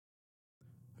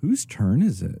Whose turn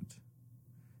is it?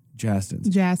 Jastin's.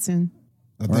 Jastin.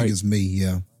 I think it's me,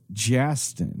 yeah.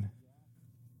 Jastin.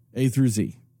 A through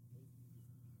Z.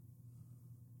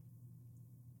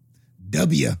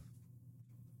 W.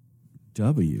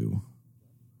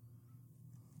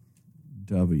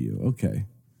 Okay.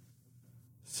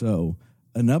 So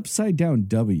an upside down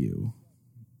W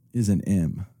is an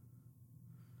M.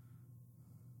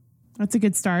 That's a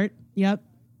good start. Yep.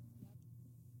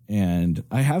 And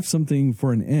I have something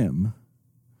for an M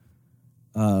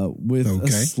with a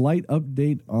slight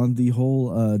update on the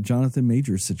whole Jonathan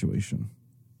Majors situation.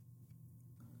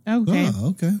 Okay. Oh,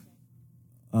 okay.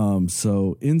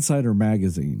 So Insider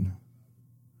Magazine,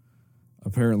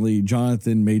 apparently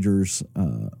Jonathan Majors'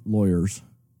 lawyers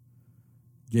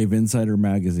gave Insider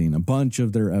Magazine a bunch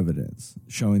of their evidence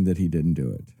showing that he didn't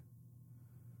do it.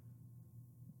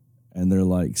 And they're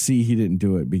like, see, he didn't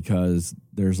do it because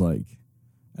there's like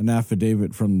an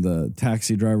affidavit from the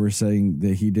taxi driver saying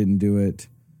that he didn't do it.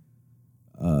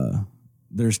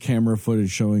 There's camera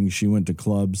footage showing she went to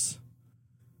clubs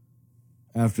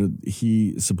after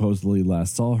he supposedly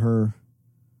last saw her.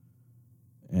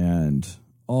 And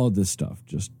all this stuff,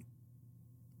 just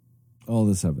all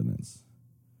this evidence.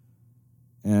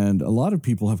 And a lot of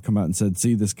people have come out and said,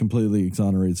 see, this completely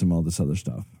exonerates him, all this other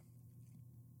stuff.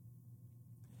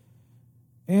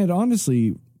 And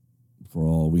honestly, for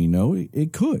all we know,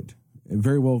 it could. It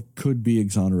very well could be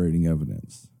exonerating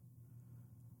evidence.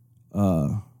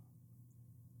 I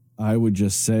would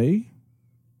just say,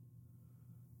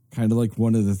 kind of like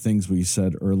one of the things we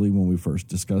said early when we first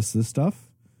discussed this stuff,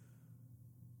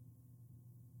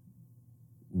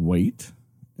 wait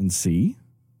and see.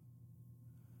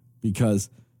 Because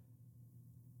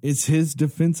it's his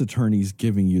defense attorneys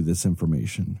giving you this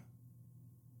information.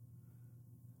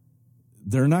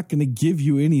 They're not going to give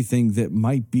you anything that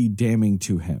might be damning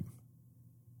to him.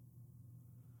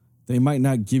 They might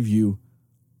not give you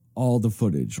all the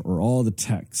footage or all the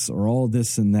texts or all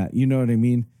this and that. You know what I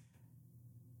mean?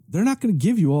 They're not going to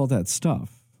give you all that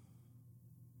stuff.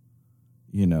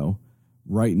 You know,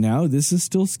 right now, this is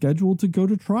still scheduled to go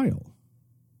to trial.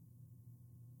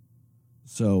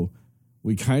 So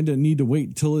we kind of need to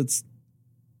wait till it's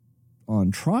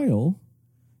on trial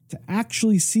to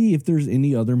actually see if there's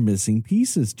any other missing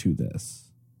pieces to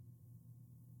this.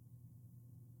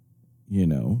 You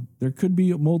know, there could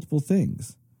be multiple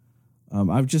things.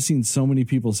 I've just seen so many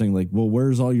people saying like, well,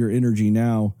 where's all your energy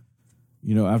now?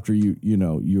 You know, after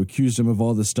you accused him of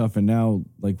all this stuff and now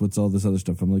like, what's all this other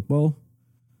stuff? I'm like, well,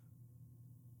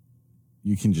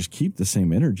 you can just keep the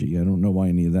same energy. I don't know why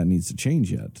any of that needs to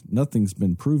change yet. Nothing's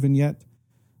been proven yet.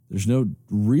 There's no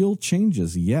real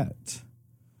changes yet.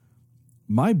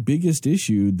 My biggest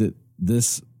issue that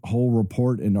this whole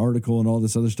report and article and all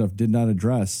this other stuff did not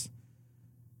address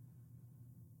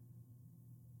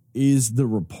is the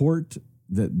report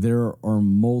that there are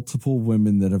multiple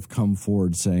women that have come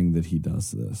forward saying that he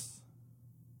does this.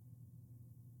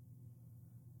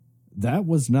 That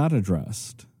was not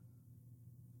addressed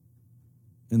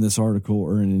in this article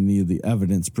or in any of the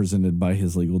evidence presented by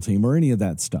his legal team or any of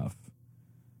that stuff.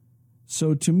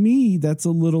 So to me, that's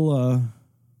a little,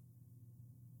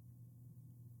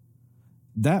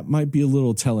 that might be a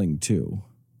little telling too.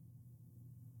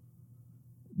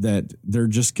 That they're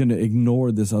just going to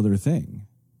ignore this other thing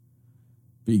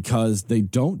because they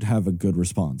don't have a good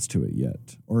response to it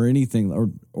yet or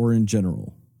anything or in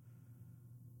general.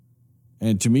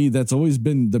 And to me, that's always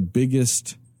been the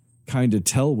biggest kind of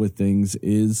tell with things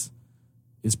is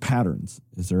patterns.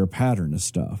 Is there a pattern of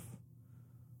stuff?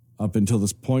 Up until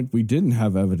this point, we didn't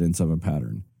have evidence of a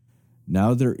pattern.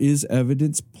 Now there is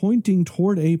evidence pointing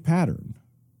toward a pattern.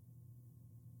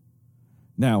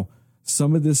 Now,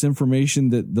 some of this information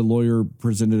that the lawyer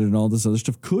presented and all this other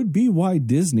stuff could be why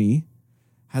Disney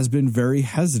has been very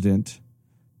hesitant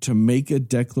to make a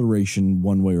declaration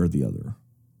one way or the other.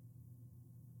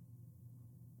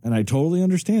 And I totally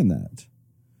understand that.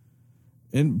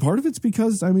 And part of it's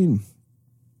because, I mean,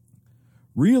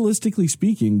 realistically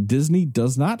speaking, Disney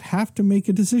does not have to make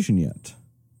a decision yet.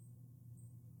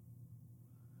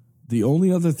 The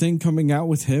only other thing coming out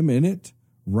with him in it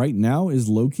right now is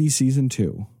Loki Season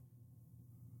 2.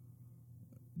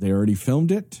 They already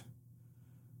filmed it.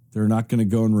 They're not going to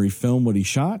go and refilm what he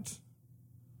shot.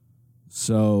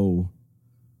 So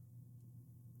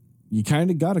you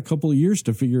kind of got a couple of years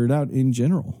to figure it out in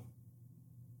general.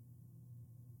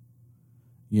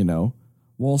 You know,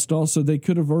 whilst also they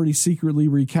could have already secretly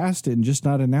recast it and just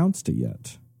not announced it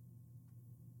yet.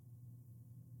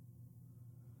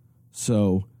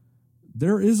 So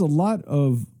there is a lot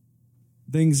of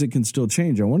things that can still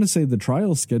change. I want to say the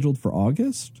trial is scheduled for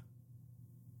August.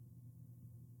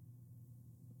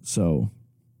 So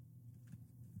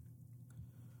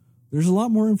there's a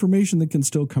lot more information that can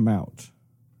still come out.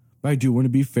 But I do want to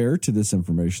be fair to this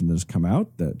information that has come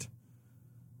out, that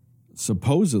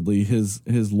supposedly his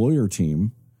lawyer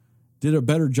team did a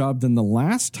better job than the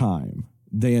last time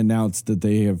they announced that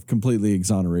they have completely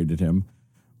exonerated him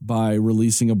by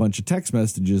releasing a bunch of text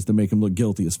messages that make him look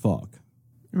guilty as fuck.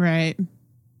 Right.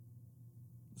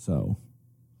 So.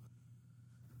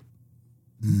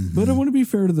 Mm-hmm. But I want to be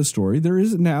fair to the story. There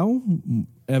is now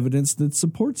evidence that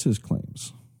supports his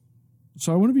claims.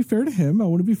 So I want to be fair to him. I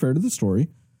want to be fair to the story.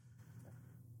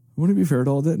 I want to be fair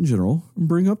to all that in general and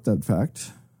bring up that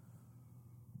fact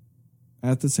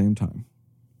at the same time.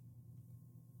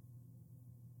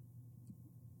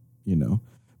 You know,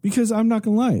 because I'm not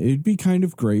going to lie, it'd be kind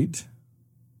of great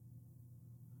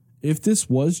if this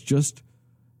was just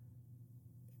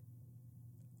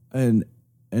an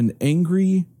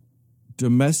angry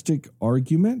domestic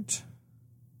argument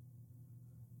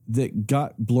that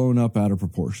got blown up out of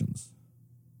proportions.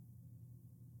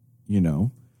 You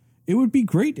know, it would be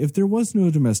great if there was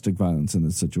no domestic violence in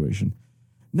this situation.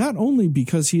 Not only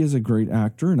because he is a great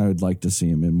actor and I would like to see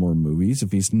him in more movies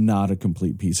if he's not a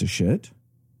complete piece of shit,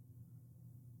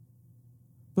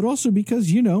 but also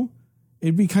because, you know,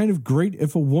 it'd be kind of great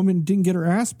if a woman didn't get her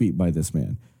ass beat by this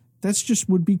man. That's just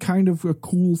would be kind of a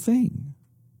cool thing.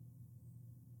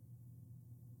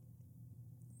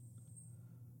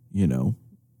 You know?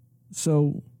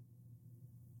 So,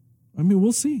 I mean,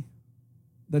 we'll see.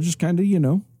 That just kind of, you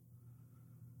know,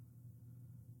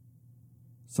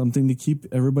 something to keep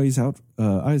everybody's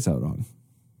eyes out on.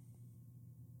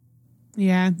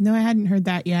 Yeah. No, I hadn't heard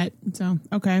that yet. So,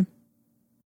 okay.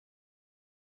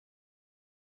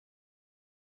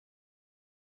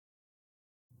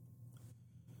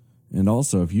 And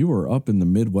also, if you are up in the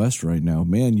Midwest right now,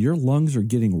 man, your lungs are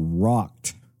getting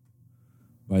rocked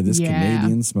by this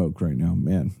Canadian smoke right now,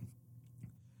 man.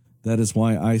 That is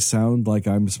why I sound like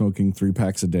I'm smoking 3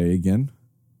 packs a day again.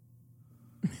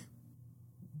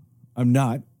 I'm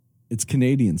not. It's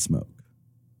Canadian smoke.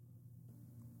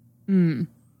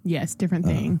 Yes, different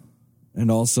thing. And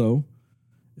also,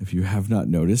 if you have not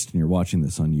noticed and you're watching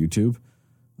this on YouTube,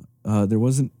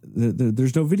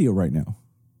 there's no video right now.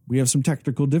 We have some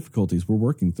technical difficulties we're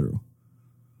working through.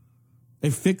 A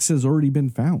fix has already been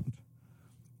found.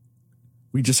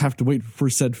 We just have to wait for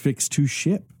said fix to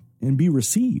ship and be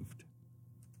received.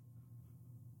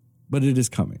 But it is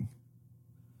coming.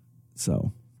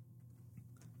 So,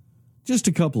 just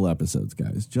a couple episodes,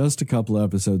 guys. Just a couple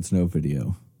episodes, no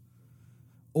video.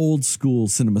 Old school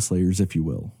Cinema Slayers, if you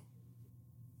will.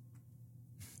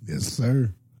 Yes,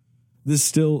 sir. This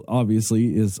still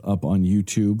obviously is up on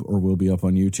YouTube or will be up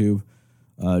on YouTube,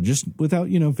 just without,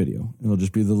 you know, video. It'll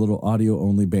just be the little audio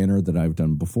only banner that I've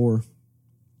done before.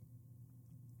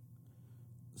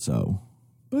 So,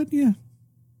 but yeah,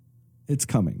 it's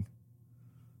coming.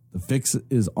 The fix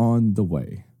is on the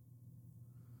way.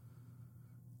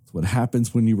 It's what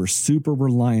happens when you were super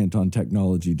reliant on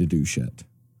technology to do shit.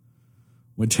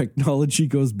 When technology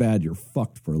goes bad, you're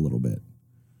fucked for a little bit.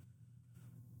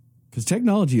 Because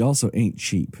technology also ain't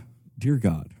cheap. Dear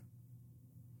God.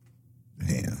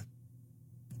 Man.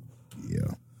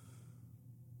 Yeah.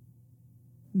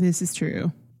 This is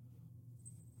true.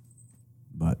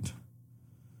 But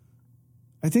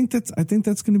I think that's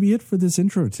going to be it for this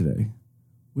intro today.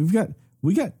 We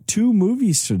got 2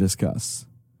 movies to discuss.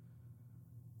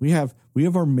 We have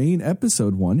our main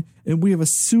episode one, and we have a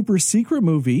super secret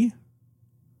movie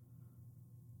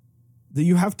that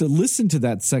you have to listen to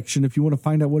that section if you want to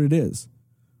find out what it is.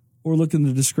 Or look in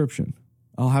the description.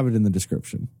 I'll have it in the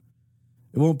description.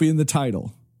 It won't be in the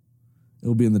title.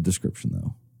 It'll be in the description,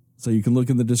 though. So you can look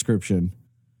in the description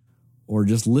or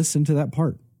just listen to that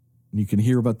part. And you can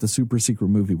hear about the super secret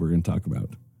movie we're going to talk about.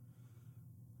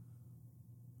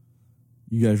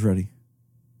 You guys ready?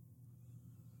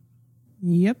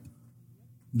 Yep.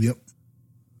 Yep.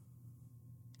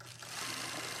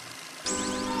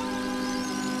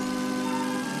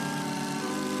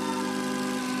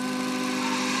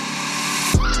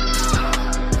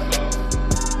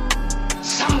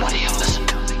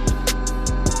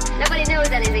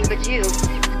 Anything but you.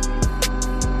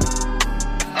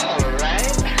 All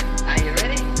right. Are you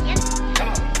ready? Yes. Come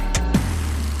on.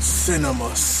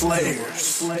 Cinema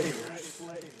Slayers.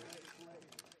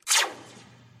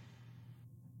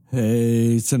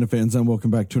 Hey, Cinefans, and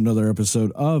welcome back to another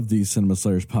episode of the Cinema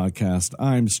Slayers podcast.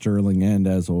 I'm Sterling, and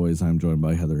as always, I'm joined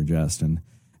by Heather and Jastin.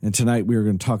 And tonight we are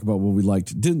going to talk about what we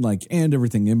liked, didn't like, and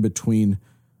everything in between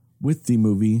with the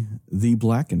movie The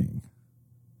Blackening.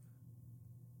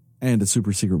 And a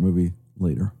super secret movie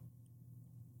later.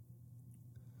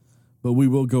 But we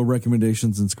will go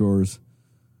recommendations and scores.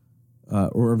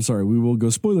 We will go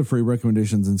spoiler-free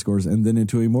recommendations and scores and then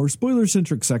into a more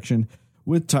spoiler-centric section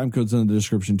with time codes in the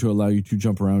description to allow you to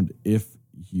jump around if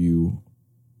you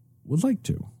would like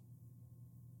to.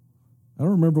 I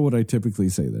don't remember what I typically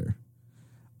say there.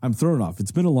 I'm thrown off.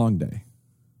 It's been a long day.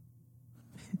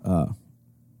 And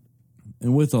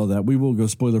with all that, we will go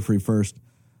spoiler-free first.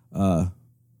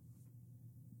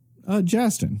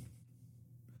 Jastin.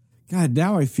 God,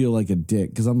 now I feel like a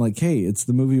dick because I'm like, hey, it's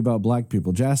the movie about black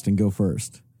people. Jastin, go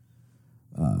first.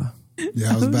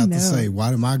 Yeah, I was about to say,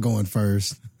 why am I going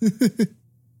first?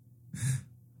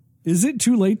 Is it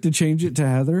too late to change it to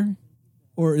Heather?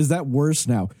 Or is that worse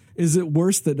now? Is it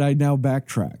worse that I now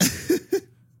backtrack?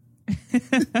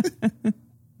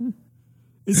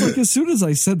 It's like as soon as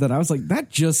I said that, I was like, that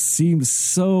just seems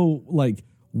so like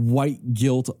white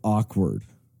guilt awkward.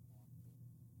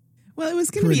 Well, it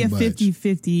was going to be a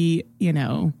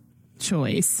 50-50,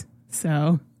 choice.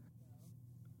 So.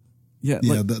 Yeah,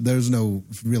 there's no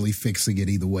really fixing it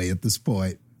either way at this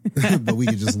point. But we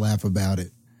could just laugh about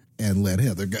it and let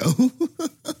Heather go.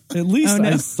 At least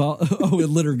I thought, it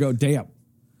let her go. Damn.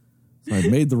 So I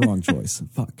made the wrong choice.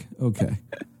 Fuck. Okay.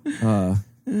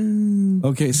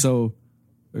 Okay, so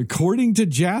according to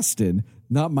Jastin,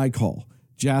 not my call,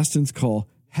 Jastin's call,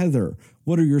 Heather,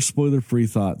 what are your spoiler-free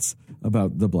thoughts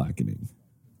about The Blackening?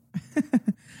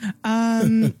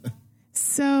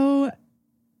 So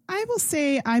I will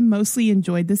say I mostly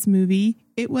enjoyed this movie.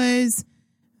 It was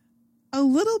a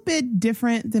little bit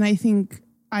different than I think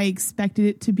I expected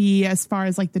it to be as far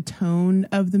as like the tone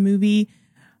of the movie.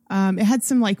 It had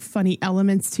some like funny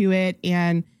elements to it,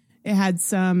 and it had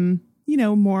some,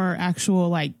 more actual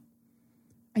like,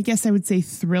 I guess I would say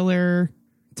thriller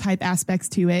type aspects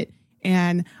to it.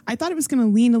 And I thought it was going to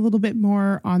lean a little bit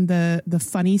more on the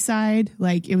funny side.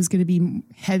 Like it was going to be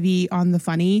heavy on the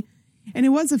funny. And it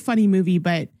was a funny movie,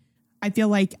 but I feel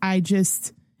like I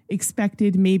just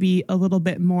expected maybe a little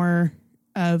bit more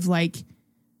of like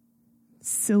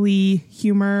silly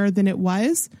humor than it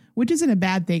was, which isn't a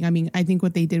bad thing. I mean, I think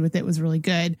what they did with it was really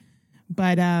good.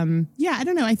 But yeah, I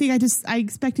don't know. I think I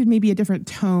expected maybe a different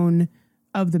tone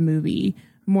of the movie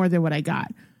more than what I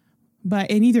got.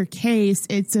 But in either case,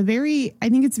 I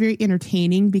think it's very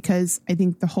entertaining because I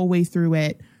think the whole way through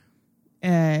it,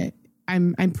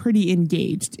 I'm pretty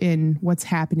engaged in what's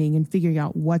happening and figuring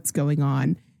out what's going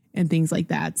on and things like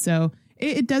that. So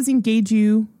it does engage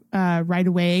you right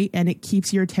away, and it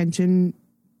keeps your attention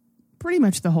pretty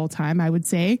much the whole time, I would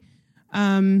say.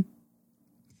 Yeah,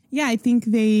 I think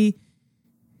they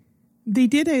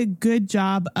did a good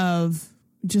job of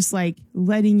just like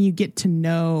letting you get to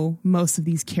know most of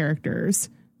these characters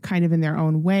kind of in their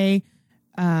own way.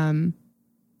 And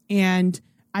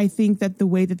I think that the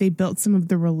way that they built some of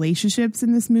the relationships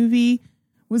in this movie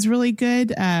was really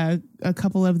good. A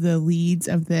couple of the leads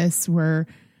of this were,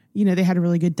 they had a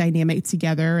really good dynamic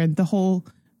together, and the whole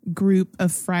group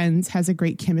of friends has a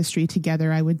great chemistry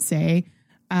together, I would say.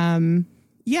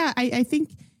 Yeah, I think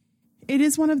it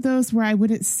is one of those where I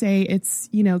wouldn't say it's,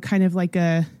 kind of like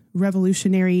a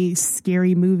revolutionary,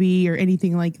 scary movie or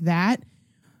anything like that,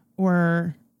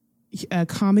 or a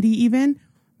comedy even,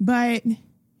 but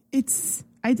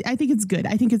I think it's good.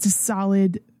 I think it's a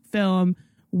solid film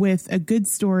with a good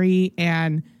story,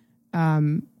 and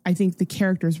I think the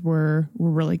characters were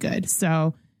really good.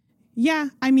 So yeah,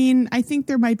 I mean, I think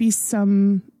there might be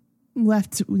some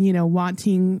left,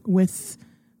 wanting with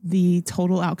the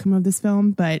total outcome of this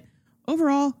film, but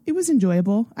overall it was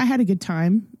enjoyable. I had a good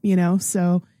time,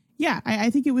 so yeah, I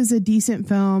think it was a decent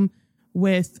film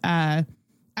with, I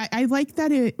like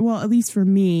that at least for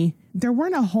me, there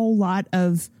weren't a whole lot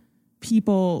of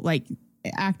people, like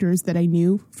actors that I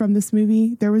knew from this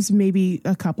movie. There was maybe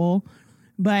a couple,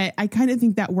 but I kind of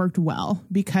think that worked well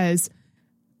because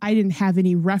I didn't have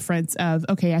any reference of,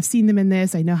 okay, I've seen them in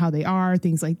this, I know how they are,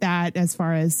 things like that, as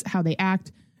far as how they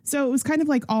act. So it was kind of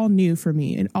like all new for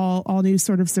me, and all new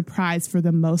sort of surprise for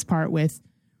the most part with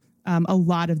a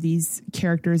lot of these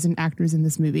characters and actors in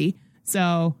this movie.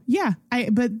 So yeah,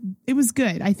 but it was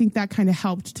good. I think that kind of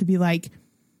helped to be like,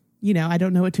 I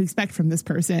don't know what to expect from this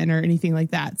person or anything like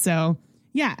that. So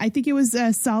yeah, I think it was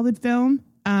a solid film.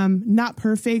 Not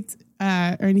perfect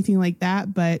or anything like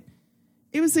that, but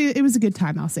it was a good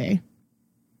time, I'll say.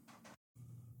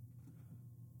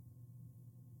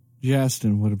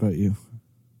 Jastin, what about you?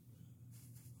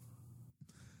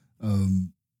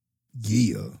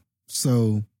 Yeah.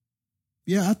 So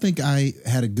yeah, I think I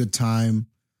had a good time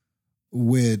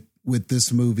with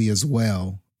this movie as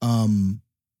well.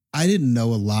 I didn't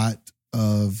know a lot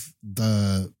of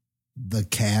the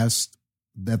cast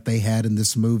that they had in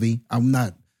this movie. I'm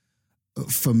not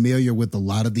familiar with a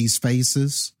lot of these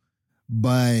faces,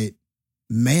 but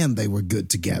man, they were good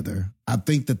together. I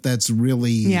think that that's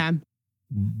really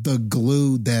the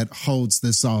glue that holds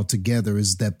this all together,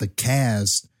 is that the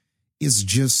cast is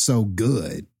just so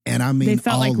good. And I mean, they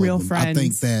felt like real friends. I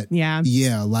think that,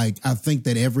 like I think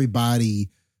that everybody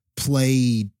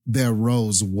played their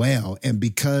roles well. And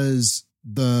because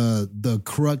the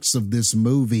crux of this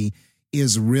movie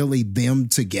is really them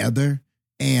together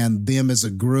and them as a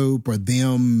group, or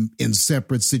them in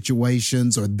separate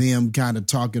situations, or them kind of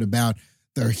talking about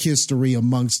their history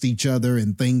amongst each other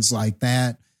and things like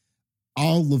that,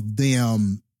 all of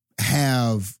them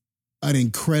have an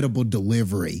incredible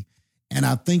delivery. And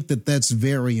I think that that's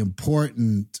very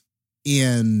important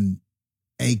in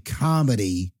a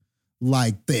comedy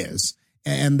like this.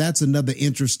 And that's another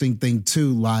interesting thing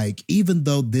too. Like, even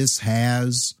though this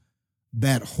has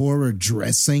that horror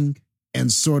dressing and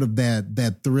sort of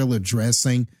that thriller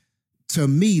dressing, to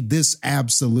me, this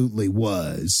absolutely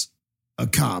was a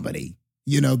comedy.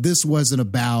 You know, this wasn't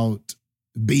about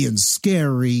being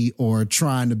scary or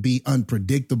trying to be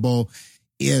unpredictable.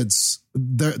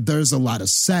 There's a lot of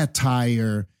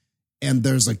satire, and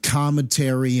there's a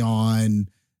commentary on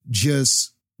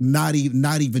just not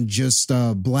even just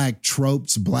Black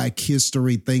tropes, Black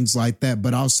history, things like that,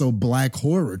 but also Black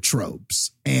horror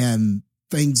tropes and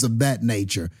things of that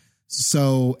nature.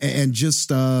 So, and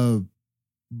just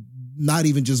not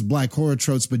even just Black horror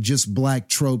tropes, but just Black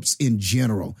tropes in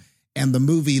general. And the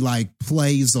movie like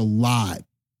plays a lot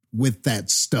with that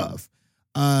stuff.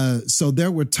 So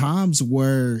there were times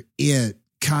where it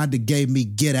kind of gave me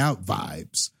Get Out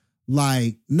vibes.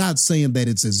 Like, not saying that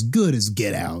it's as good as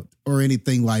Get Out or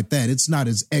anything like that. It's not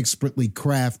as expertly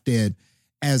crafted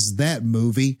as that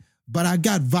movie, but I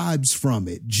got vibes from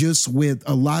it, just with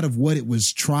a lot of what it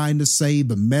was trying to say,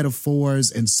 the metaphors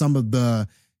and some of the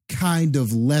kind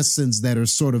of lessons that are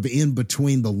sort of in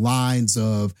between the lines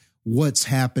of what's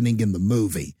happening in the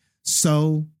movie.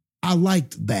 So I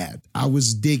liked that. I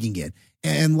was digging it.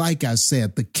 And like I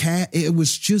said, it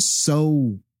was just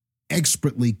so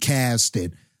expertly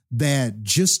casted that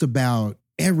just about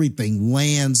everything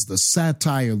lands. The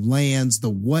satire lands, the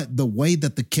way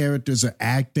that the characters are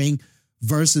acting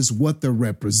versus what they're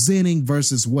representing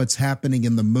versus what's happening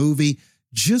in the movie.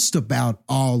 Just about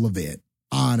all of it,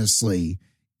 honestly,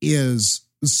 is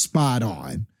spot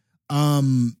on.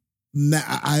 I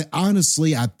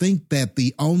think that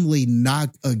the only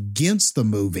knock against the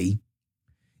movie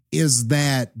is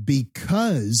that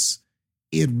because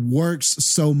it works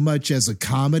so much as a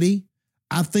comedy,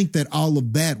 I think that all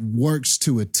of that works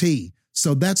to a T.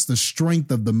 So that's the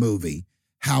strength of the movie.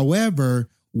 However,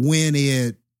 when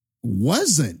it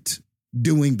wasn't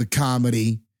doing the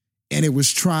comedy and it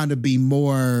was trying to be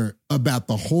more about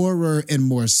the horror and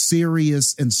more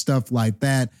serious and stuff like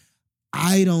that,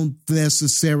 I don't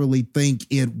necessarily think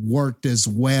it worked as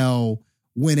well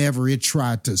whenever it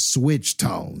tried to switch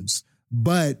tones.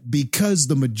 But because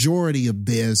the majority of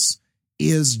this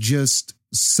is just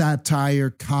satire,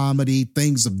 comedy,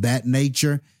 things of that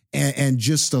nature, and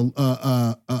just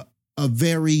a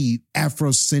very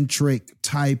Afrocentric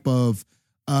type of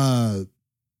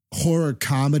horror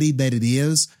comedy that it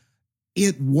is,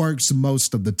 it works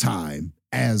most of the time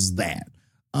as that.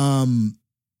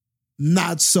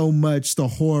 Not so much the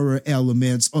horror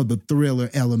elements or the thriller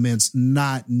elements,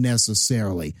 not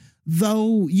necessarily.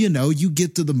 Though, you know, you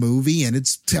get to the movie and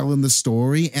it's telling the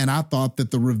story, and I thought that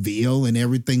the reveal and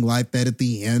everything like that at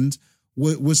the end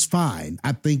was fine.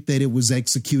 I think that it was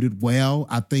executed well.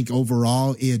 I think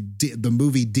overall the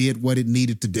movie did what it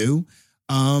needed to do.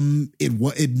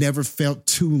 It never felt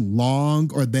too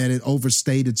long or that it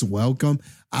overstayed its welcome.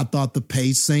 I thought the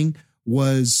pacing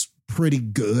was pretty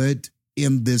good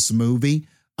in this movie.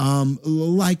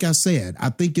 Like I said, I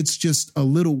think it's just a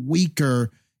little weaker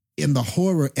in the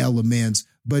horror elements,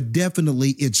 but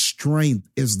definitely its strength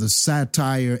is the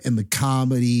satire and the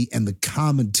comedy and the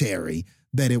commentary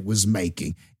that it was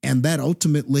making. And that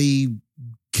ultimately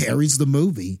carries the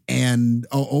movie. And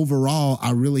overall,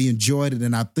 I really enjoyed it.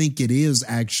 And I think it is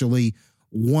actually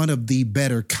one of the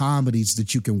better comedies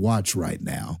that you can watch right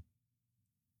now.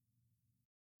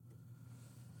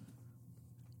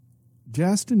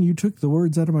 Jastin, you took the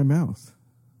words out of my mouth.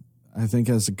 I think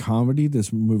as a comedy,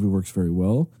 this movie works very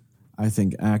well. I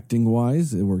think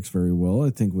acting-wise, it works very well.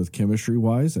 I think with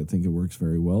chemistry-wise, I think it works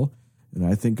very well. And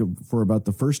I think for about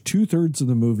the first 2/3 of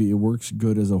the movie, it works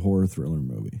good as a horror thriller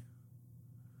movie.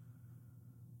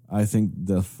 I think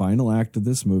the final act of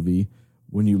this movie,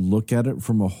 when you look at it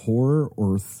from a horror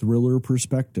or thriller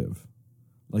perspective,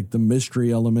 like the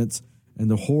mystery elements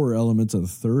and the horror elements of the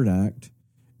third act,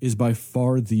 is by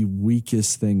far the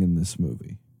weakest thing in this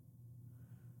movie.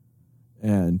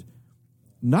 And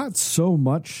not so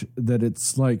much that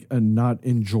it's like a not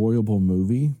enjoyable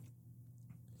movie.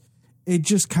 It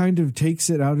just kind of takes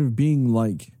it out of being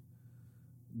like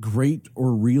great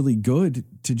or really good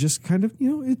to just kind of,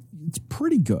 it's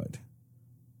pretty good.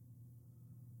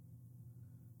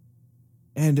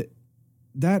 And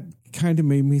that kind of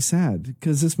made me sad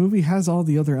because this movie has all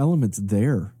the other elements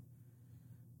there.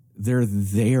 They're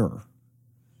there.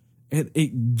 And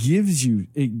it gives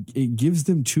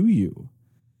them to you.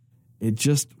 It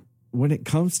just, when it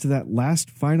comes to that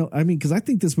last final, because I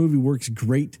think this movie works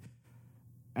great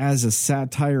as a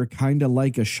satire, kind of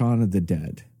like a Shaun of the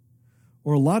Dead.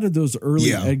 Or a lot of those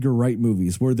early Edgar Wright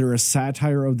movies where they're a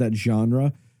satire of that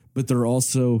genre, but they're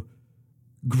also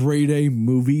grade A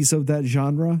movies of that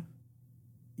genre.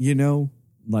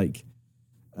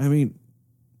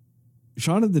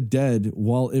 Shaun of the Dead,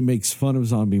 while it makes fun of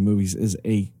zombie movies, is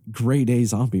a grade A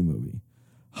zombie movie.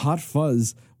 Hot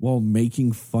Fuzz, while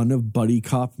making fun of buddy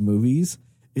cop movies,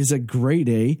 is a grade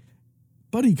A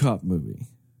buddy cop movie.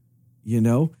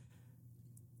 And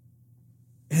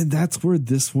that's where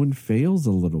this one fails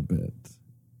a little bit.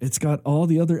 It's got all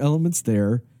the other elements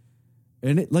there.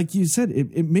 And it, like you said,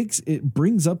 it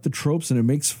brings up the tropes and it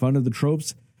makes fun of the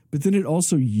tropes, but then it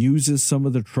also uses some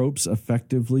of the tropes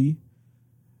effectively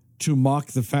to mock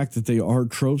the fact that they are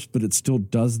tropes, but it still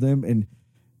does them. And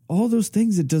all those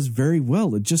things it does very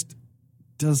well. It just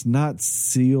does not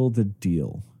seal the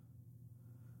deal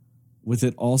with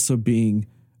it also being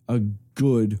a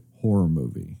good horror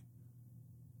movie.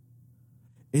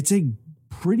 It's a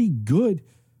pretty good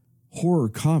horror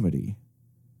comedy.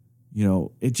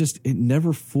 It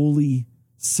never fully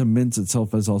cements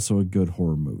itself as also a good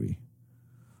horror movie.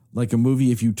 Like a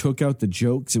movie, if you took out the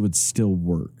jokes, it would still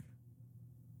work.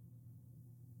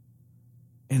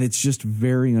 And it's just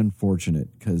very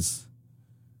unfortunate because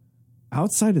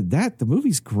outside of that, the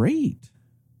movie's great.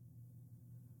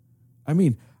 I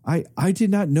did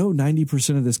not know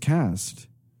 90% of this cast.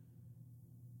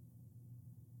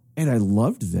 And I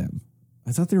loved them.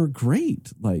 I thought they were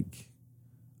great.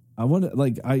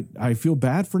 I feel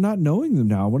bad for not knowing them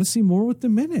now. I want to see more with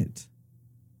them in it.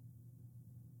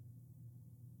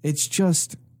 It's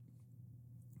just,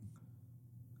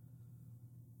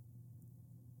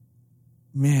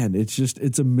 man,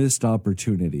 it's a missed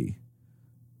opportunity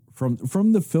from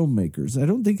the filmmakers. I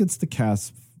don't think it's the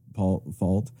cast's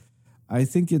fault. I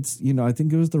think it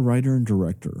was the writer and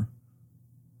director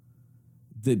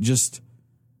that just,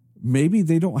 maybe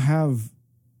they don't have,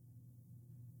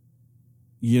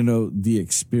 the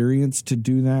experience to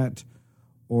do that.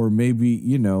 Or maybe,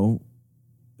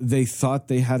 they thought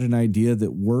they had an idea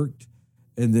that worked.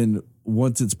 And then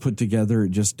once it's put together,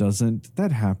 it just doesn't.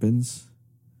 That happens.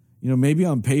 Maybe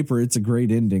on paper it's a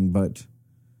great ending, but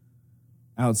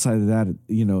outside of that,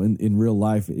 in real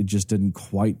life, it just didn't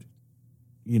quite,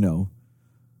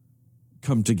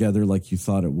 come together like you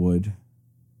thought it would.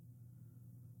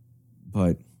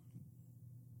 But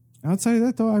outside of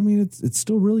that, though, it's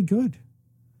still really good.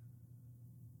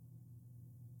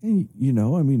 And,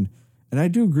 and I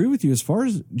do agree with you as far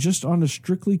as just on a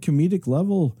strictly comedic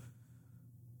level,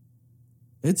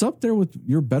 it's up there with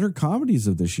your better comedies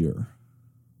of this year.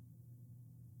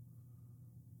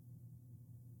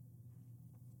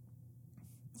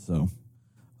 So,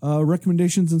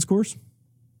 recommendations and scores?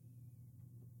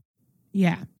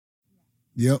 Yeah.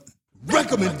 Yep.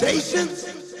 Recommendations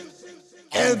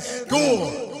and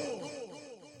scores.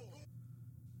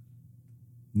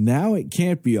 Now it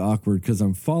can't be awkward because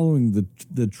I'm following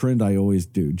the trend I always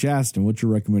do. Jastin, what's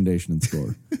your recommendation and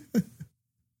score?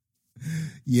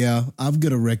 Yeah, I'm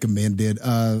going to recommend it.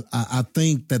 I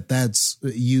think that's,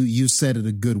 you said it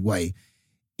a good way.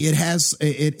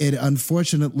 It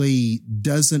unfortunately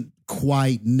doesn't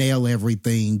quite nail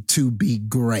everything to be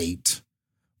great,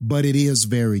 but it is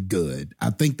very good. I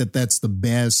think that's the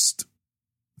best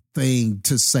thing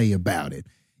to say about it.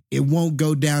 It won't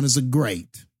go down as a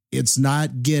great. It's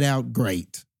not Get Out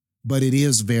great, but it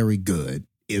is very good.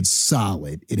 It's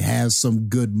solid. It has some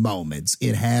good moments.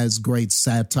 It has great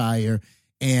satire,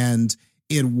 and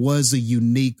it was a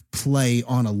unique play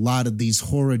on a lot of these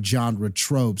horror genre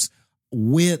tropes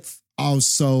with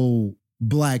also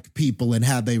Black people and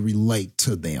how they relate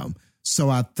to them. So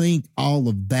I think all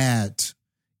of that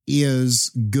is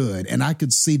good. And I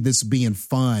could see this being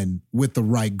fun with the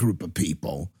right group of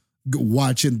people,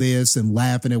 watching this and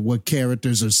laughing at what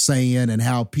characters are saying and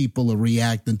how people are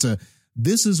reacting to.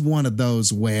 This is one of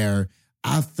those where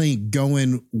I think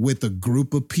going with a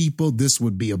group of people, this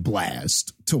would be a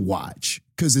blast to watch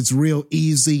because it's real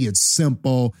easy. It's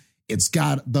simple. It's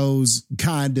got those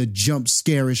kind of jump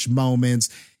scarish moments.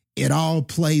 it all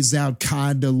plays out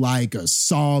kind of like a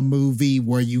Saw movie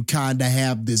where you kind of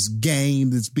have this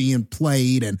game that's being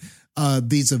played and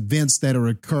these events that are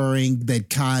occurring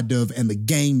that and the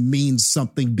game means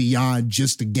something beyond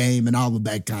just a game and all of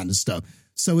that kind of stuff.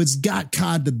 So it's got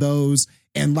kind of those.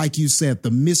 And like you said,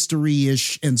 the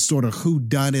mystery-ish and sort of who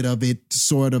done it of it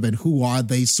sort of and who are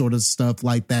they sort of stuff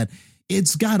like that.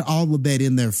 It's got all of that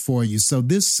in there for you. So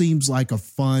this seems like a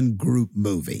fun group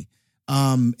movie.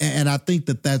 And I think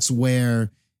that that's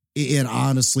where it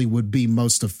honestly would be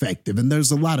most effective. And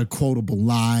there's a lot of quotable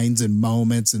lines and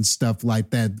moments and stuff like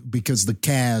that because the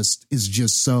cast is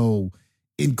just so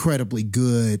incredibly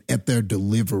good at their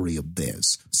delivery of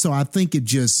this. So I think it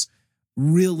just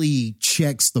really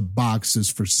checks the boxes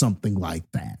for something like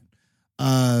that.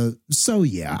 So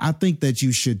yeah, I think that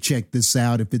you should check this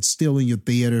out if it's still in your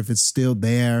theater, if it's still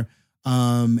there.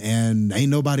 And ain't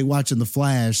nobody watching The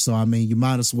Flash, so I mean, you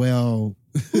might as well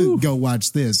go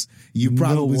watch this. You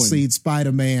probably seen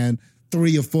Spider-Man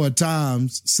 3 or 4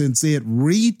 times since it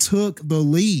retook the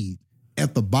lead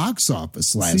at the box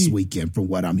office last weekend, from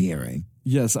what I'm hearing.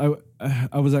 Yes, I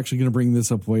was actually going to bring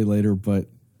this up way later, but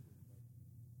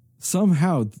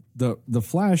somehow the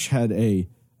Flash had a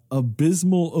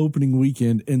abysmal opening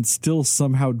weekend and still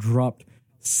somehow dropped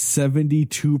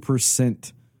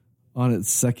 72% on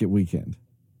its second weekend.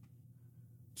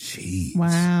 Jeez.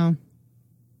 Wow.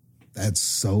 That's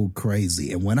so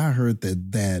crazy. And when I heard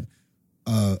that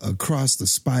Across the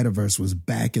Spider-Verse was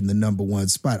back in the #1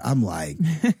 spot, I'm like,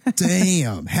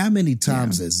 damn, how many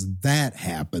times has that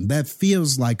happened? That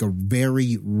feels like a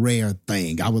very rare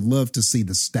thing. I would love to see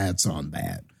the stats on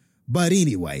that. But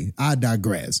anyway, I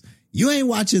digress. You ain't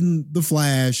watching The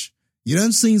Flash. You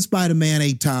done seen Spider-Man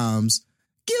 8 times.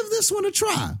 Give this one a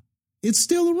try. It's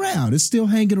still around. It's still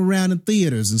hanging around in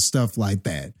theaters and stuff like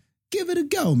that. Give it a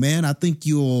go, man. I think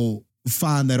you'll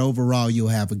find that overall you'll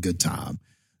have a good time.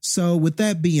 So with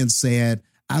that being said,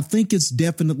 I think it's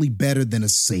definitely better than a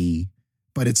C,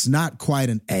 but it's not quite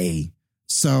an A.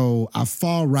 So I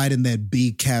fall right in that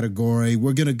B category.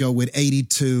 We're going to go with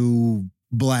 82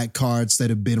 black cards that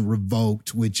have been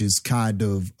revoked, which is kind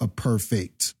of a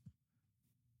perfect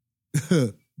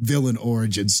villain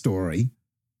origin story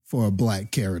for a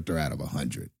black character out of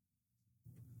 100.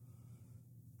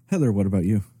 Heather, what about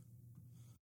you?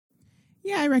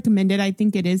 Yeah, I recommend it. I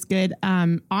think it is good.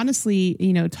 Honestly,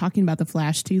 talking about The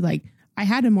Flash too, like I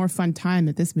had a more fun time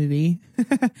at this movie.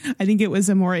 I think it was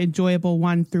a more enjoyable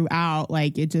one throughout.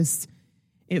 Like it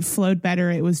flowed better.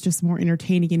 It was just more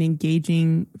entertaining and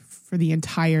engaging for the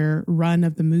entire run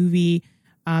of the movie.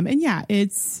 And yeah,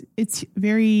 it's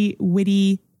very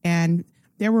witty. And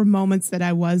there were moments that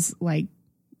I was like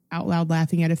out loud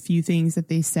laughing at a few things that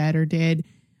they said or did.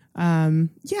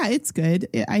 Yeah, it's good.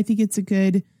 I think it's a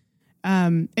good,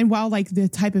 and while like the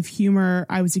type of humor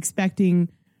I was expecting,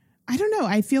 I don't know.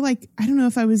 I feel like, I don't know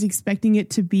if I was expecting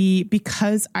it to be,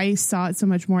 because I saw it so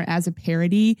much more as a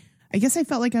parody. I guess I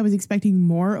felt like I was expecting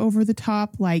more over the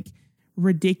top, like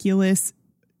ridiculous,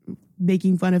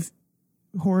 making fun of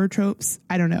horror tropes.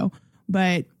 I don't know,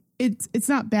 but it's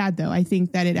not bad though. I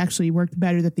think that it actually worked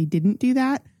better that they didn't do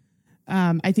that.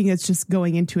 I think it's just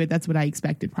going into it. That's what I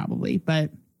expected probably.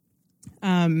 But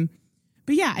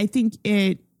yeah, I think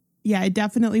it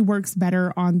definitely works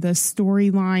better on the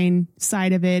storyline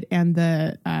side of it and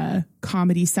the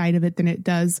comedy side of it than it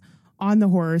does on the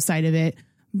horror side of it.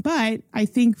 But I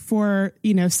think for,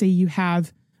 say you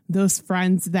have those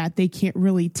friends that they can't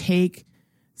really take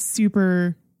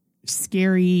super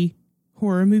scary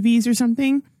horror movies or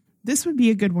something, this would be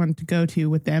a good one to go to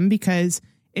with them because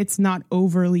it's not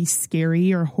overly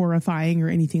scary or horrifying or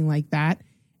anything like that.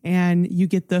 And you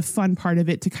get the fun part of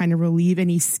it to kind of relieve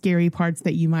any scary parts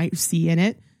that you might see in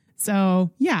it.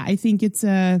 So yeah, I think it's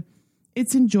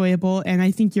enjoyable. And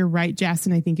I think you're right,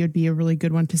 Jastin. I think it would be a really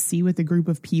good one to see with a group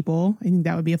of people. I think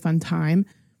that would be a fun time.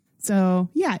 So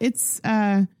yeah, it's,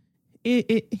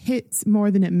 it hits more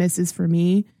than it misses for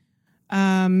me. What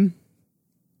am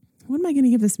I going to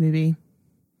give this movie?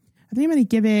 I think I'm going to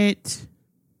give it,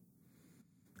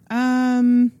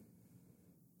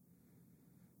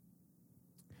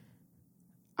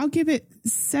 I'll give it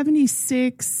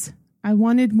 76. I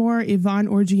wanted more Yvonne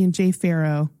Orji and Jay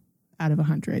Farrow out of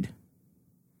 100.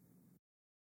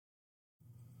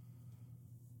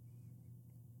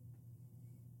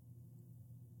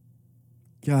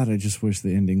 God, I just wish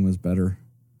the ending was better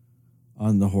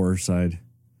on the horror side.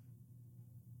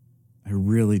 I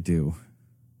really do.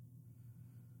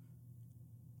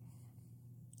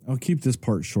 I'll keep this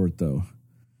part short, though.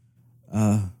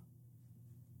 I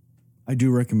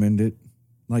do recommend it.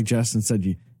 Like Jastin said,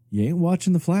 you ain't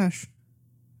watching The Flash.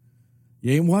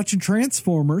 You ain't watching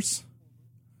Transformers.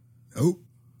 Oh,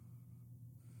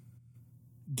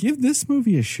 give this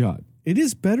movie a shot. It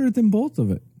is better than both of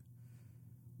it.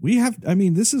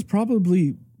 This is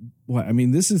probably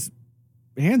this is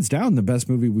hands down the best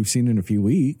movie we've seen in a few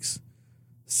weeks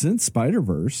since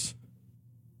Spider-Verse.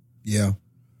 Yeah.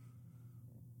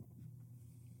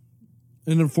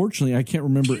 And unfortunately, I can't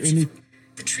remember any.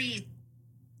 The tree.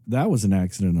 That was an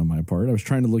accident on my part. I was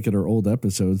trying to look at our old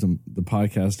episodes, and the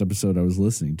podcast episode I was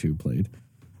listening to played.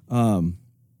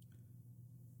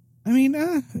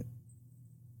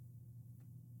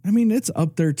 It's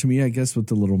up there to me, I guess, with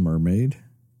The Little Mermaid.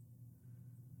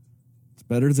 It's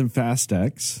better than Fast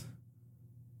X.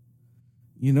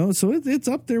 So it's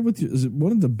up there with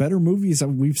one of the better movies that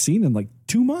we've seen in like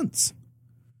 2 months.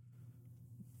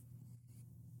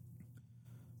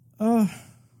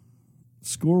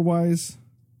 Score-wise,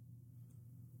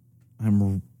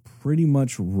 I'm pretty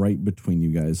much right between you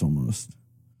guys almost.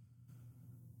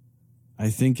 I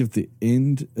think if the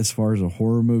end, as far as a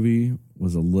horror movie,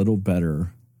 was a little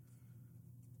better,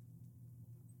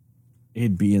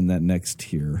 it'd be in that next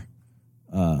tier.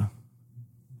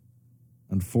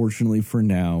 Unfortunately for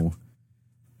now,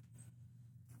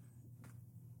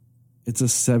 it's a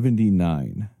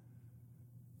 79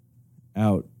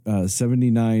 out.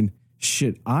 79.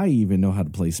 Shit, I even know how to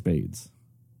play spades.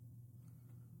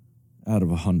 Out of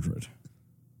 100.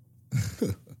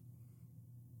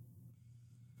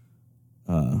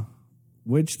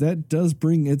 Which that does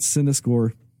bring its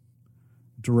Cinescore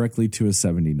directly to a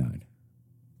 79.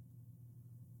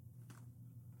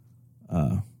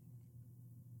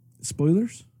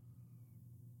 Spoilers?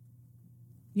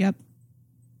 Yep.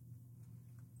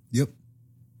 Yep.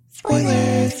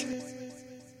 Spoilers.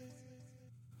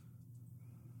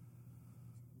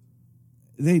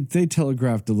 They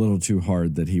telegraphed a little too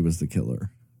hard that he was the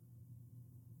killer.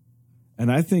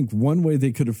 And I think one way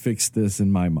they could have fixed this,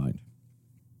 in my mind,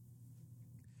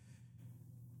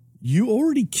 you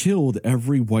already killed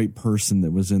every white person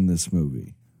that was in this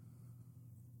movie.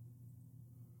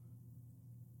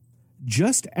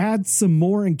 Just add some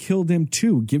more and kill them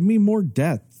too. Give me more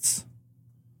deaths.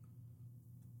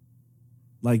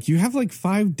 Like, you have like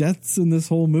 5 deaths in this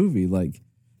whole movie. Like,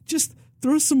 just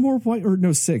throw some more white, or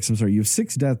no, 6. I'm sorry. You have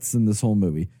 6 deaths in this whole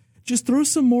movie. Just throw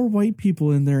some more white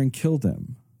people in there and kill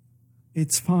them.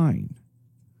 It's fine.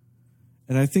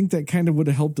 And I think that kind of would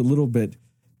have helped a little bit.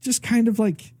 Just kind of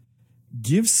like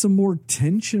give some more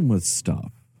tension with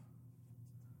stuff.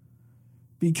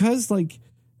 Because like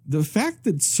the fact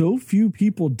that so few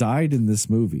people died in this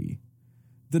movie,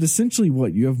 that essentially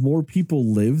what, you have more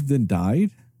people lived than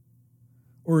died?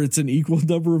 Or it's an equal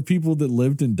number of people that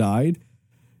lived and died?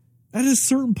 At a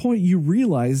certain point, you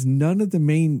realize none of the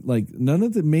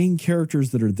main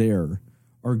characters that are there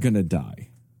are going to die.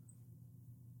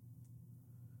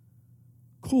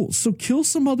 Cool. So kill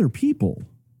some other people.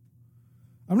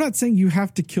 I'm not saying you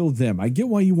have to kill them. I get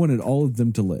why you wanted all of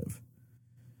them to live.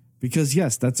 Because,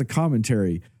 yes, that's a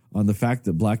commentary on the fact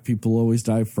that black people always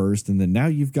die first, and then now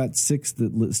you've got 6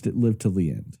 that live till the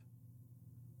end.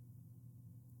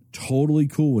 Totally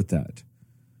cool with that.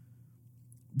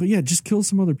 But yeah, just kill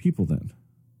some other people then.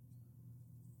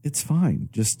 It's fine.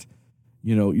 Just,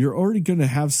 you're already going to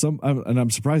have some, and I'm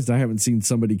surprised I haven't seen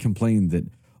somebody complain that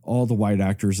all the white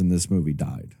actors in this movie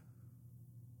died.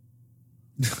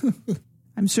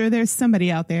 I'm sure there's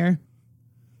somebody out there.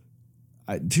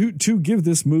 To give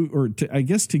this movie, or I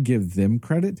guess to give them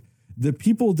credit, the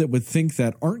people that would think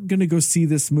that aren't going to go see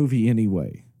this movie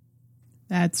anyway.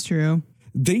 That's true.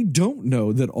 They don't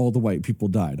know that all the white people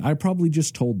died. I probably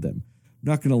just told them.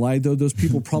 Not going to lie, though, those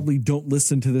people probably don't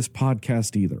listen to this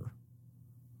podcast either.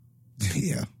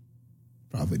 Yeah,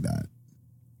 probably not.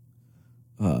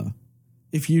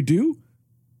 If you do,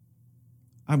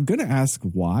 I'm going to ask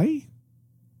why.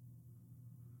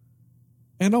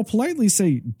 And I'll politely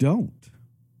say, don't.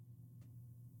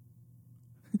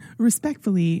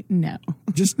 Respectfully, no.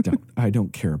 Just don't. I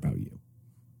don't care about you.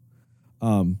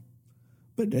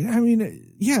 But I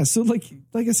mean, yeah. So like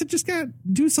I said, just gotta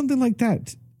do something like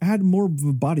that. Add more of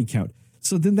a body count.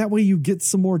 So then that way you get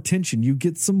some more attention. You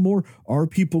get some more, are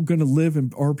people going to live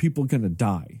and are people going to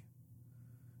die?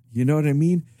 You know what I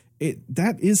mean?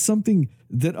 That is something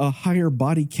that a higher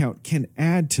body count can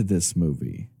add to this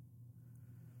movie.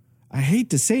 I hate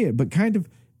to say it, but kind of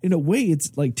in a way,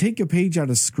 it's like take a page out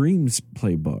of Scream's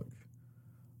playbook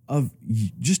of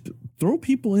just throw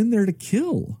people in there to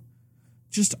kill.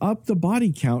 Just up the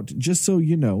body count, just so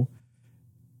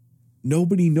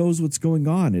nobody knows what's going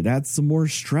on. It adds some more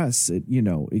stress. It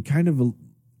kind of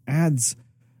adds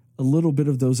a little bit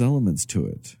of those elements to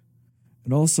it.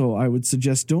 And also, I would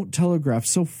suggest don't telegraph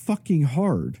so fucking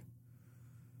hard.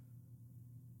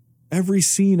 every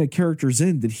scene a character's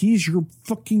in that he's your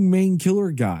fucking main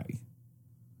killer guy.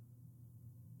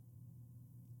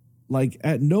 Like,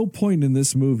 at no point in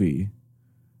this movie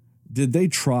did they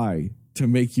try to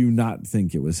make you not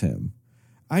think it was him.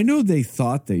 I know they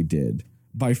thought they did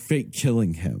by fake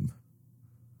killing him.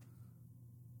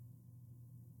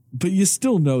 But you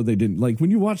still know they didn't. Like,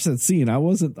 when you watch that scene,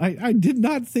 I did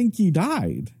not think he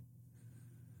died.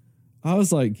 I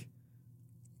was like,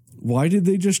 why did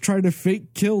they just try to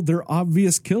fake kill their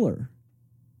obvious killer?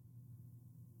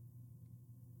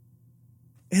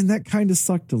 And that kind of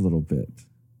sucked a little bit.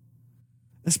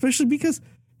 Especially because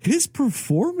his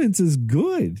performance is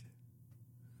good.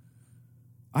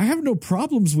 I have no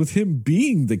problems with him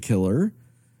being the killer.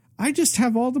 I just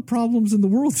have all the problems in the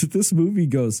world that this movie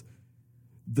goes,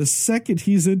 the second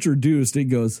he's introduced, it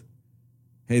goes,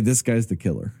 hey, this guy's the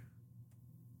killer.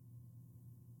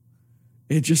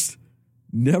 It just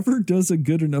never does a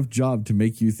good enough job to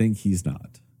make you think he's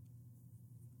not.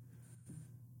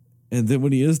 And then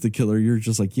when he is the killer, you're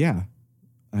just like, yeah,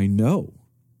 I know.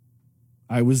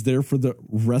 I was there for the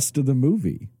rest of the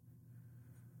movie.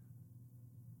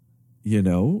 You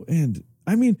know? And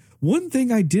I mean, one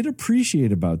thing I did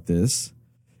appreciate about this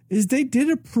is they did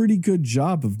a pretty good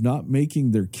job of not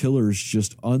making their killers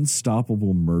just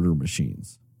unstoppable murder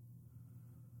machines.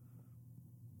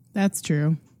 That's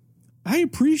true. I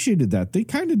appreciated that. They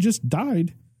kind of just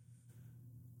died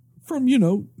from, you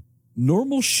know,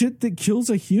 normal shit that kills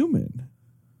a human.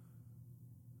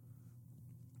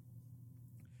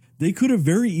 They could have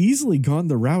very easily gone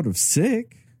the route of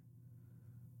sick,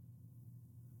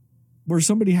 where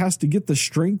somebody has to get the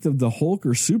strength of the Hulk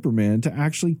or Superman to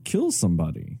actually kill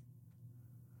somebody.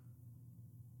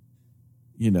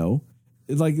 You know,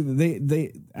 like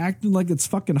they acting like it's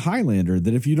fucking Highlander,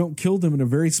 that if you don't kill them in a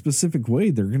very specific way,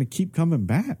 they're going to keep coming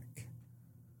back.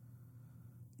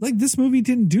 Like, this movie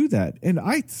didn't do that. And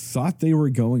I thought they were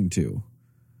going to.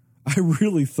 I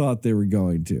really thought they were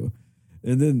going to.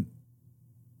 And then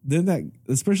that,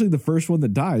 especially the first one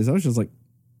that dies, I was just like,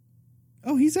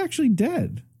 oh, he's actually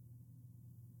dead.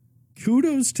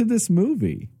 Kudos to this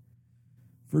movie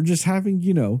for just having,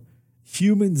 you know,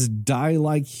 humans die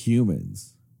like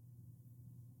humans.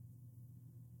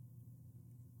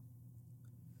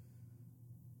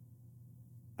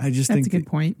 I just That's think a good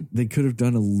point. They could have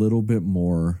done a little bit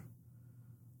more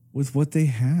with what they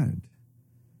had.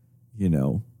 You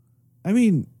know, I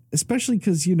mean, especially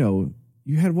because, you know,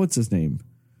 you had, what's his name?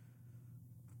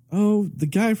 Oh, the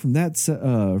guy from that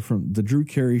from the Drew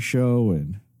Carey show,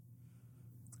 and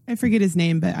I forget his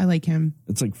name, but I like him.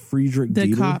 It's like Friedrich the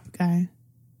Dieter. Cop guy.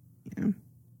 Yeah.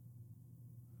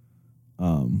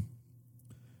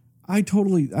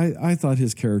 I thought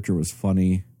his character was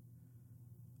funny.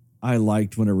 I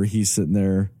liked whenever he's sitting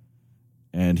there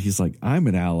and he's like, I'm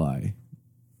an ally.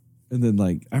 And then,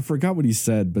 like, I forgot what he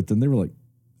said, but then they were like,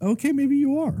 okay, maybe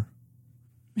you are.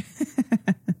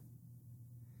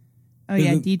 Oh,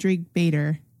 yeah, Diedrich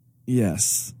Bader.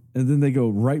 Yes. And then they go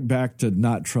right back to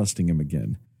not trusting him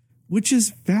again, which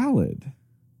is valid.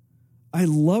 I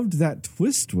loved that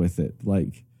twist with it.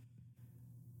 Like,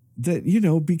 that, you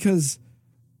know, because,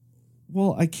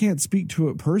 well, I can't speak to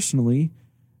it personally.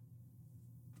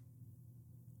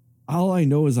 All I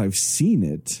know is I've seen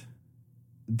it.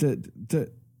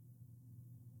 That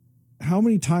how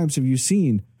many times have you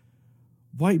seen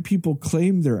white people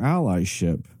claim their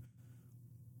allyship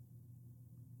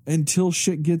until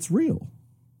shit gets real?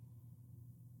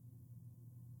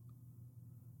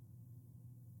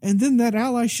 And then that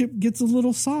allyship gets a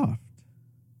little soft.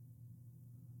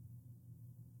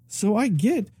 So I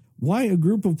get why a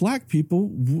group of black people,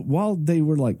 while they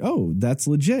were like, oh, that's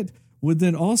legit, would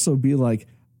then also be like,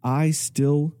 I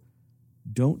still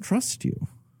don't trust you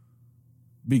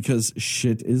because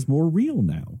shit is more real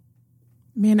now.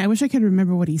 Man, I wish I could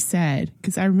remember what he said,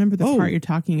 because I remember the part you're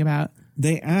talking about.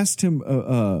 They asked him,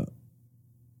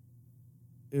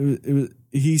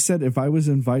 he said, if I was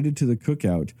invited to the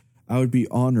cookout, I would be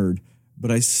honored,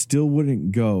 but I still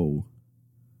wouldn't go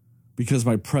because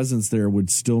my presence there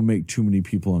would still make too many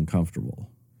people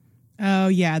uncomfortable. Oh,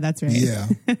 yeah, that's right. Yeah.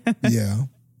 Yeah.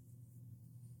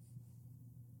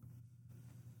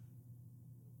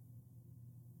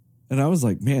 And I was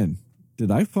like, man,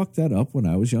 did I fuck that up when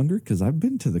I was younger? Because I've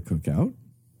been to the cookout.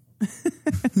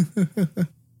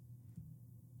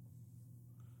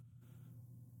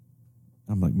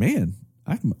 I'm like, man,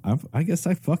 I guess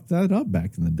I fucked that up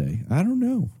back in the day. I don't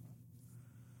know.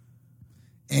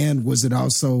 And was it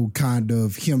also kind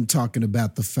of him talking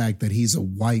about the fact that he's a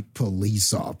white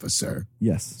police officer?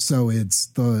 Yes. So it's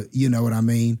the, you know what I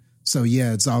mean? So,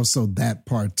 yeah, it's also that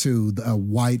part, too. A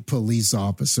white police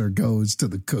officer goes to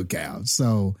the cookout.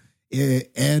 So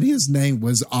and his name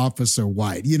was Officer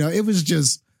White. You know, it was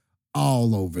just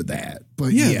all over that.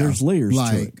 But yeah, there's layers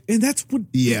to it. And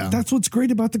that's what's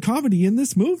great about the comedy in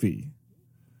this movie.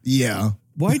 Yeah.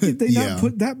 Why did they not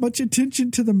put that much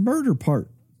attention to the murder part?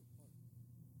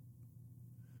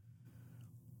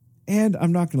 And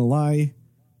I'm not going to lie,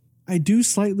 I do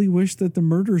slightly wish that the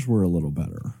murders were a little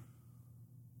better.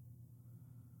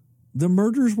 The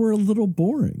murders were a little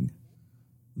boring.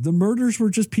 The murders were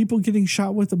just people getting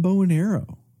shot with a bow and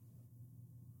arrow.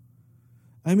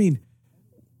 I mean,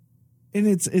 and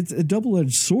it's a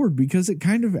double-edged sword because it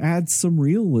kind of adds some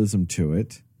realism to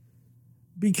it.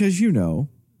 Because, you know,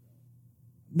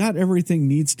 not everything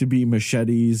needs to be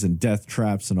machetes and death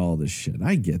traps and all this shit.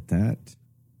 I get that.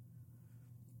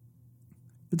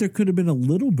 But there could have been a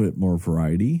little bit more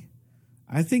variety.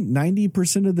 I think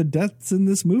 90% of the deaths in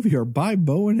this movie are by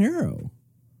bow and arrow.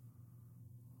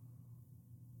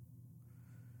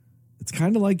 It's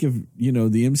kind of like if, you know,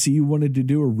 the MCU wanted to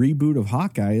do a reboot of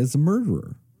Hawkeye as a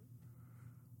murderer.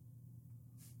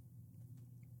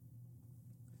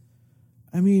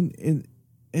 I mean,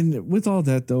 and with all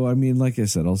that, though, I mean, like I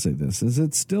said, I'll say this, is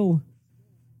it's still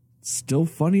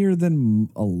funnier than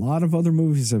a lot of other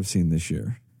movies I've seen this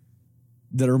year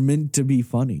that are meant to be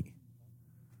funny.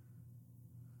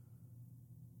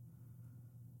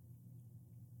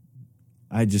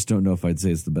 I just don't know if I'd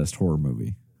say it's the best horror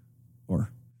movie or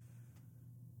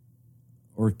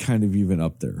kind of even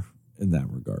up there in that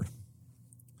regard.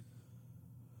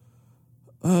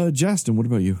 Jastin, what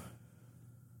about you?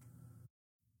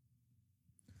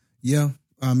 Yeah,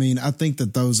 I mean, I think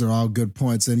that those are all good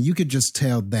points. And you could just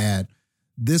tell that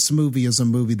this movie is a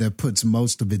movie that puts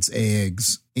most of its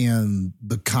eggs in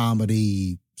the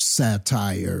comedy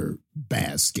satire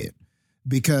basket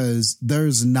because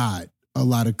there's not a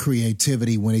lot of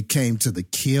creativity when it came to the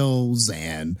kills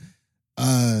and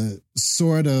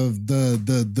sort of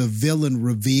the villain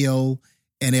reveal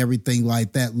and everything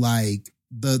like that. Like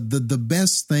the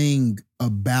best thing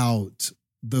about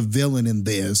the villain in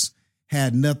this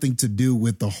had nothing to do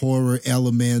with the horror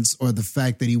elements or the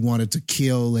fact that he wanted to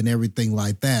kill and everything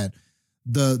like that.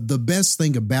 The best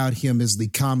thing about him is the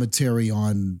commentary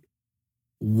on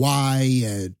why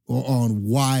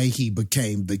he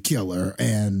became the killer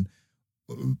and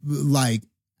like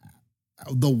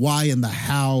the why and the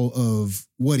how of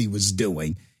what he was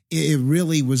doing. It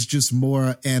really was just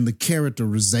more, and the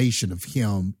characterization of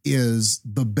him is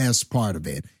the best part of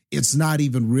it. It's not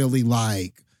even really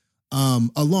like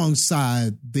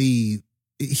alongside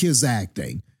his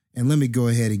acting. And let me go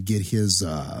ahead and get his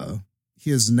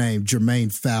name,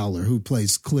 Jermaine Fowler, who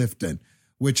plays Clifton,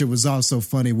 which it was also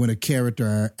funny when a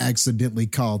character accidentally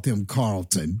called him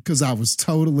Carlton, because I was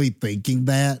totally thinking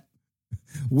that,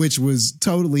 which was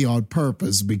totally on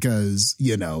purpose because,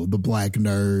 you know, the black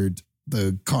nerd,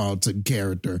 the Carlton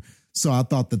character. So I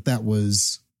thought that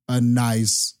was a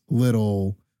nice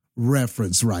little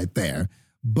reference right there.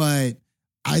 But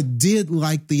I did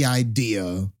like the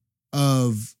idea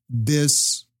of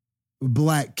this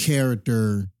black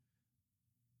character,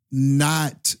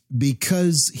 not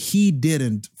because he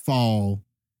didn't fall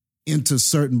into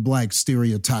certain black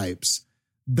stereotypes.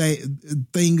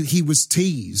 He was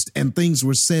teased and things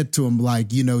were said to him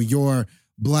like, you know, your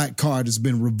black card has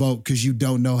been revoked because you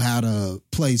don't know how to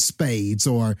play spades,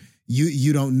 or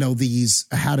you don't know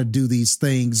how to do these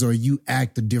things, or you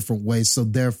act a different way. So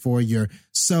therefore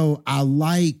so I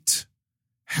liked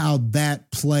how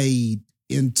that played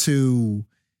into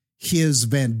his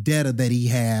vendetta that he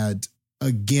had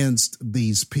against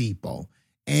these people.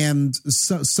 And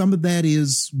so, some of that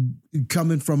is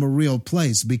coming from a real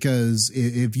place, because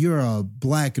if you're a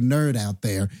black nerd out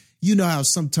there, you know how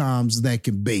sometimes that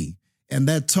can be. And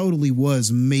that totally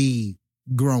was me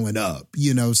growing up,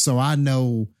 you know, so I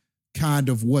know kind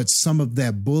of what some of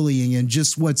that bullying and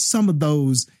just what some of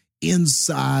those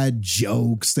inside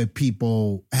jokes that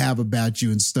people have about you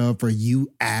and stuff, or you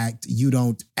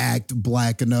don't act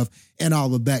black enough and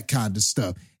all of that kind of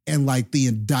stuff. And like the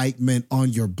indictment on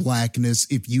your blackness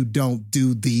if you don't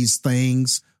do these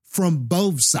things from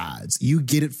both sides. You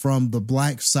get it from the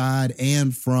black side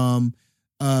and from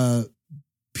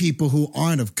people who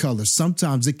aren't of color.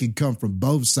 Sometimes it can come from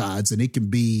both sides and it can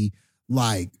be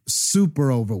like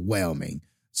super overwhelming.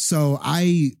 So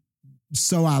I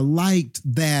liked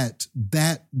that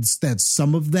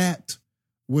some of that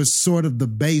was sort of the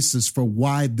basis for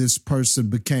why this person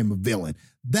became a villain.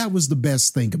 That was the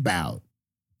best thing about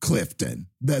Clifton.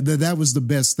 That was the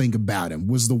best thing about him,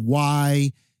 was the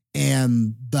why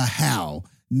and the how,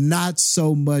 not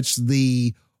so much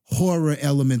the horror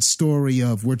element story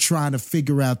of we're trying to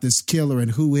figure out this killer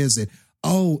and who is it.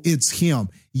 oh, it's him.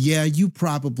 Yeah, you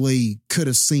probably could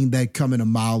have seen that coming a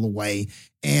mile away.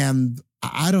 And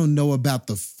I don't know about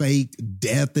the fake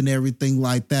death and everything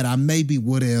like that. I maybe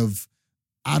would have,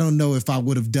 I don't know if I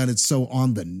would have done it so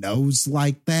on the nose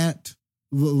like that.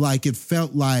 Like it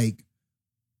felt like,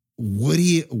 would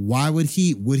he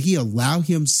allow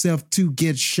himself to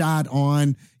get shot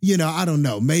on? You know, I don't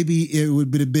know. Maybe it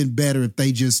would have been better if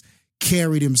they just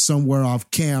carried him somewhere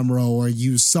off camera, or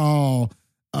you saw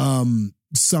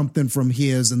something from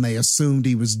his and they assumed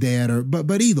he was dead, or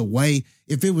but either way,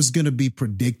 if it was going to be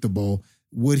predictable,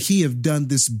 would he have done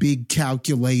this big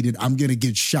calculated, I'm going to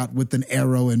get shot with an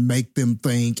arrow and make them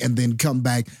think and then come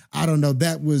back? I don't know.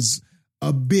 That was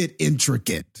a bit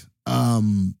intricate.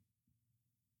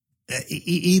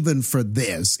 Even for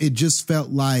this, it just felt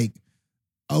like,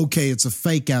 okay, it's a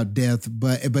fake out death,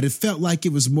 but it felt like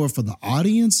it was more for the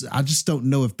audience. I just don't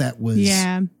know if that was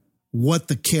what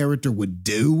the character would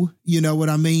do. You know what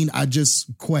I mean? I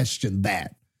just questioned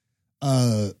that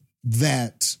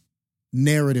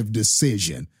narrative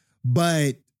decision.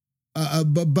 But I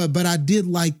did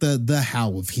like the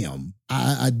how of him.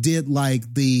 I did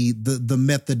like the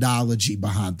methodology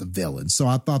behind the villain. So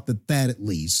I thought that at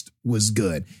least was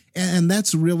good. And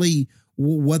that's really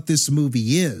what this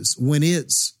movie is. When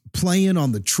it's playing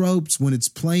on the tropes, when it's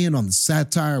playing on the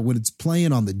satire, when it's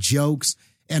playing on the jokes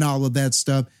and all of that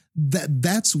stuff,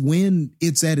 that's when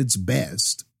it's at its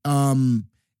best. And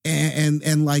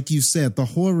like you said, the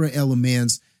horror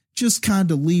elements just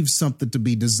kind of leave something to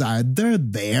be desired. They're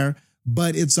there,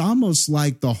 but it's almost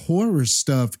like the horror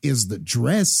stuff is the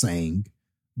dressing,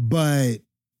 but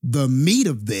the meat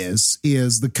of this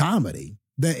is the comedy.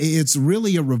 It's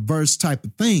really a reverse type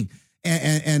of thing.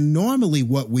 And normally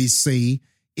what we see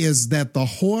is that the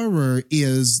horror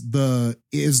is the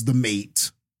meat,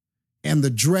 and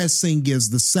the dressing is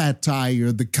the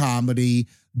satire, the comedy,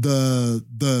 the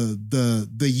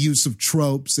use of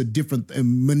tropes and different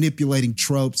and manipulating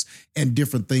tropes and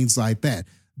different things like that.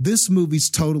 This movie's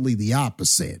totally the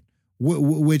opposite,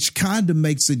 which kind of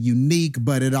makes it unique,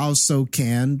 but it also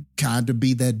can kind of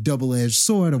be that double-edged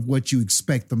sword of what you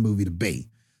expect the movie to be.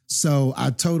 So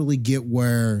I totally get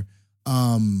where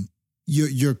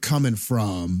you're coming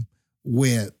from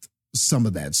with some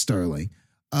of that, Sterling.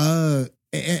 But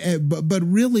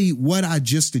really what I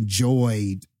just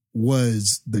enjoyed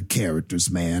was the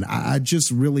characters, man. I just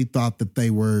really thought that they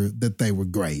were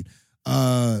great.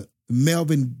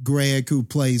 Melvin Gregg, who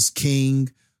plays King,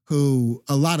 who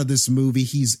a lot of this movie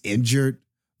he's injured,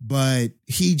 but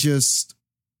he just,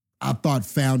 I thought,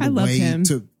 found a way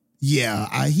to,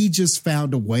 he just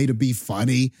found a way to be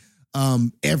funny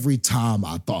every time.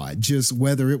 I thought, just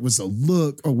whether it was a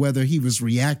look or whether he was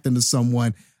reacting to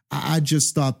someone, I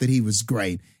just thought that he was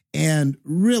great. And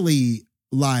really,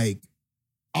 like,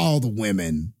 all the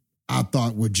women I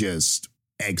thought were just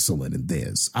excellent in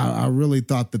this. I really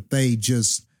thought that they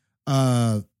just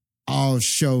all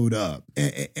showed up,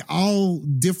 all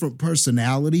different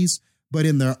personalities, but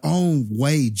in their own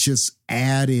way just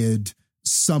added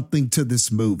something to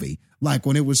this movie. Like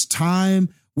when it was time,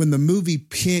 when the movie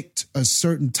picked a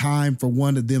certain time for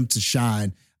one of them to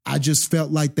shine, I just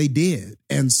felt like they did.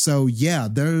 And so, yeah,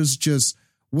 there's just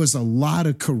was a lot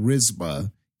of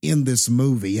charisma in this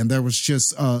movie. And there was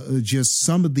just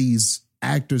some of these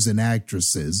actors and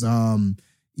actresses,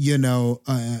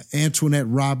 Antoinette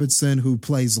Robinson, who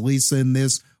plays Lisa in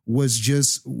this, was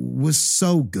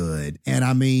so good. And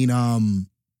I mean, and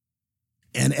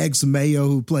Ex Mayo,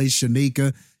 who plays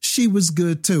Shanika, she was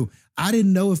good too. I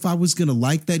didn't know if I was going to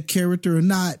like that character or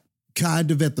not, kind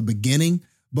of at the beginning,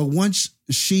 but once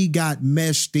she got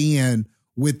meshed in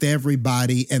with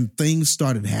everybody and things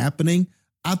started happening,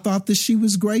 I thought that she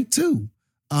was great too.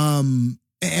 And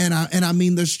I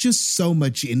mean, there's just so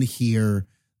much in here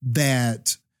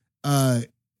that I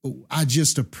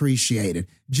just appreciated.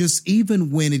 Just even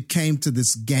when it came to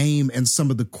this game and some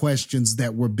of the questions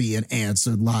that were being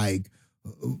answered, like,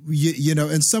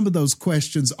 and some of those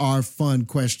questions are fun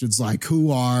questions, like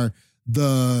who are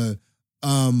the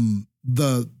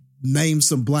name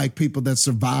some black people that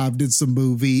survived in some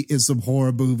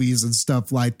horror movies and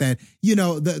stuff like that.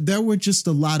 There were just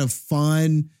a lot of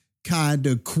fun kind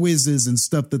of quizzes and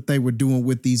stuff that they were doing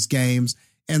with these games.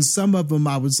 And some of them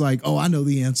I was like, oh, I know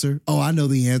the answer. Oh, I know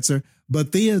the answer.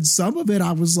 But then some of it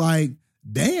I was like,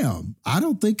 damn, I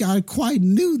don't think I quite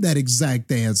knew that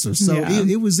exact answer. So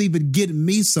it was even getting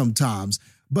me sometimes.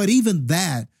 But even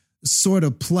that sort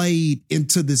of played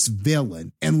into this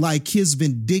villain and like his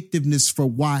vindictiveness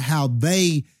for how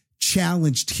they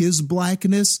challenged his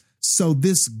blackness So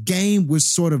this game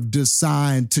was sort of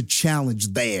designed to challenge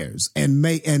theirs and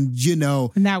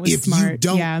that was if smart. you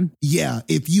don't,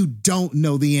 if you don't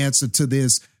know the answer to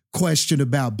this question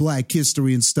about Black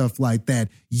history and stuff like that,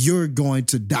 you're going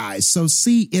to die. So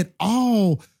see, it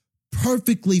all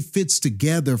perfectly fits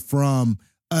together from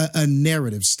a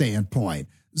narrative standpoint.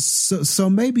 So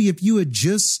maybe if you had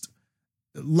just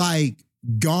like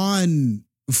gone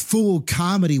full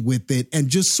comedy with it and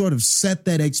just sort of set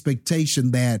that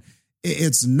expectation that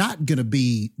it's not going to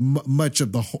be much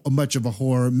of a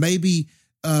horror, maybe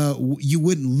you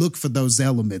wouldn't look for those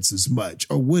elements as much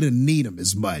or wouldn't need them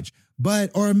as much.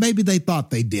 Or maybe they thought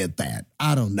they did that.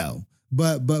 I don't know.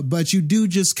 But you do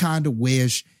just kind of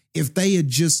wish if they had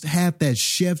just had that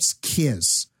chef's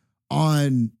kiss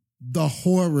on the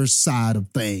horror side of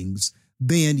things,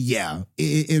 then yeah,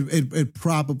 it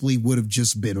probably would have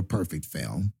just been a perfect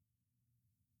film.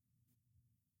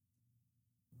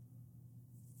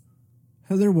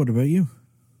 Heather, what about you?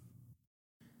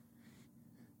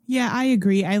 Yeah, I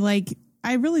agree.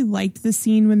 I really liked the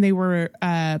scene when they were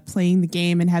playing the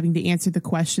game and having to answer the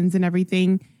questions and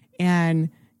everything. And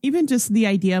even just the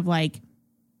idea of like,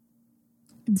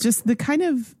 just the kind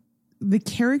of the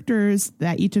characters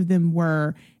that each of them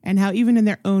were and how even in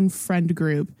their own friend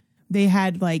group, they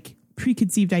had like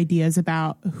preconceived ideas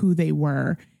about who they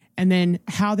were. And then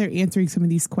how they're answering some of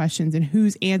these questions and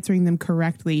who's answering them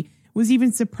correctly was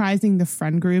even surprising the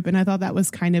friend group. And I thought that was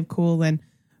kind of cool and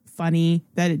funny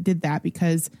that it did that,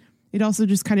 because it also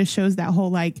just kind of shows that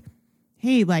whole like,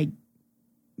 hey, like,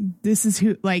 this is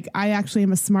who, like, I actually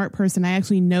am a smart person. I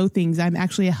actually know things. I'm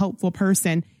actually a helpful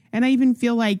person. And I even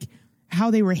feel like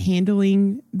how they were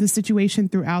handling the situation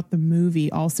throughout the movie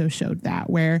also showed that,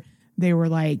 where they were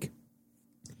like,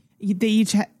 they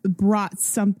each brought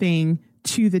something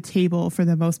to the table for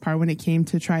the most part when it came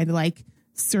to trying to like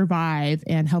survive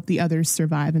and help the others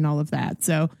survive and all of that.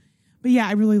 So, but yeah,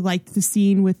 I really liked the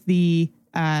scene with the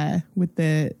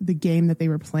game that they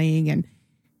were playing. And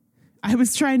I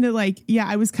was trying to like,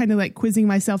 I was kind of like quizzing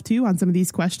myself too on some of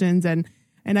these questions. And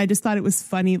I just thought it was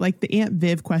funny. Like the Aunt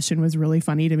Viv question was really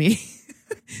funny to me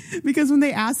because when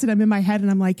they asked it, I'm in my head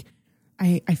and I'm like,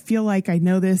 I feel like I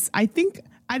know this. I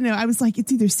don't know. I was like,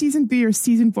 it's either season 3 or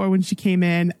season 4 when she came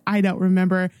in. I don't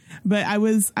remember, but I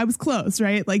was close,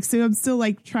 right? Like, so I'm still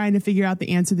like trying to figure out the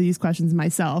answer to these questions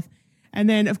myself. And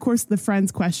then of course the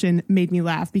Friends question made me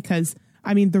laugh because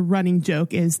I mean, the running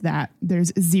joke is that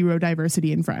there's zero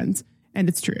diversity in Friends, and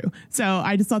it's true. So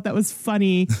I just thought that was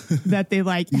funny that they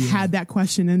like had that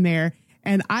question in there.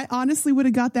 And I honestly would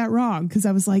have got that wrong because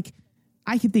I was like,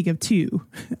 I could think of two.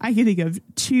 I could think of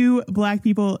 2 Black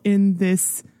people in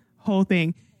this whole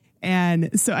thing.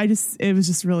 And so it was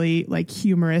just really like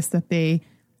humorous that they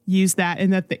used that,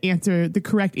 and that the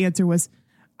correct answer was,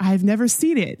 I've never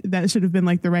seen it. That should have been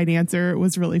like the right answer. It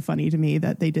was really funny to me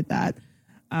that they did that.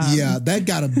 That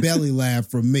got a belly laugh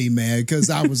from me, man, because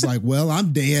I was like, well,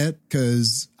 I'm dead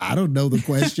because I don't know the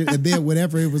question. And then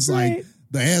whenever it was like,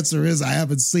 the answer is I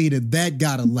haven't seen it, that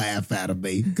got a laugh out of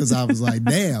me because I was like,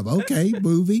 damn, okay,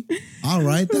 movie. All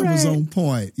right, that was on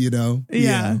point, you know?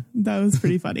 Yeah, that was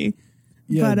pretty funny.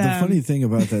 But, the funny thing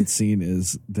about that scene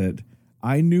is that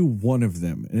I knew one of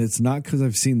them, and it's not because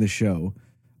I've seen the show.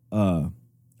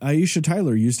 Aisha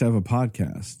Tyler used to have a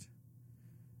podcast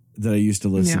that I used to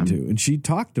listen to, and she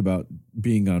talked about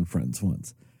being on Friends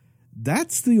once.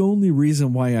 That's the only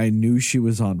reason why I knew she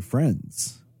was on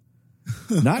Friends.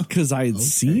 Not because I had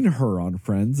seen her on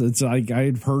Friends. It's like I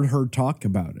had heard her talk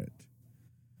about it,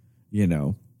 you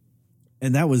know,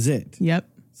 and that was it. Yep.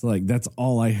 So like, that's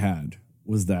all I had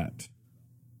was that.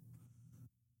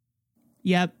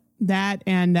 Yep. That.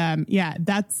 And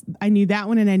I knew that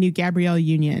one, and I knew Gabrielle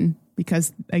Union,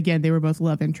 because again, they were both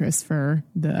love interests for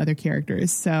the other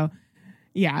characters. So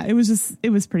yeah, it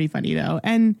was pretty funny though.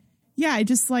 And yeah, I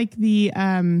just like the,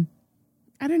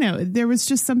 I don't know, there was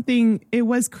just something, it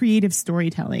was creative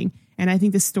storytelling. And I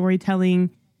think the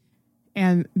storytelling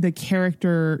and the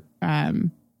character,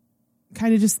 kind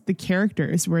of just the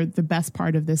characters were the best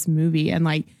part of this movie, and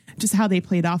like just how they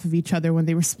played off of each other when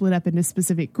they were split up into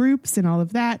specific groups and all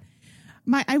of that.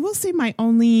 I will say my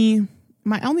only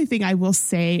thing I will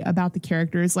say about the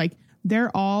characters, like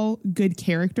they're all good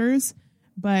characters,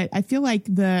 but I feel like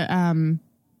the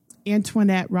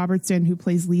Antoinette Robertson, who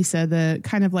plays Lisa, the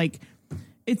kind of like,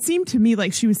 it seemed to me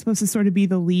like she was supposed to sort of be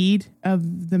the lead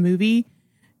of the movie,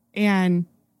 and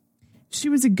she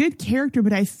was a good character,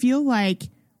 but I feel like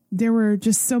there were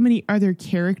just so many other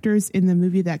characters in the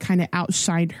movie that kind of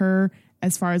outshined her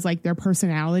as far as like their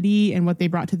personality and what they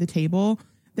brought to the table,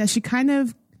 that she kind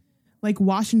of like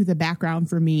washed into the background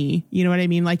for me. You know what I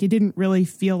mean? Like it didn't really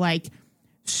feel like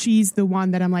she's the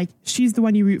one that I'm like, she's the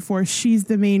one you root for. She's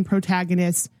the main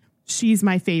protagonist. She's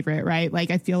my favorite, right?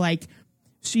 Like, I feel like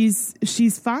she's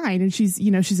fine and she's,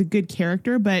 you know, she's a good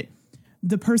character, but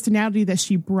the personality that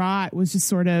she brought was just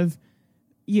sort of,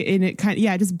 and it kind of,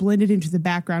 it just blended into the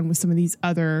background with some of these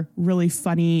other really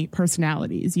funny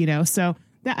personalities, you know? So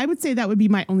that, I would say that would be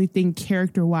my only thing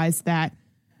character wise that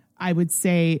I would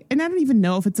say, and I don't even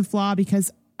know if it's a flaw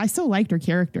because I still liked her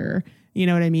character, you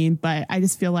know what I mean? But I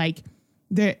just feel like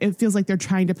it feels like they're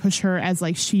trying to push her as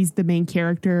like, she's the main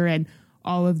character and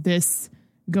all of this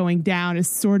going down is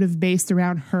sort of based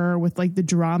around her with like the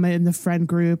drama in the friend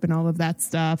group and all of that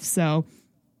stuff. So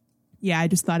yeah, I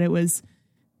just thought it was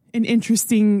an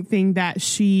interesting thing that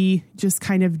she just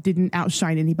kind of didn't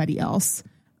outshine anybody else.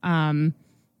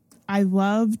 I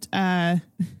loved the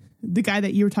guy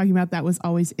that you were talking about that was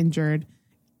always injured.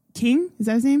 King, is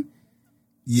that his name?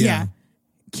 Yeah.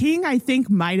 King, I think,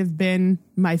 might have been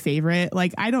my favorite.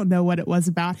 Like, I don't know what it was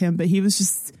about him, but he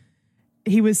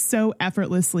was so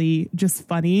effortlessly just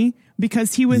funny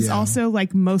because he was also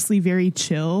like mostly very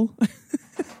chill.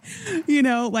 You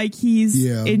know, like he's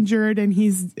injured and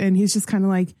he's just kind of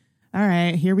like, all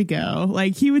right, here we go.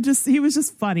 Like he was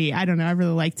just funny. I don't know. I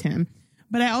really liked him,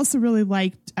 but I also really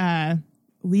liked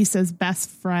Lisa's best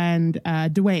friend,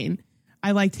 Dwayne.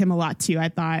 I liked him a lot too. I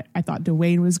thought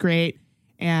Dwayne was great.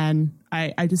 And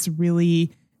I just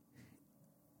really,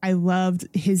 I loved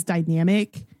his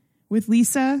dynamic with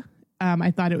Lisa.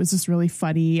 I thought it was just really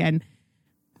funny. And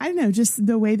I don't know, just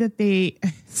the way that they,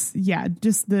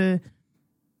 just the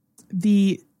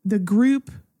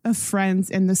group of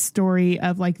friends and the story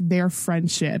of like their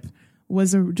friendship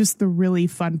was just the really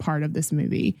fun part of this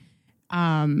movie.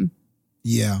 And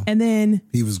then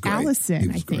he was great. Allison,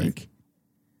 I think.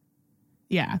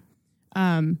 Yeah.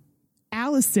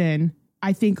 Allison,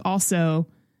 I think also,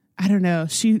 I don't know,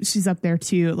 she's up there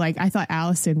too. Like I thought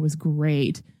Allison was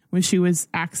great when she was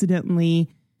accidentally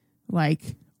like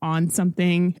on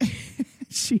something.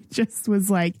 She just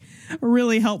was like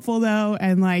really helpful though.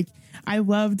 And like, I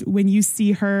loved when you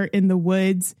see her in the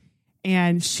woods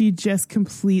and she just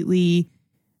completely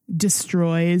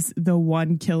destroys the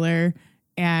one killer.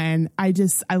 And I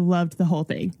loved the whole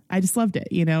thing. I just loved it.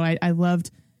 You know, I loved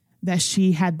that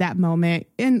she had that moment.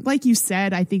 And like you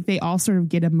said, I think they all sort of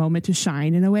get a moment to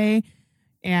shine in a way.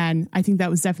 And I think that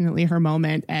was definitely her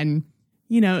moment. And,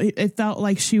 you know, it felt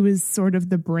like she was sort of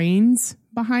the brains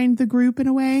behind the group in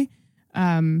a way.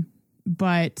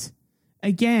 But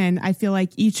again, I feel like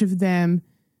each of them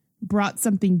brought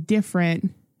something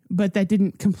different, but that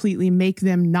didn't completely make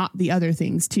them not the other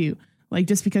things too. Like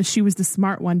just because she was the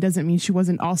smart one doesn't mean she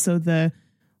wasn't also the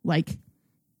like,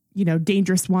 you know,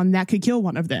 dangerous one that could kill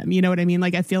one of them. You know what I mean?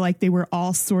 Like, I feel like they were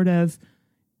all sort of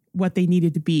what they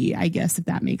needed to be, I guess, if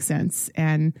that makes sense.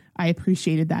 And I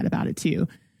appreciated that about it too.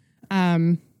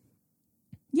 And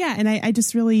I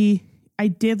just really, I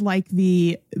did like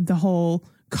the whole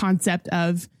concept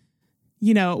of,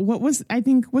 you know, what's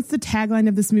the tagline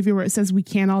of this movie where it says we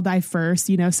can't all die first,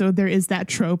 you know? So there is that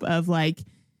trope of like,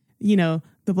 you know,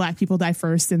 the black people die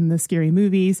first in the scary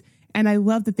movies. And I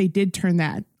love that they did turn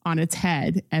that on its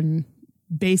head and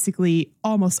basically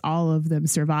almost all of them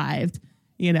survived,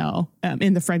 you know,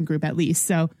 in the friend group at least.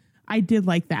 So I did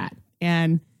like that.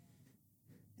 And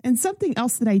something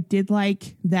else that I did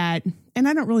like that, and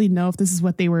I don't really know if this is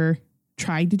what they were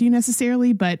trying to do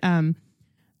necessarily, but I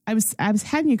was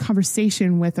having a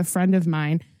conversation with a friend of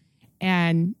mine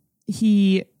and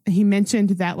he mentioned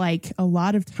that like a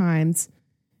lot of times,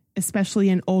 especially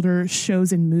in older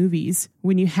shows and movies,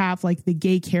 when you have like the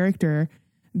gay character,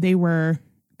 they were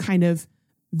kind of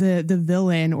the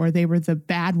villain or they were the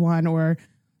bad one or,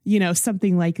 you know,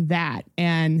 something like that.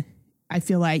 And I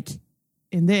feel like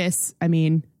in this, I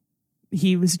mean,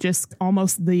 he was just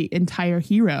almost the entire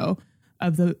hero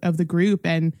of the group.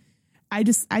 And I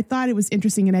thought it was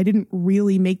interesting and I didn't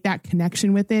really make that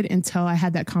connection with it until I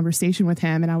had that conversation with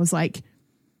him. And I was like,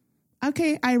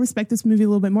 okay, I respect this movie a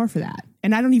little bit more for that.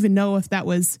 And I don't even know if that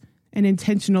was an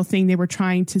intentional thing they were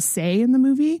trying to say in the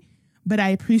movie, but I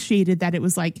appreciated that it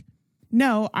was like,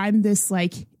 no, I'm this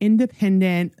like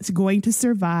independent, going to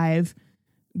survive,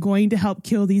 going to help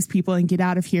kill these people and get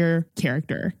out of here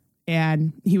character.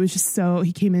 And he was just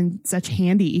he came in such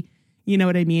handy, you know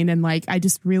what I mean? And like, I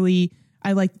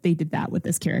like that they did that with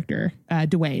this character,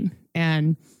 Dwayne.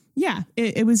 And yeah,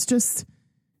 it was just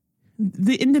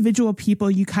the individual people,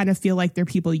 you kind of feel like they're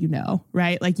people, you know,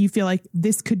 right? Like you feel like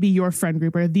this could be your friend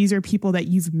group or these are people that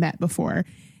you've met before.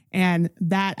 And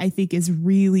that I think is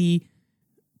really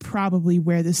probably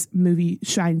where this movie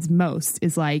shines most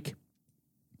is like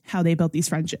how they built these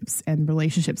friendships and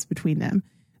relationships between them.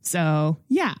 So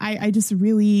yeah, I just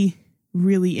really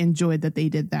really enjoyed that they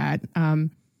did that.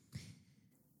 And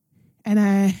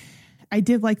I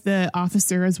did like the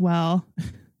officer as well.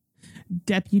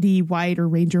 Deputy White or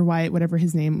Ranger White, whatever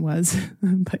his name was.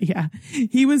 But yeah,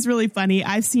 he was really funny.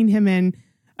 I've seen him in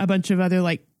a bunch of other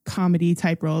like comedy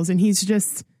type roles, and he's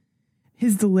just,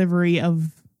 his delivery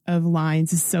of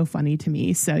lines is so funny to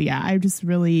me. So yeah, I just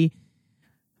really,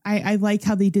 I like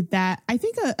how they did that. I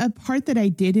think a part that I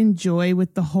did enjoy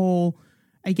with the whole,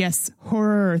 I guess,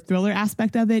 horror or thriller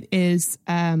aspect of it is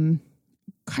kind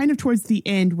of towards the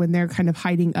end when they're kind of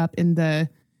hiding up in the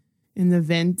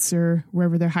vents or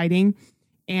wherever they're hiding,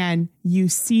 and you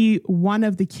see one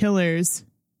of the killers,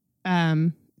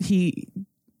 he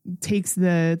takes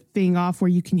the thing off where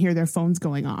you can hear their phones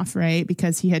going off, right?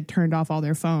 Because he had turned off all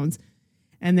their phones,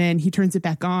 and then he turns it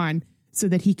back on so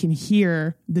that he can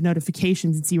hear the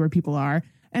notifications and see where people are.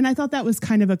 And I thought that was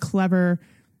kind of a clever,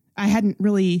 I hadn't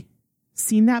really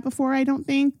seen that before, I don't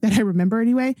think, that I remember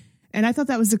anyway. And I thought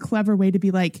that was a clever way to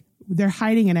be like, they're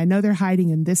hiding and I know they're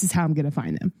hiding and this is how I'm going to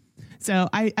find them. So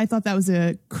I thought that was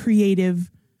a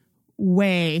creative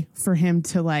way for him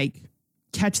to like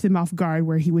catch them off guard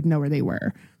where he would know where they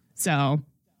were. So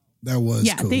that was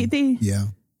cool.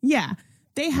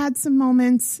 They had some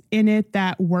moments in it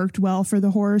that worked well for the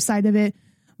horror side of it.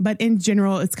 But in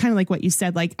general, it's kind of like what you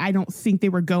said. Like, I don't think they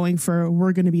were going for,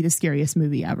 we're going to be the scariest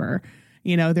movie ever.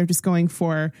 You know, they're just going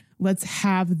for, let's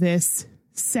have this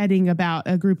setting about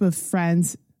a group of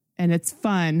friends and it's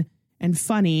fun and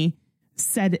funny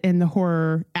set in the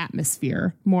horror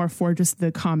atmosphere, more for just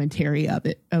the commentary of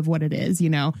it, of what it is, you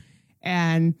know?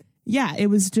 And yeah, it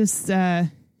was just,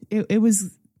 it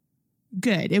was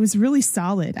good. It was really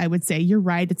solid, I would say. You're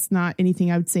right. It's not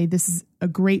anything I would say this is a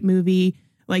great movie.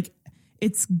 Like,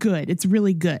 it's good. It's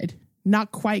really good.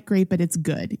 Not quite great, but it's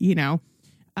good, you know?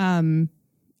 And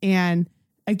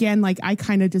again, like, I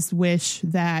kind of just wish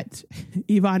that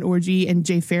Yvonne Orji and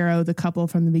Jay Farrow, the couple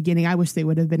from the beginning, I wish they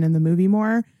would have been in the movie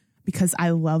more, because I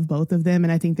love both of them.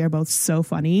 And I think they're both so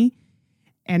funny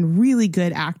and really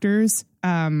good actors.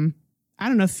 I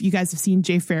don't know if you guys have seen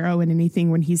Jay Farrow in anything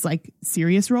when he's like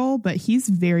serious role, but he's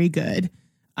very good.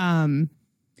 And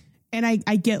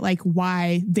I get like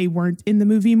why they weren't in the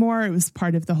movie more. It was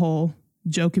part of the whole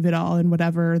joke of it all and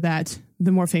whatever, that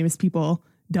the more famous people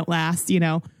don't last, you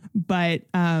know, but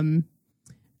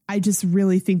I just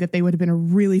really think that they would have been a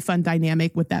really fun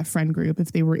dynamic with that friend group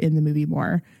if they were in the movie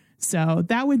more. So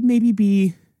that would maybe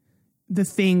be the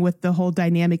thing with the whole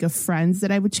dynamic of friends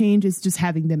that I would change, is just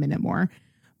having them in it more.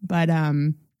 But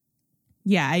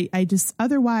yeah, I just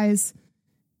otherwise,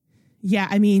 yeah,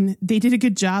 I mean, they did a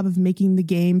good job of making the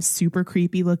game super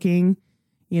creepy looking.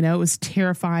 You know, it was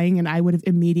terrifying, and I would have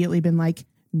immediately been like,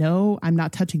 no, I'm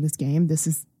not touching this game. This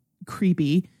is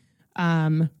creepy.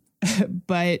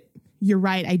 But you're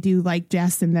right. I do like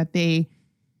Jastin that they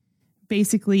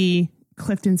basically,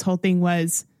 Clifton's whole thing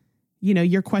was, you know,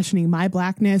 you're questioning my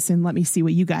blackness and let me see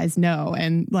what you guys know.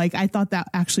 And like, I thought that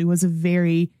actually was a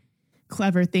very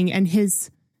clever thing. And his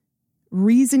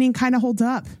reasoning kind of holds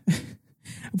up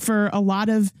for a lot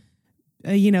of,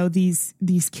 you know, these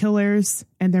killers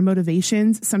and their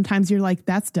motivations. Sometimes you're like,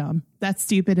 that's dumb, that's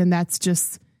stupid. And that's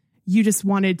just, you just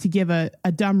wanted to give a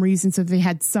dumb reason so they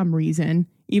had some reason,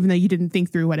 even though you didn't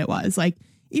think through what it was. Like,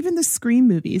 even the Scream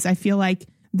movies, I feel like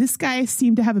this guy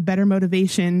seemed to have a better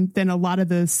motivation than a lot of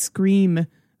the Scream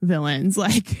villains.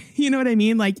 Like, you know what I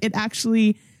mean? Like, it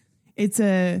actually,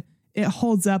 it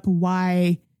holds up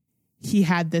why he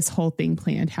had this whole thing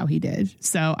planned how he did.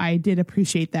 So I did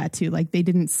appreciate that too. Like, they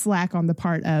didn't slack on the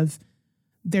part of,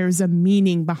 there's a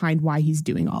meaning behind why he's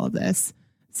doing all of this.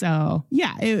 So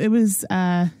yeah, it was,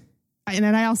 and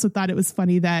then I also thought it was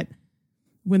funny that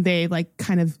when they like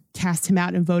kind of cast him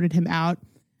out and voted him out,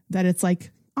 that it's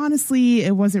like, honestly,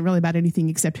 it wasn't really about anything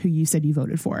except who you said you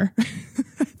voted for. I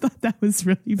thought that was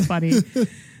really funny.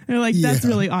 They're like, that's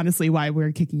really honestly why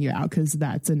we're kicking you out, because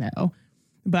that's a no.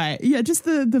 But yeah, just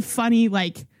the funny,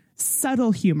 like,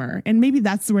 subtle humor. And maybe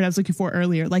that's the word I was looking for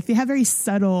earlier. Like, they have very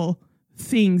subtle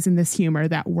things in this humor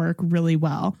that work really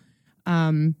well.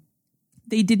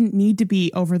 They didn't need to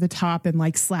be over the top and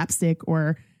like slapstick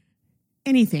or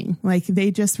anything. Like, they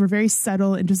just were very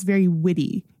subtle and just very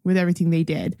witty with everything they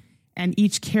did. And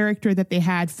each character that they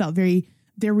had felt very,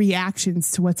 their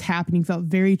reactions to what's happening felt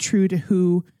very true to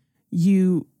who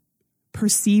you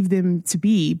perceive them to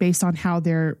be based on how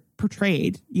they're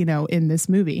portrayed, you know, in this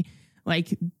movie.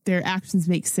 Like, their actions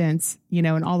make sense, you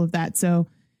know, and all of that. So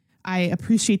I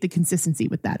appreciate the consistency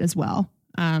with that as well.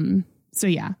 So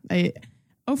yeah,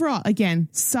 overall, again,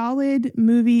 solid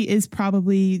movie is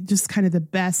probably just kind of the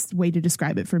best way to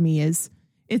describe it for me. Is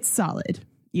it's solid,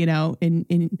 you know,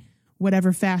 in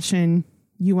whatever fashion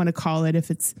you want to call it, if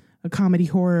it's a comedy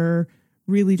horror,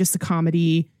 really just a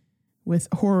comedy with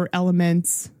horror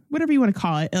elements, whatever you want to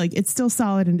call it. Like, it's still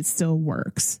solid and it still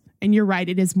works. And you're right,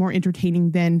 it is more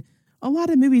entertaining than a lot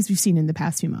of movies we've seen in the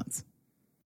past few months.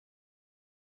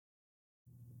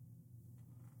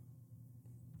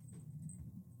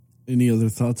 Any other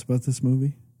thoughts about this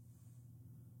movie?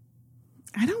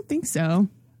 I don't think so.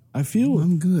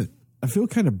 I'm good. I feel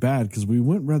kind of bad because we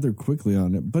went rather quickly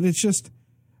on it, but it's just,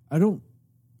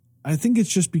 I think it's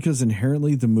just because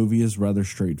inherently the movie is rather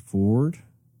straightforward.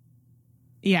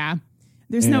 Yeah.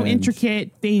 There's no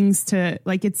intricate things to,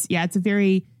 like, it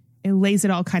lays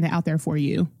it all kind of out there for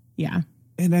you. Yeah.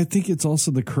 And I think it's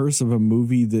also the curse of a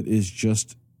movie that is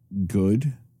just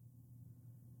good,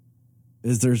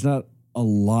 is there's not a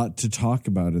lot to talk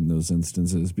about in those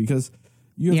instances, because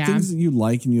you have things that you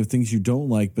like and you have things you don't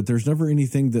like, but there's never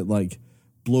anything that like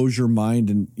blows your mind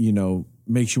and, you know,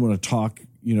 makes you want to talk,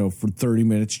 you know, for 30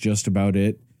 minutes just about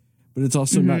it. But it's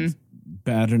also not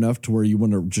bad enough to where you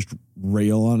want to just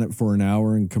rail on it for an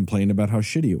hour and complain about how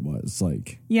shitty it was.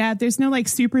 Like, yeah, there's no like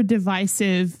super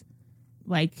divisive,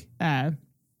 like, I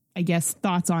guess,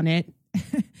 thoughts on it.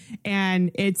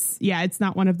 And it's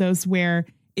not one of those where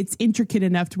it's intricate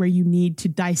enough to where you need to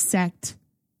dissect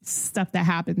stuff that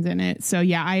happens in it. So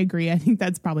yeah, I agree. I think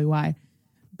that's probably why,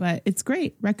 but it's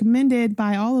great. Recommended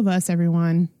by all of us,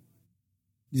 everyone.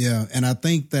 Yeah. And I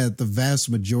think that the vast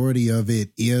majority of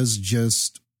it is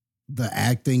just the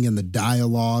acting and the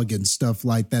dialogue and stuff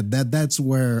like that. That's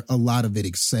where a lot of it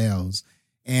excels.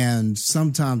 And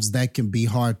sometimes that can be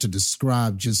hard to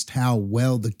describe just how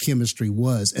well the chemistry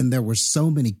was. And there were so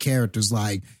many characters,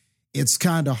 like, it's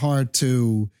kind of hard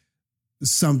to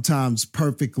sometimes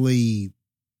perfectly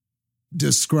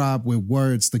describe with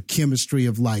words the chemistry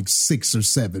of like 6 or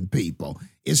 7 people.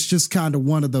 It's just kind of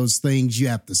one of those things. You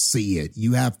have to see it.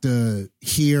 You have to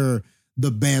hear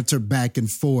the banter back and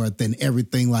forth and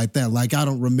everything like that. Like, I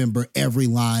don't remember every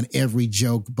line, every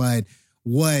joke, but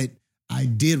what I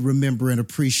did remember and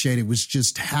appreciate it was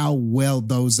just how well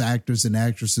those actors and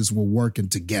actresses were working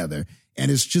together. And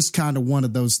it's just kind of one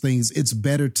of those things. It's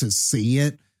better to see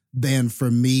it than for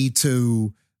me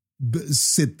to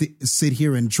sit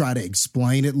here and try to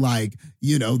explain it. Like,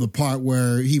 you know, the part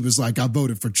where he was like, I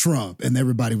voted for Trump, and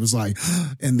everybody was like,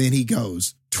 and then he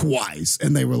goes twice,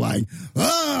 and they were like,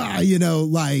 you know,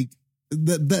 like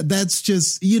that's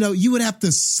just, you know, you would have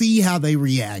to see how they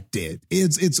reacted.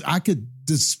 I could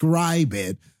describe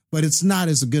it, but it's not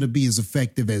as going to be as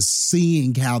effective as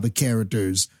seeing how the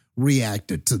characters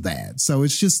reacted to that. So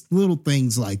it's just little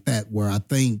things like that where I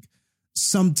think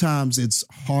sometimes it's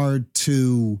hard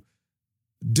to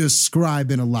describe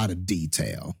in a lot of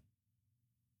detail.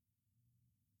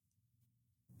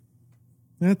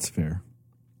 That's fair.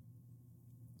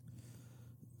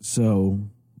 So,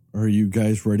 are you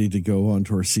guys ready to go on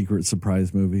to our secret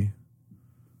surprise movie?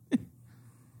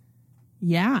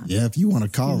 Yeah. Yeah, if you want to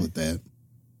call it that.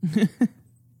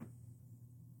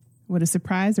 What, a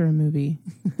surprise or a movie?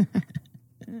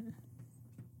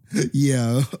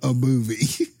 Yeah, a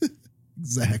movie.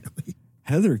 Exactly.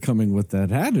 Heather coming with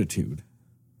that attitude.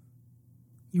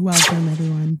 You're welcome,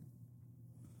 everyone.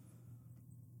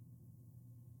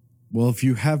 Well, if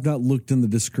you have not looked in the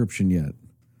description yet,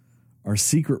 our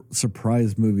secret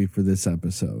surprise movie for this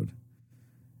episode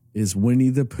is Winnie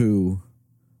the Pooh,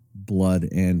 Blood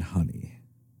and Honey.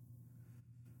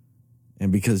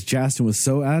 And because Jastin was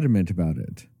so adamant about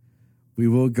it, we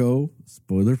will go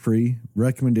spoiler-free,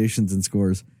 recommendations and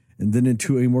scores, and then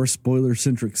into a more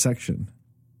spoiler-centric section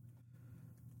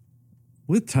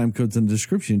with time codes in the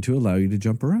description to allow you to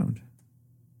jump around.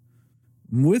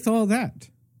 With all that,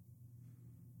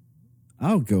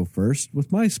 I'll go first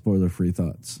with my spoiler-free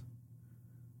thoughts.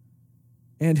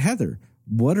 And Heather,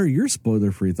 what are your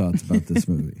spoiler-free thoughts about this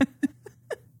movie?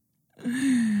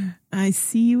 I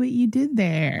see what you did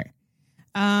there.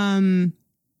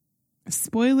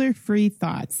 Spoiler-free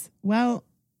thoughts. Well,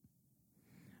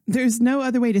 there's no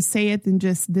other way to say it than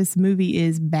just this movie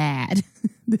is bad.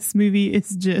 This movie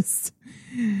is just,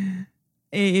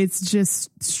 it's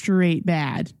just straight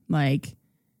bad. Like,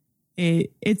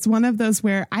 it's one of those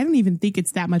where I don't even think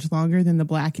it's that much longer than The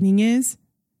Blackening is,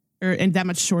 and that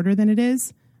much shorter than it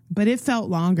is, but it felt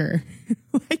longer.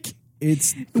 Like,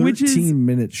 it's 13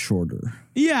 minutes shorter.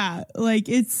 Yeah, like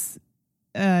it's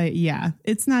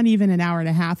not even an hour and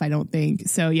a half, I don't think.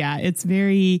 So yeah, it's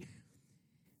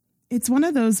one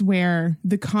of those where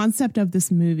the concept of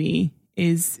this movie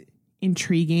is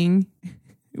intriguing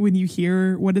when you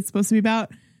hear what it's supposed to be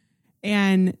about,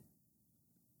 and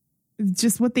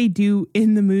just what they do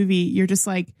in the movie, you're just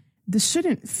like, this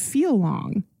shouldn't feel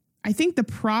long. I think the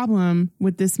problem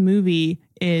with this movie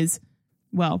is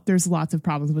well, there's lots of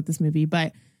problems with this movie,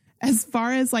 but as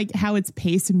far as like how it's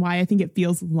paced and why I think it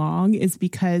feels long is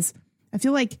because I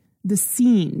feel like the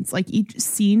scenes, like each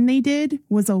scene they did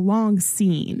was a long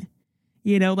scene.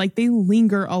 You know, like they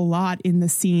linger a lot in the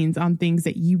scenes on things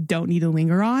that you don't need to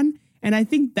linger on. And I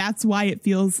think that's why it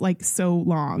feels like so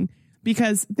long,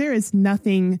 because there is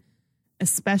nothing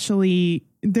especially,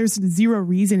 there's zero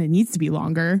reason it needs to be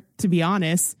longer, to be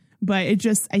honest. But it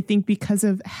just, I think because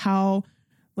of how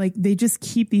like they just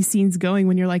keep these scenes going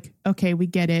when you're like, okay, we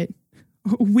get it.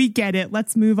 We get it.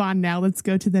 Let's move on now. Let's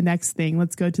go to the next thing.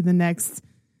 Let's go to the next,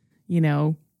 you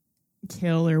know,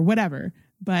 kill or whatever.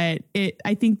 But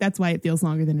I think that's why it feels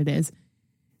longer than it is.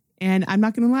 And I'm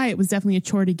not going to lie, it was definitely a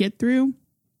chore to get through,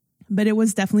 but it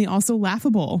was definitely also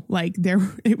laughable. Like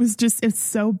it's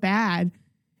so bad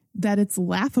that it's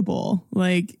laughable.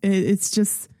 Like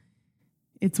it's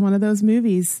one of those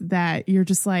movies that you're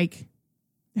just like,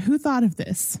 who thought of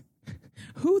this?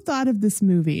 Who thought of this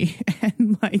movie?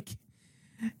 And like,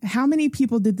 how many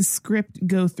people did the script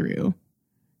go through?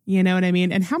 You know what I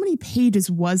mean? And how many pages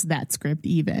was that script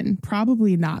even?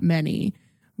 Probably not many.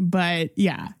 But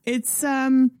yeah, it's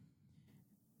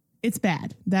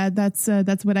bad. That's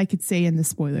what I could say in the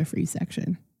spoiler-free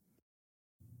section.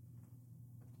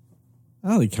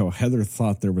 I like how Heather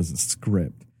thought there was a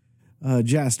script.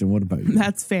 Jastin, what about you?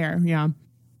 That's fair, yeah.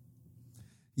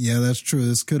 Yeah, that's true.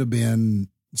 This could have been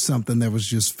something that was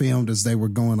just filmed as they were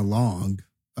going along.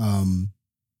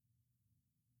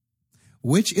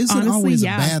 Which isn't honestly, always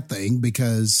yeah. a bad thing,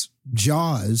 because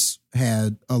Jaws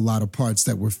had a lot of parts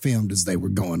that were filmed as they were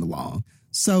going along.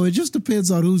 So it just depends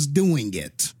on who's doing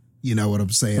it. You know what I'm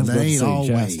saying? That ain't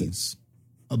always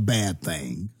a bad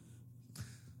thing.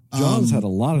 Jaws had a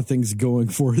lot of things going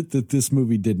for it that this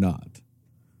movie did not.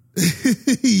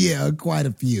 Yeah, quite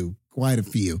a few.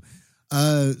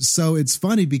 So it's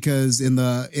funny because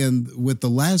with the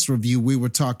last review, we were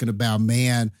talking about,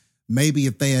 man, maybe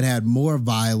if they had more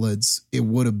violence, it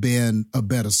would have been a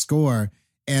better score.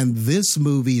 And this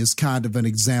movie is kind of an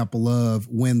example of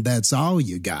when that's all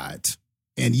you got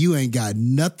and you ain't got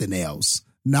nothing else,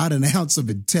 not an ounce of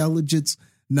intelligence,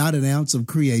 not an ounce of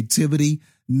creativity,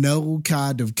 no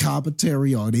kind of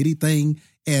commentary on anything,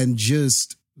 and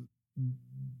just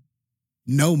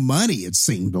no money, it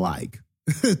seemed like,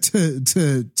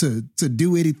 to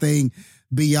do anything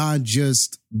beyond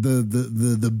just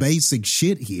the basic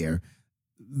shit here.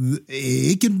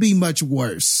 It can be much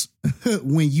worse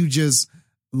when you just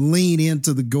lean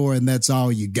into the gore and that's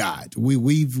all you got.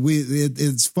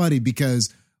 It's funny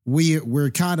because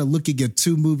we're kind of looking at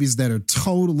two movies that are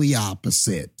totally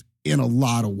opposite in a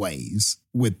lot of ways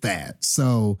with that.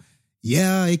 So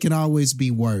yeah, it can always be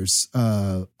worse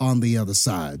on the other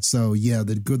side. So yeah,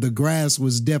 the grass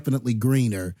was definitely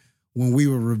greener when we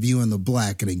were reviewing The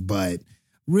Blackening, but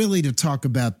really to talk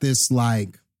about this,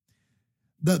 like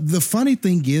the funny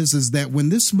thing is that when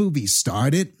this movie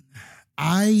started,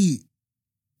 I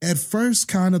at first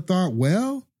kind of thought,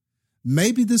 well,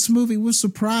 maybe this movie will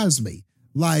surprise me.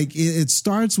 Like it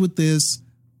starts with this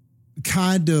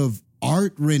kind of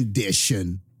art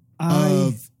rendition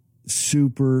of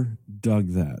super dug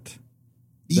that.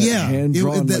 Yeah,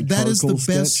 hand-drawn, that is the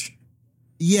best. sketch.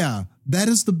 Yeah, that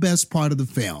is the best part of the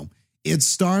film. It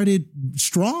started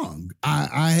strong.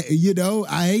 I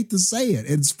hate to say it.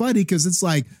 It's funny because it's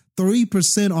like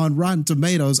 3% on Rotten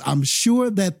Tomatoes. I'm sure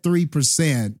that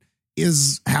 3%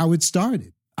 is how it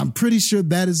started. I'm pretty sure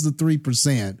that is the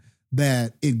 3%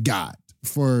 that it got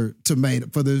for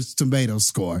the tomato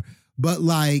score. But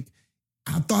like,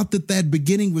 I thought that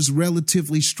beginning was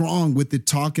relatively strong with it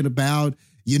talking about,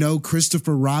 you know,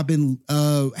 Christopher Robin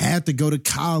had to go to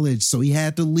college, so he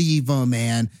had to leave them,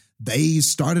 and they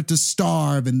started to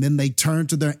starve, and then they turned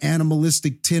to their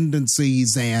animalistic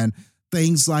tendencies and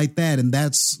things like that. And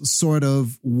that's sort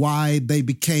of why they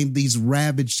became these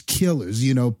ravaged killers,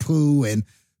 you know, Pooh and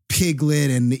Piglet,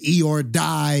 and Eeyore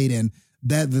died, and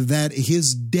that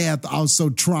his death also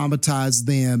traumatized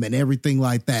them and everything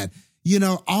like that. You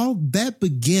know, all that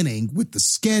beginning with the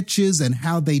sketches and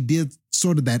how they did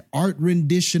sort of that art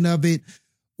rendition of it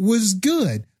was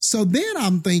good. So then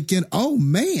I'm thinking, oh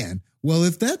man, well,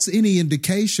 if that's any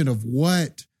indication of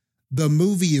what the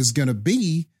movie is going to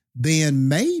be, then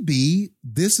maybe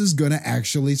this is going to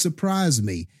actually surprise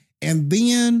me. And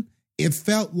then it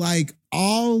felt like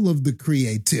all of the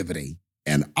creativity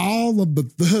and all of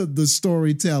the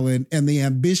storytelling and the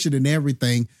ambition and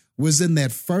everything was in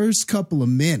that first couple of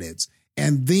minutes.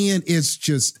 And then it's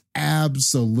just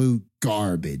absolute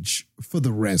garbage for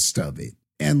the rest of it.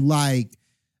 And like,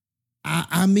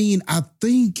 I mean, I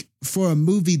think for a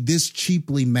movie this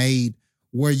cheaply made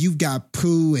where you've got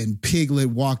Pooh and Piglet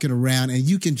walking around, and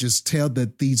you can just tell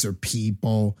that these are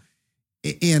people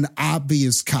in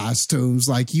obvious costumes.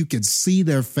 Like, you can see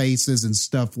their faces and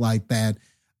stuff like that.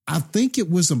 I think it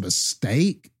was a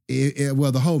mistake.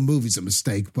 Well, the whole movie's a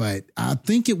mistake, but I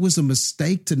think it was a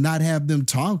mistake to not have them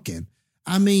talking.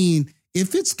 I mean,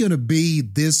 if it's going to be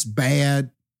this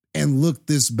bad and look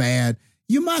this bad,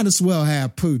 you might as well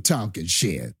have Pooh talking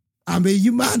shit. I mean,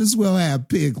 you might as well have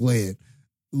Piglet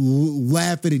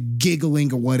laughing and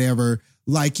giggling or whatever,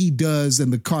 like he does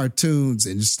in the cartoons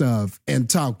and stuff, and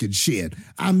talking shit.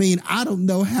 I mean, I don't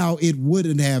know how it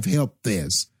wouldn't have helped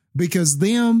this, because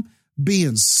them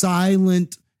being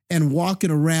silent and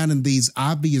walking around in these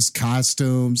obvious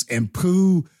costumes, and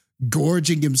Pooh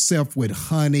gorging himself with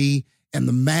honey and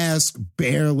the mask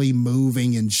barely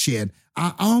moving and shit,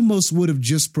 I almost would have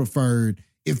just preferred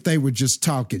if they were just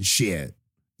talking shit,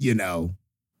 you know?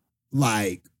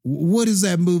 Like, what is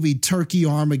that movie, Turkey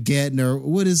Armageddon, or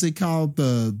what is it called?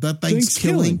 The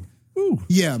Thanksgiving?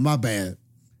 Yeah, my bad.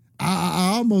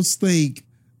 I almost think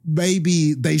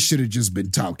maybe they should have just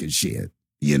been talking shit.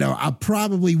 You know, I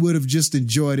probably would have just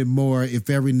enjoyed it more if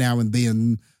every now and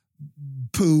then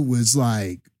Pooh was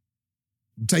like,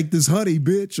 take this honey,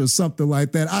 bitch, or something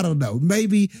like that. I don't know.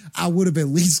 Maybe I would have at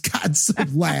least got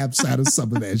some laughs out of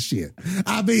some of that shit.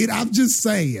 I mean, I'm just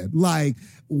saying, like,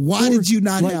 why did you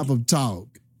not have them talk?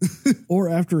 Or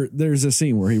after there's a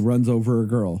scene where he runs over a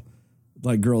girl,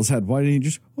 like girl's head. Why didn't he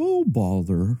just, oh,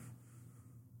 bother?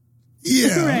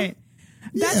 Yeah. Right.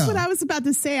 That's what I was about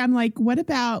to say. I'm like, what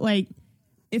about, like,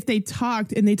 if they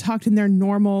talked and they talked in their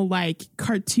normal, like,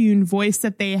 cartoon voice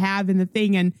that they have in the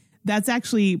thing, and that's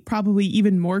actually probably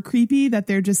even more creepy, that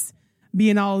they're just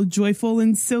being all joyful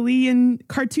and silly and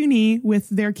cartoony with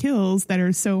their kills that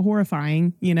are so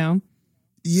horrifying, you know?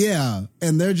 Yeah,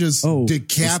 and they're just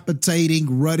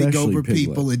decapitating, running over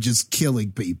people and just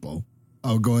killing people.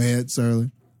 Oh, go ahead, Surly.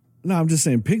 No, I'm just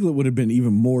saying Piglet would have been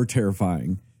even more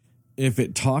terrifying if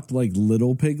it talked like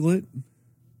little Piglet.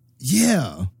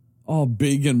 Yeah. All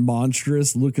big and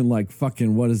monstrous, looking like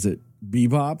fucking, what is it,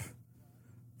 Bebop?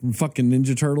 From fucking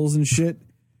Ninja Turtles and shit.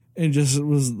 And just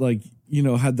was like, you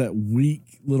know, had that weak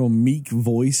little meek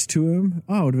voice to him.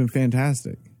 Oh, it would have been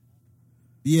fantastic.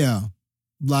 Yeah.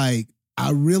 Like,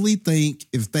 I really think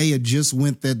if they had just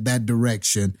went that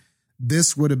direction,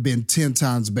 this would have been 10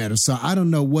 times better. So I don't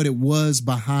know what it was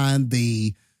behind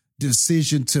the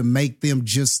decision to make them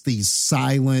just these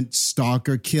silent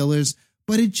stalker killers,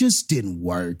 but it just didn't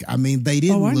work. I mean, they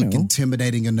didn't look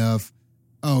intimidating enough.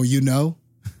 Oh, you know?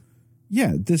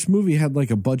 Yeah, this movie had like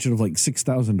a budget of like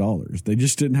 $6,000. They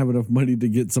just didn't have enough money to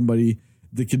get somebody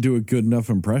that could do a good enough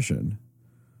impression.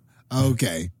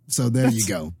 Okay, so there you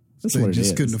go. That's they what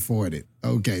just couldn't afford it.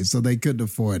 Okay, so they couldn't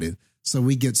afford it. So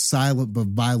we get silent but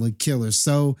violent killers.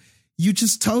 So you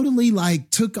just totally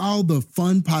like took all the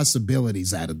fun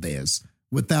possibilities out of this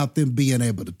without them being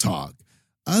able to talk.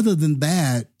 Other than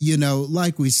that, you know,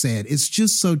 like we said, it's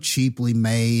just so cheaply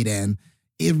made, and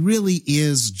it really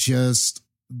is just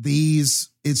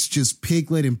it's just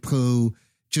Piglet and Pooh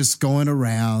just going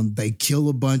around. They kill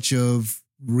a bunch of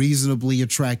reasonably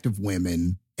attractive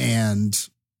women, and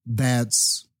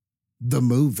that's the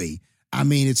movie. I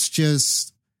mean, it's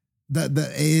just and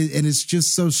it's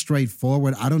just so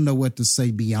straightforward. I don't know what to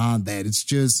say beyond that. It's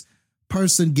just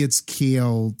person gets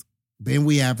killed. Then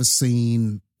we have a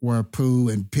scene where Pooh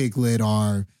and Piglet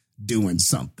are doing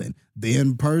something.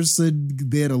 Then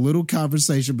a little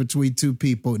conversation between two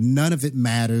people. None of it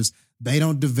matters. They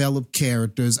don't develop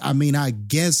characters. I mean, I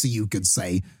guess you could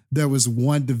say there was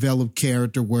one developed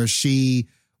character where she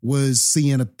was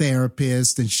seeing a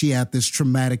therapist and she had this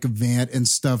traumatic event and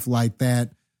stuff like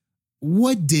that.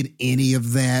 What did any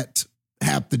of that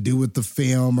have to do with the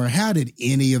film, or how did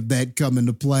any of that come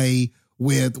into play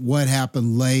with what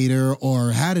happened later,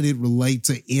 or how did it relate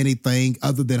to anything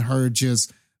other than her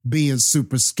just being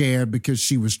super scared because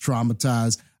she was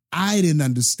traumatized? I didn't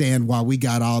understand why we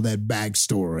got all that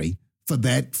backstory for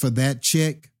that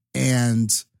chick, and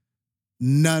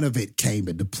none of it came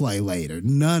into play later.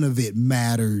 None of it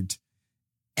mattered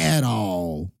at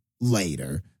all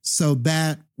later. So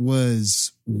that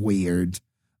was weird.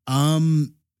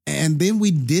 And then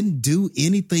we didn't do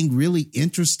anything really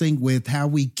interesting with how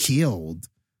we killed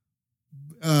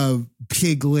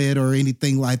Piglet or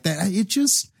anything like that. It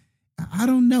just, I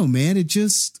don't know, man. It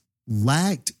just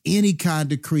lacked any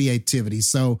kind of creativity.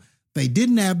 So they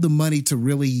didn't have the money to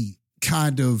really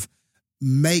kind of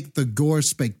make the gore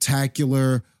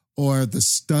spectacular or the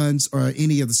stunts or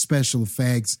any of the special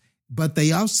effects, but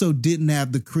they also didn't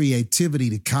have the creativity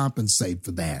to compensate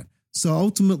for that. So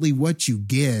ultimately what you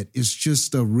get is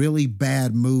just a really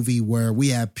bad movie where we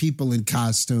have people in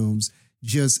costumes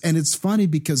and it's funny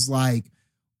because like,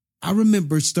 I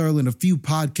remember Sterling a few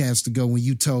podcasts ago when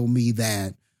you told me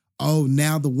that, oh,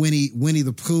 now the Winnie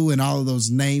the Pooh and all of those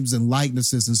names and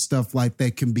likenesses and stuff like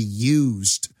that can be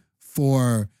used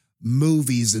for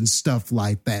movies and stuff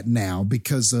like that now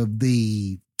because of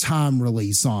the time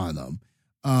release on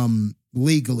them,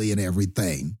 legally and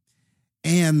everything.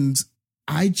 And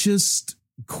I just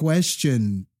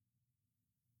question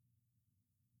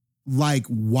like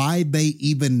why they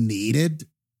even needed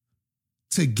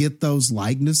to get those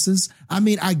likenesses. I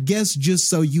mean, I guess just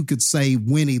so you could say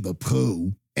Winnie the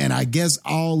Pooh, and I guess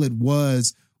all it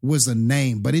was a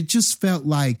name, but it just felt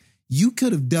like you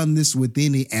could have done this with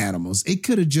any animals. It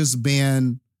could have just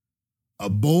been a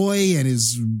boy and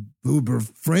who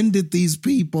befriended these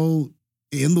people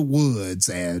in the woods,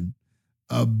 and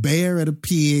a bear and a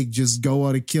pig just go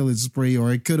on a killing spree,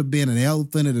 or it could have been an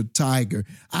elephant and a tiger.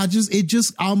 It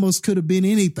just almost could have been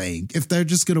anything if they're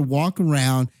just going to walk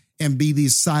around and be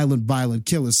these silent, violent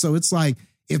killers. So it's like,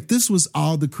 if this was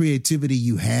all the creativity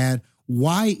you had,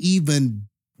 why even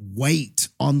wait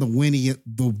on the Winnie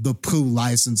the Pooh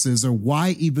licenses, or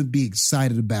why even be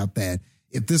excited about that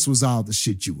if this was all the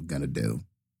shit you were going to do?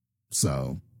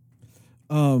 So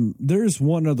there's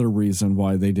one other reason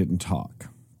why they didn't talk.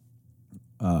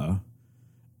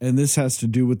 And this has to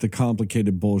do with the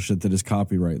complicated bullshit that is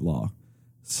copyright law.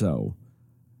 So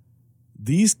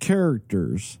these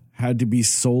characters had to be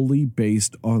solely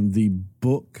based on the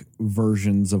book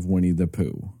versions of Winnie the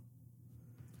Pooh.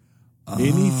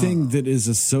 Anything that is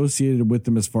associated with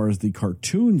them as far as the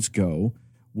cartoons go,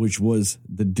 which was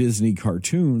the Disney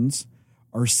cartoons,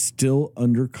 are still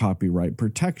under copyright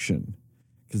protection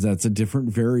because that's a different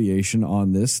variation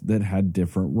on this that had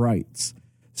different rights.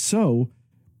 So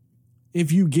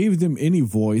if you gave them any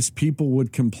voice, people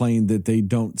would complain that they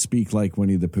don't speak like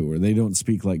Winnie the Pooh or they don't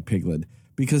speak like Piglet,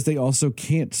 because they also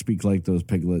can't speak like those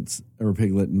piglets or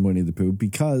Piglet and Winnie the Pooh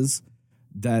because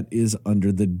that is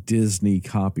under the Disney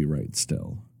copyright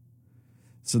still.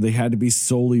 So they had to be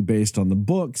solely based on the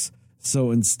books.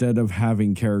 So instead of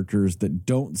having characters that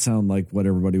don't sound like what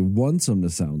everybody wants them to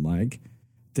sound like,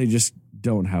 they just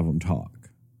don't have them talk.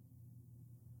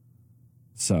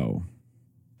 So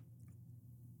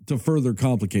to further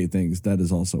complicate things, that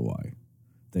is also why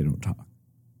they don't talk.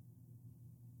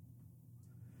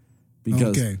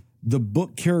 Because the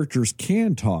book characters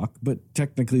can talk, but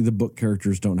technically the book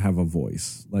characters don't have a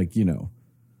voice. Like, you know,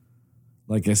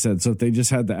 like I said, so if they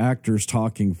just had the actors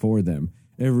talking for them,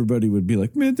 everybody would be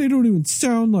like, man, they don't even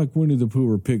sound like Winnie the Pooh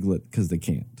or Piglet, because they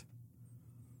can't.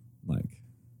 Like,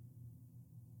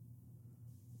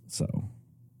 so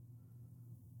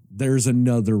there's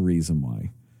another reason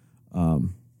why. All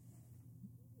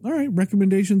right,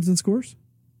 recommendations and scores?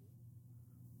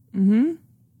 Mm-hmm.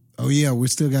 Oh, yeah, we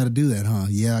still got to do that, huh?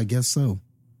 Yeah, I guess so.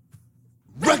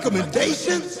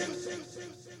 Recommendations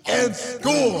and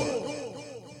Scores.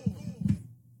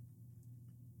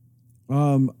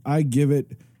 I give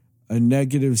it a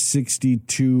negative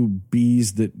 62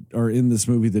 B's that are in this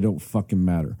movie that don't fucking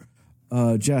matter.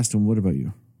 Jastin, what about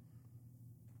you?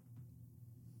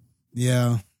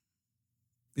 Yeah,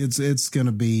 it's going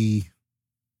to be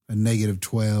a negative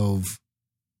 12.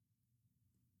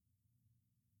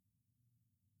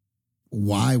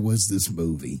 Why was this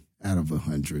movie out of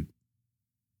 100?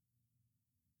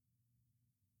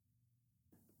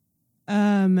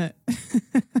 I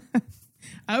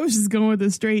was just going with a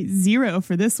straight 0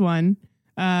 for this one.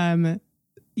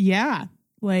 Yeah,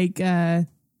 like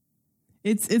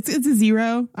it's a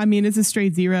 0. I mean, it's a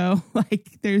straight 0.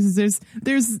 Like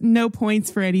there's no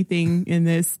points for anything in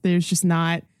this. There's just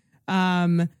not.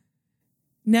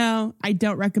 No, I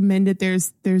don't recommend it.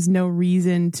 There's no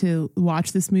reason to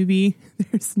watch this movie.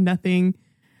 There's nothing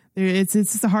there. It's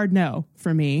just a hard no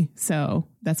for me. So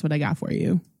that's what I got for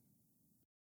you.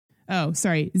 Oh,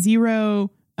 sorry. 0,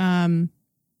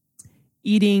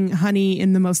 eating honey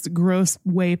in the most gross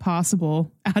way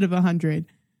possible out of 100.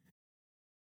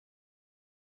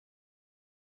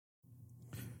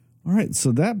 All right.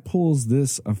 So that pulls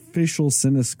this official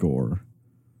Cinescore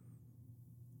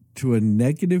to a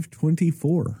negative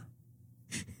 24.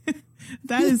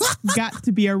 That has got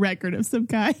to be a record of some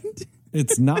kind.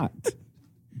 It's not.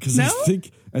 Because No?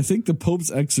 I think the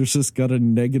Pope's Exorcist got a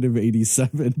negative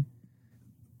 87.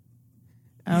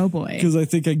 Oh boy. Because I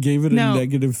think I gave it a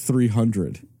negative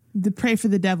 300. The Pray for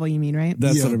the Devil, you mean, right?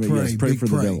 That's Yeah, what I mean. Yes, pray for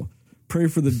the devil. Pray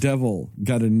for the Devil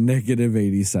got a negative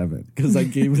 87 because I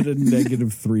gave it a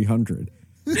negative 300.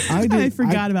 I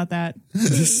forgot about that.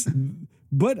 Just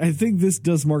But I think this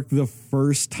does mark the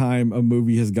first time a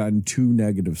movie has gotten 2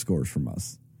 negative scores from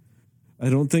us. I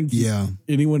don't think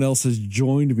anyone else has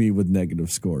joined me with negative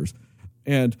scores.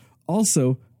 And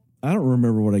also, I don't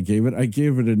remember what I gave it. I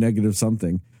gave it a negative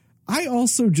something. I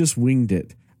also just winged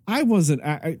it. I wasn't,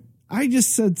 I just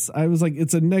said, I was like,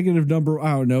 it's a negative number.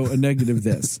 I don't know, a negative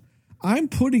this. I'm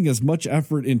putting as much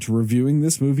effort into reviewing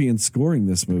this movie and scoring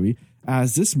this movie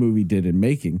as this movie did in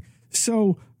making.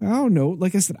 So, I don't know.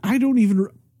 Like I said, I don't even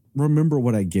remember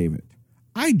what I gave it.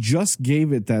 I just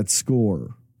gave it that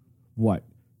score. What,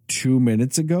 2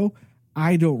 minutes ago?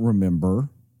 I don't remember.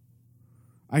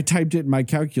 I typed it in my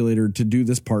calculator to do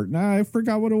this part, and I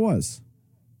forgot what it was.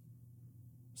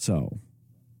 So,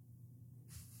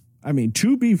 I mean,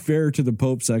 to be fair to the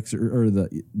Pope's or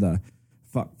the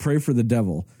Pray for the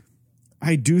Devil,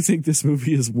 I do think this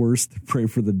movie is worse than Pray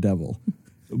for the Devil.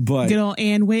 But good old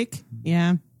Ann Wick.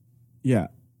 Yeah. Yeah.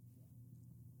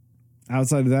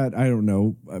 Outside of that, I don't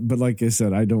know. But like I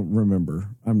said, I don't remember.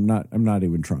 I'm not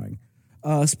even trying.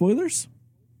 Spoilers?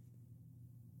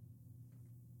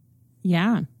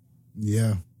 Yeah.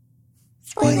 Yeah.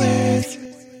 Spoilers.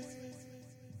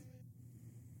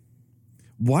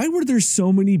 Why were there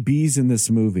so many bees in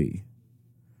this movie?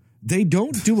 They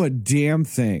don't do a damn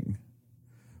thing.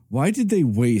 Why did they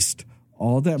waste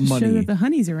all that Just money show that the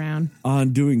honey's around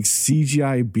on doing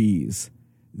CGI bees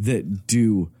that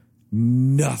do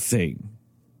nothing?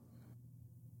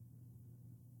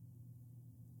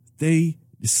 They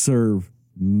serve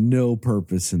no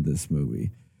purpose in this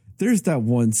movie. There's that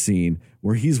one scene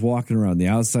where he's walking around the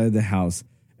outside of the house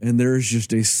and there's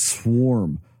just a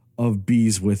swarm of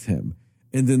bees with him.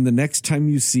 And then the next time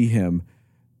you see him,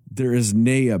 there is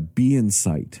nay a bee in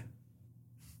sight.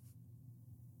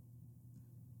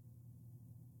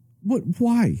 What?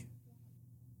 Why?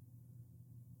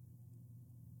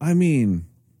 I mean,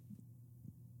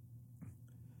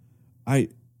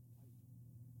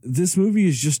 this movie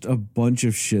is just a bunch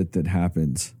of shit that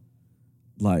happens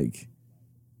like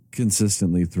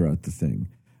consistently throughout the thing.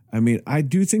 I mean, I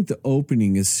do think the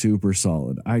opening is super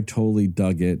solid. I totally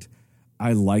dug it.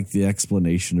 I like the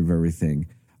explanation of everything.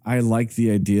 I like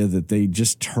the idea that they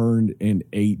just turned and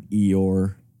ate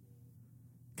Eeyore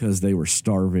because they were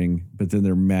starving, but then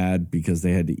they're mad because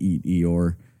they had to eat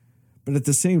Eeyore. But at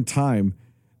the same time,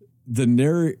 the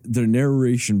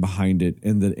narration behind it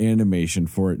and the animation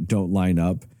for it don't line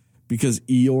up because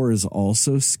Eeyore is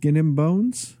also skin and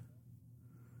bones.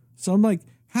 So I'm like,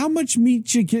 how much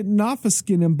meat you getting off of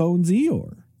skin and bones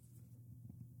Eeyore?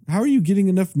 How are you getting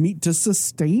enough meat to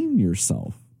sustain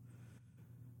yourself?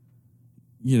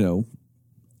 You know,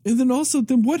 and then also,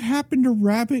 then what happened to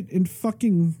Rabbit and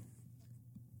fucking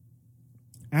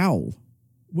Owl?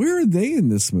 Where are they in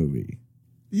this movie?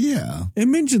 Yeah. It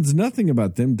mentions nothing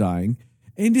about them dying.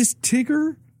 And is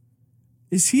Tigger,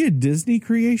 is he a Disney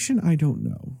creation? I don't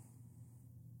know.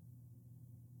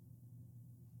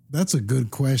 That's a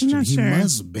good question. He sure.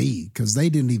 must be, because they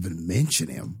didn't even mention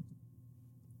him.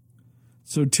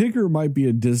 So Tigger might be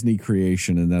a Disney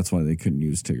creation, and that's why they couldn't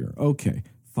use Tigger. Okay,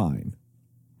 fine.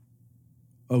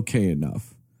 Okay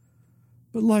enough.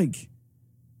 But like,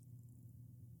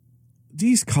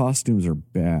 these costumes are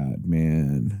bad,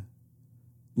 man.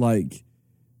 Like,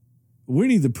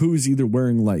 Winnie the Pooh is either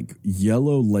wearing like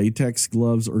yellow latex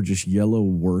gloves or just yellow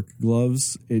work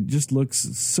gloves. It just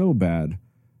looks so bad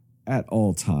at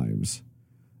all times.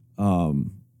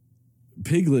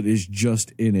 Piglet is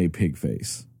just in a pig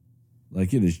face.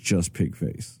 Like, it is just pig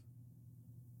face.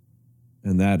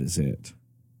 And that is it.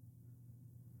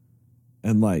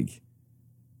 And like,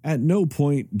 at no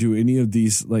point do any of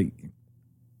these, like,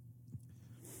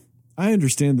 I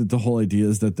understand that the whole idea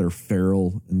is that they're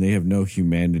feral and they have no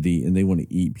humanity and they want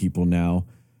to eat people now.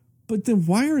 But then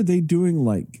why are they doing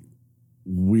like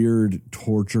weird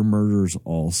torture murders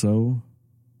also?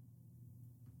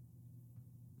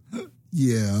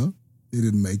 Yeah, it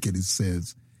didn't make any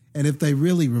sense. And if they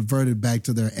really reverted back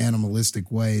to their animalistic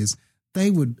ways,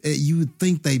 you would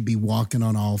think they'd be walking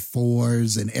on all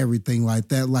fours and everything like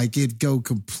that. Like, it'd go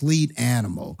complete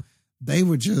animal. They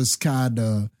were just kind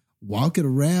of walking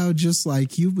around just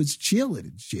like you was chilling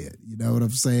and shit. You know what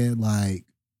I'm saying? Like,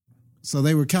 so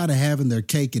they were kind of having their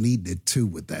cake and eating it too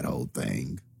with that whole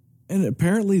thing. And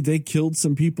apparently they killed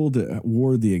some people that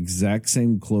wore the exact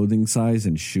same clothing size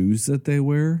and shoes that they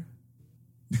wear.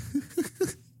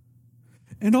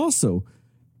 And also,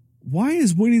 why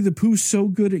is Winnie the Pooh so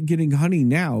good at getting honey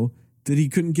now that he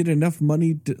couldn't get enough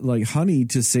money to, like, honey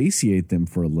to satiate them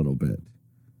for a little bit?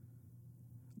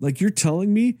 Like, you're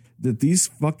telling me that these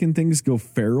fucking things go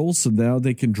feral so now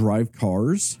they can drive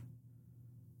cars?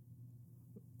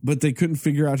 But they couldn't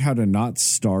figure out how to not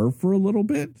starve for a little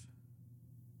bit?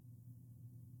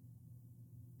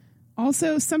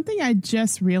 Also, something I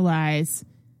just realized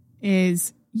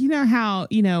is, you know how,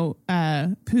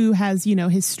 Pooh has,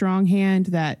 his strong hand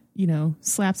that,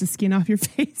 slaps the skin off your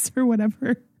face or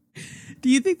whatever. Do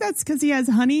you think that's because he has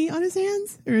honey on his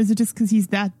hands? Or is it just because he's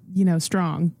that,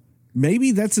 strong?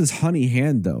 Maybe that's his honey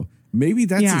hand, though. Maybe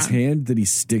that's his hand that he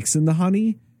sticks in the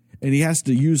honey and he has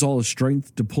to use all his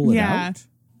strength to pull it out.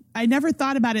 I never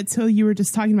thought about it till you were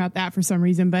just talking about that for some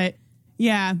reason. But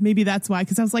yeah, maybe that's why.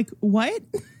 Because I was like, what?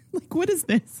 Like, what is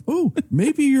this? Oh,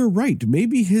 maybe you're right.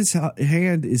 Maybe his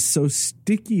hand is so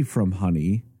sticky from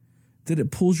honey that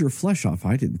it pulls your flesh off.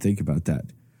 I didn't think about that.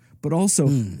 But also,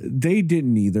 they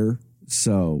didn't either.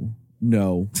 So,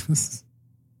 no.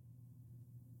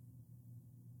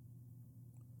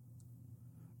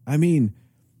 I mean,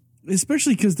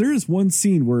 especially because there is one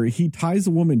scene where he ties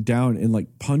a woman down and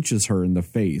like punches her in the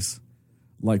face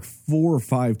like 4 or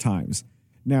 5 times.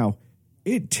 Now,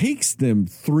 it takes them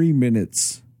 3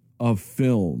 minutes of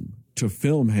film to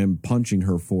film him punching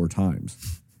her 4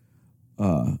 times.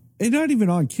 And not even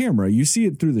on camera. You see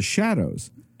it through the shadows.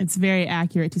 It's very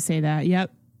accurate to say that.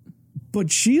 Yep.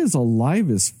 But she is alive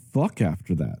as fuck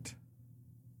after that.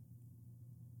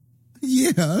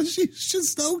 Yeah, she's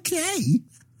just okay.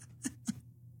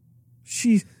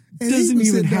 She doesn't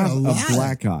even have a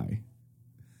black eye.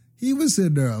 He was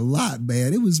in there a lot,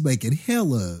 man. It was making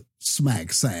hella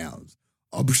smack sounds.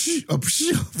 And I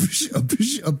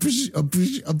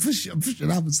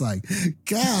was like,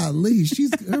 golly,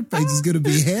 her face is going to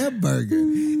be hamburger.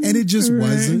 And it just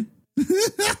wasn't.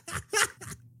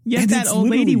 Yes, that old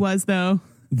lady was, though.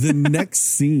 The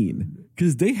next scene,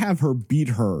 because they have her beat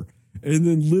her. And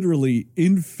then literally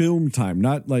in film time,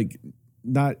 not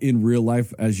in real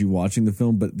life as you watching the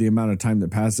film, but the amount of time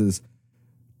that passes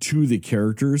to the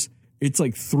characters, it's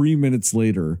like 3 minutes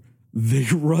later, they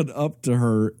run up to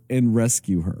her and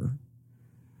rescue her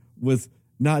with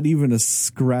not even a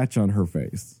scratch on her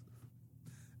face.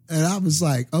 And I was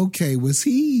like, okay, was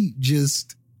he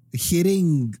just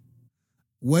hitting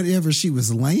whatever she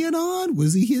was laying on?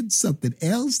 Was he hitting something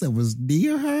else that was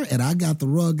near her? And I got the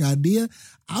wrong idea.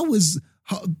 I was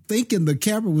thinking the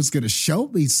camera was going to show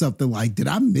me something like, did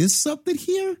I miss something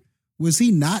here? Was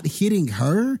he not hitting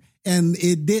her? And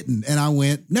it didn't. And I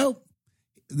went, nope.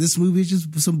 This movie is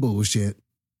just some bullshit.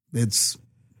 Let's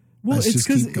just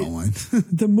keep going.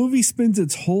 The movie spends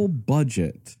its whole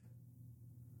budget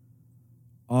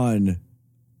on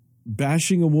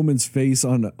bashing a woman's face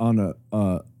on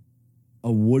a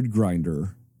wood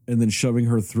grinder and then shoving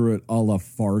her through it a la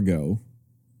Fargo.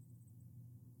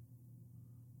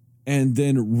 And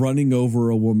then running over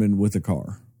a woman with a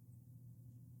car.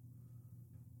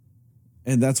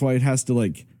 And that's why it has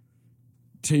to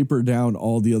taper down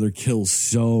all the other kills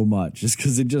so much, just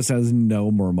because it just has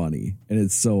no more money. And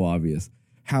it's so obvious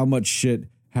how much shit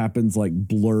happens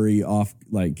blurry off,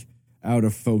 out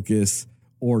of focus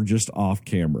or just off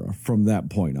camera from that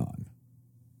point on.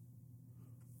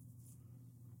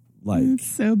 It's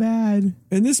so bad.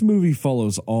 And this movie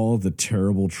follows all the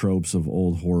terrible tropes of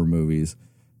old horror movies.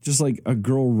 Just like a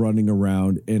girl running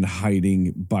around and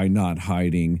hiding by not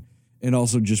hiding, and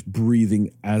also just breathing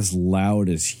as loud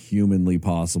as humanly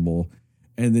possible,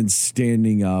 and then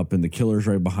standing up and the killer's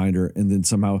right behind her, and then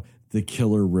somehow the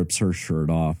killer rips her shirt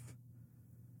off.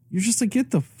 You're just like, get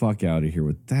the fuck out of here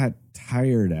with that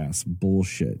tired ass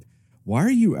bullshit. Why are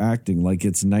you acting like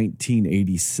it's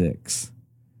 1986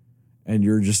 and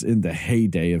you're just in the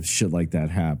heyday of shit like that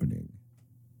happening?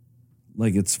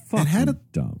 It's fucking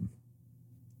dumb.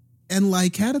 And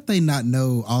how did they not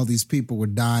know all these people were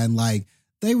dying?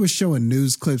 They were showing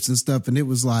news clips and stuff, and it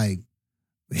was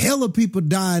hell of people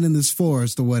dying in this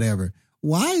forest or whatever.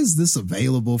 Why is this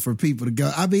available for people to go?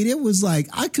 I mean, it was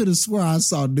I could have swore I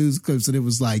saw news clips and it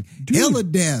was hell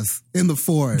of death in the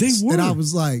forest. They were. And I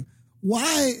was like,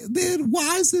 why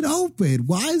is it open?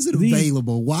 Why is it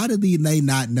available? Why did they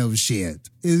not know shit?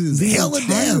 It is hell of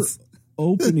death.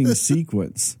 Opening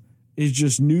sequence is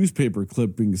just newspaper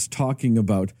clippings talking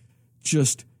about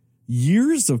just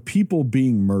years of people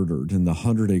being murdered in the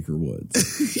 100-acre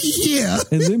woods. Yeah.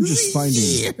 And them just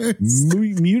finding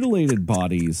mutilated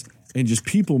bodies and just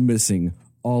people missing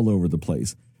all over the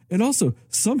place. And also,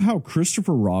 somehow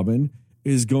Christopher Robin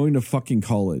is going to fucking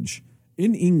college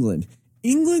in England.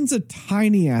 England's a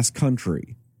tiny-ass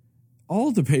country.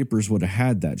 All the papers would have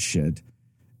had that shit.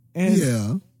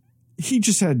 And he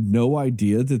just had no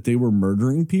idea that they were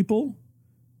murdering people.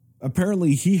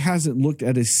 Apparently, he hasn't looked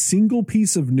at a single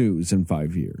piece of news in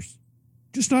 5 years.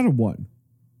 Just not a one.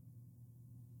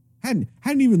 Hadn't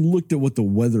even looked at what the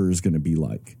weather is going to be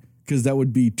like, because that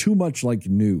would be too much like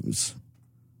news.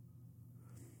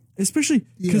 Especially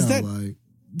because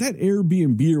that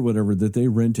Airbnb or whatever that they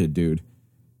rented, dude,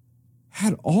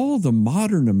 had all the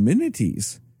modern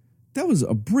amenities. That was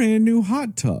a brand new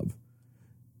hot tub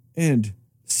and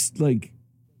like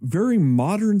very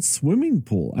modern swimming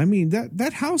pool. I mean,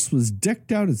 that house was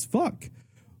decked out as fuck.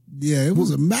 Yeah, it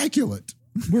was immaculate.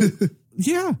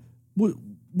 Yeah.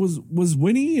 Was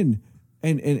Winnie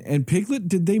and Piglet,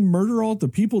 did they murder all the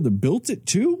people that built it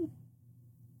too?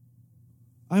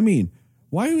 I mean,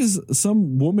 why is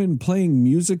some woman playing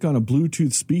music on a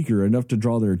Bluetooth speaker enough to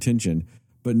draw their attention,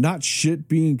 but not shit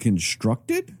being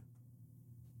constructed?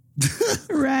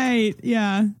 Right.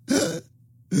 Yeah.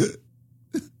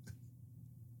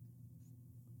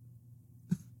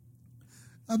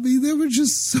 I mean, there were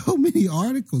just so many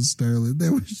articles, Sterling.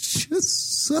 There was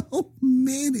just so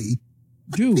many.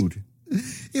 Dude.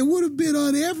 It would have been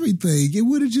on everything. It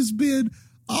would have just been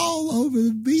all over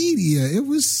the media. It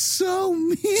was so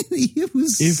many. It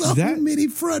was many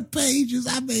front pages.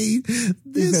 I mean,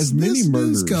 this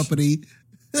news company.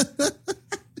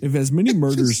 If as many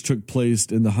murders took place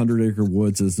in the 100-acre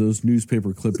woods as those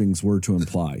newspaper clippings were to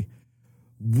imply,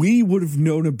 we would have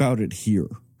known about it here.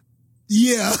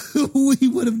 Yeah, we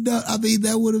would have done. I mean,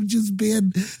 that would have just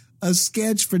been a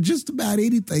sketch for just about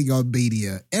anything on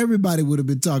media. Everybody would have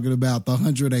been talking about the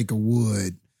 100-acre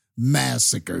wood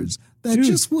massacres. That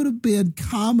just would have been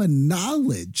common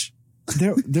knowledge.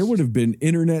 There would have been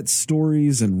internet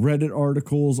stories and Reddit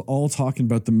articles all talking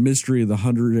about the mystery of the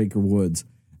 100-acre woods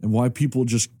and why people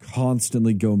just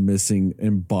constantly go missing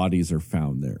and bodies are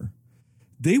found there.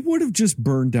 They would have just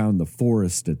burned down the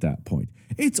forest at that point.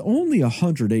 It's only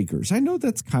 100 acres. I know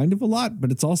that's kind of a lot,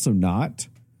 but it's also not.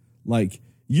 Like,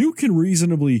 you can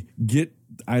reasonably get,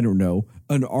 I don't know,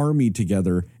 an army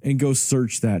together and go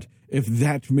search that if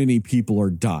that many people are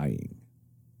dying.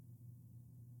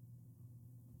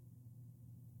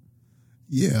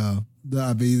 Yeah.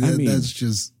 I mean, that's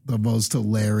just the most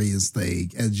hilarious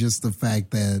thing. And just the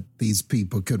fact that these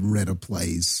people could rent a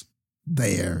place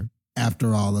there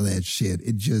after all of that shit.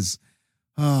 It just,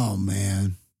 oh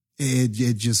man,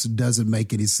 it just doesn't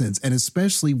make any sense. And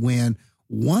especially when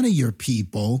one of your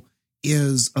people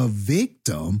is a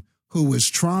victim who was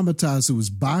traumatized, who was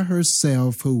by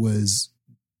herself, who was,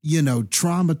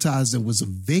 traumatized and was a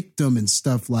victim and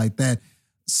stuff like that.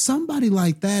 Somebody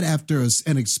like that, after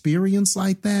an experience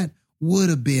like that, would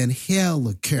have been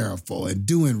hella careful and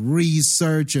doing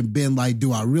research and been like,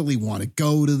 do I really want to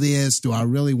go to this? Do I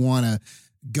really want to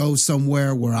go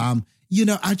somewhere where I'm,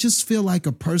 I just feel like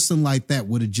a person like that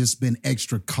would have just been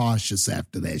extra cautious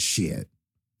after that shit.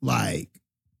 Like,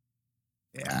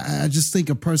 I just think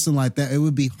a person like that, it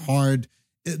would be hard,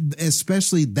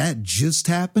 especially that just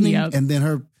happening. Yep. And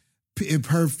then if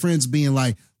her friends being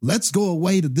like, let's go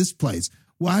away to this place.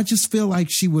 Well, I just feel like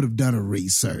she would have done a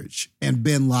research and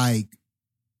been like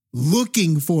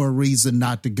looking for a reason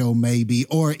not to go maybe,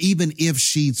 or even if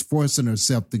she's forcing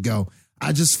herself to go,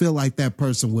 I just feel like that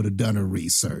person would have done her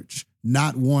research,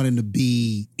 not wanting to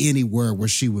be anywhere where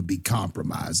she would be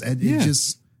compromised. And it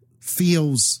just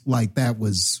feels like that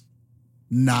was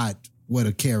not what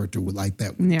a character like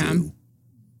that would do.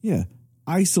 Yeah.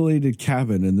 Isolated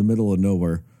cabin in the middle of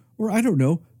nowhere, or I don't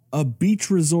know, a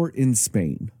beach resort in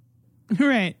Spain.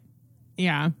 Right.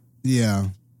 Yeah. Yeah.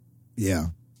 Yeah.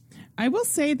 I will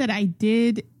say that I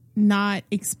did not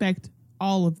expect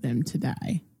all of them to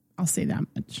die. I'll say that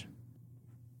much.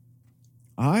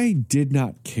 I did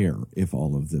not care if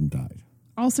all of them died.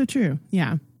 Also true.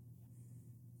 Yeah.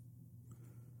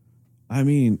 I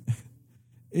mean,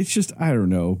 it's just, I don't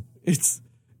know. It's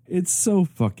so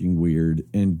fucking weird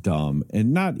and dumb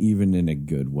and not even in a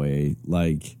good way.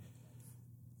 Like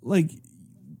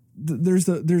there's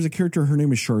a character, her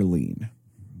name is Charlene.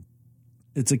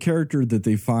 It's a character that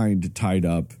they find tied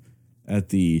up at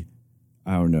the,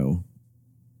 I don't know,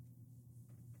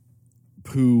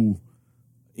 Pooh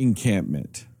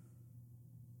encampment.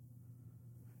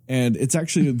 And it's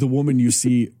actually the woman you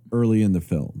see early in the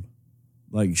film.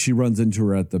 Like, she runs into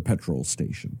her at the petrol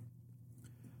station.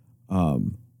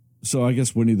 So I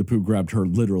guess Winnie the Pooh grabbed her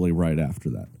literally right after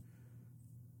that.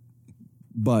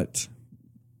 But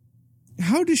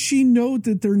how does she know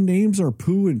that their names are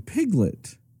Pooh and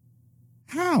Piglet?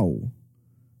 How?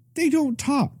 They don't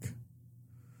talk.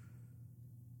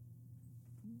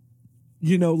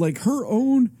 Like her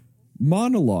own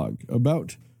monologue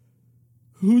about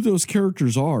who those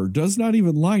characters are does not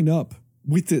even line up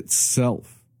with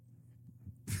itself.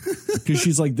 Because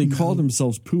she's like, they call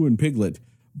themselves Pooh and Piglet,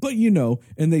 but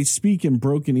and they speak in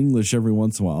broken English every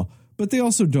once in a while, but they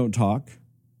also don't talk,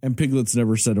 and Piglet's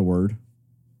never said a word.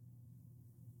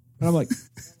 And I'm like,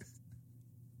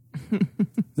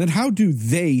 then how do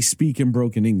they speak in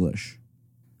broken English?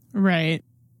 Right.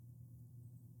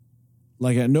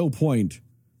 Like at no point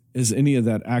is any of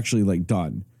that actually like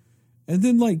done. And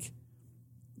then like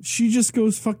she just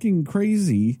goes fucking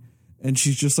crazy and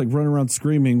she's just like running around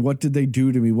screaming, what did they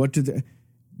do to me? What did they...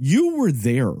 You were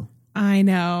there. I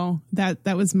know.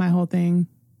 That was my whole thing.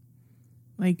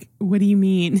 Like, what do you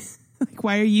mean? Like,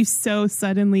 why are you so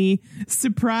suddenly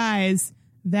surprised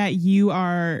that you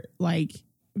are like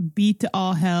beat to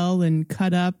all hell and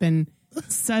cut up, and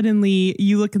suddenly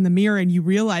you look in the mirror and you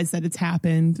realize that it's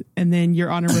happened and then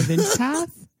you're on a revenge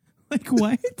path? Like,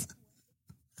 what?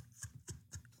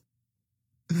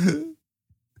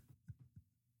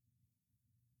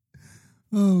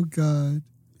 Oh, God.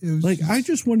 Like, I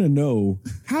just want to know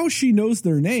how she knows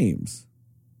their names.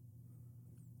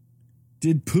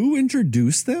 Did Pooh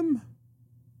introduce them?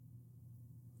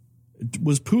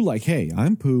 Was Pooh like, hey,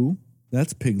 I'm Pooh.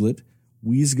 That's Piglet.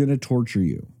 We's going to torture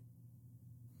you.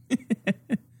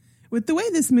 With the way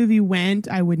this movie went,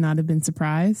 I would not have been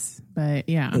surprised. But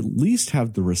yeah. At least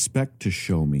have the respect to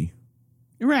show me.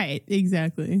 Right.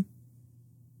 Exactly.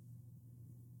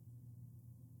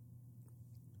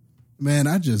 Man,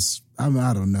 I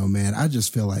don't know, man. I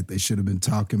just feel like they should have been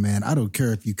talking, man. I don't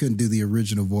care if you couldn't do the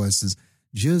original voices.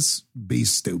 Just be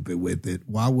stupid with it.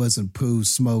 Why wasn't Pooh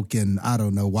smoking? I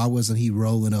don't know. Why wasn't he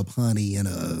rolling up honey in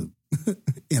a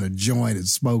in a joint and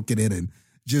smoking it and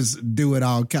just doing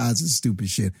all kinds of stupid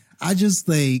shit? I just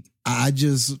think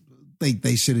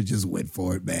they should have just went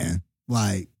for it, man.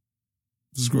 Like,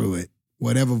 screw it.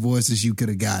 Whatever voices you could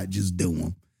have got, just do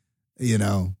them. You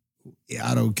know,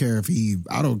 I don't care if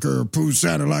Pooh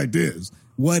sounded like this.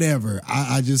 Whatever.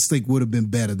 I just think would have been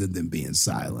better than them being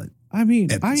silent. I mean,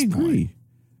 I agree. Point.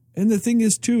 And the thing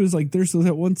is, too, is like there's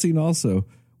that one scene also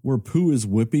where Pooh is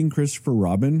whipping Christopher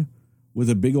Robin with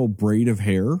a big old braid of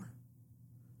hair.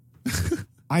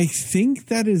 I think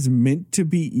that is meant to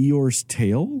be Eeyore's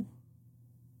tail.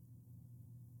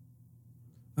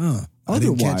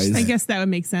 Otherwise, I guess that would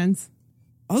make sense.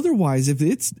 Otherwise,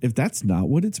 if that's not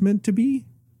what it's meant to be,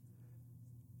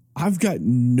 I've got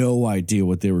no idea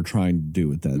what they were trying to do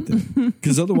with that thing.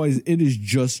 Because otherwise, it is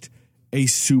just a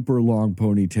super long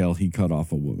ponytail he cut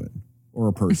off a woman or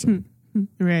a person.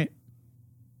 Right.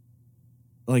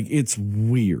 Like, it's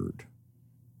weird.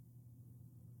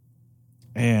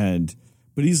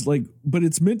 But he's like, but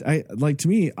it's meant, to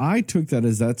me, I took that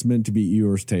as that's meant to be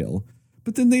Eeyore's tail.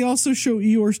 But then they also show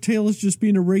Eeyore's tail as just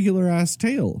being a regular ass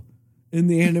tail in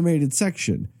the animated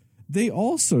section. They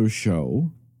also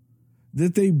show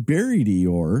that they buried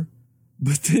Eeyore,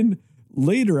 but then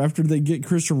later, after they get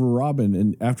Christopher Robin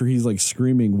and after he's like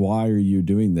screaming, why are you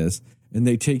doing this? And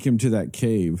they take him to that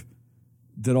cave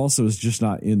that also is just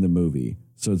not in the movie.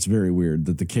 So it's very weird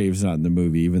that the cave's not in the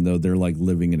movie, even though they're like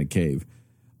living in a cave.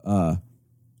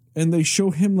 And they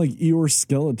show him like Eeyore's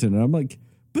skeleton. And I'm like,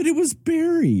 but it was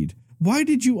buried. Why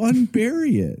did you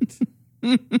unbury it?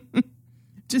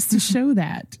 Just to show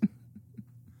that.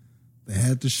 They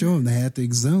had to show him. They had to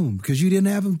exhume because you didn't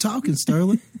have him talking,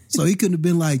 Sterling. So he couldn't have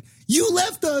been like, you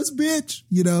left us, bitch,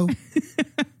 you know?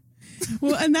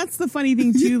 Well, and that's the funny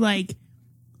thing, too. Like,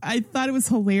 I thought it was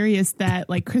hilarious that,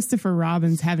 like, Christopher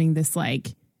Robin's having this,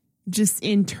 like, just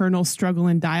internal struggle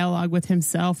and dialogue with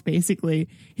himself, basically.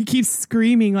 He keeps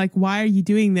screaming, like, why are you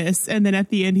doing this? And then at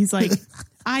the end, he's like,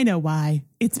 I know why.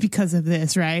 It's because of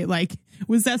this, right? Like,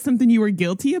 was that something you were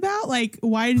guilty about? Like,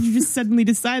 why did you just suddenly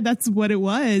decide that's what it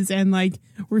was? And, like,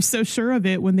 we're so sure of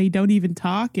it when they don't even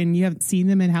talk and you haven't seen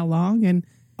them in how long? And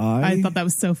I thought that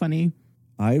was so funny.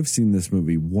 I've seen this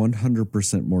movie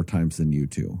 100% more times than you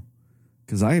two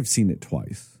because I have seen it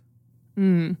twice.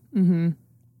 Mm-hmm.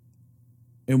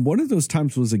 And one of those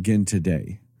times was again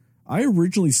today. I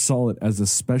originally saw it as a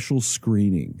special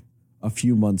screening a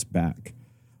few months back,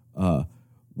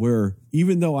 where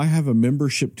even though I have a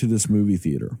membership to this movie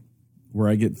theater where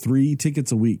I get 3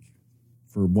 tickets a week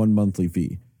for one monthly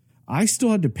fee, I still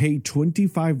had to pay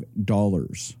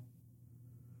 $25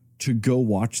 to go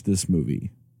watch this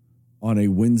movie on a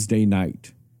Wednesday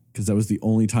night because that was the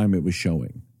only time it was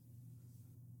showing.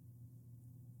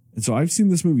 And so I've seen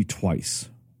this movie twice.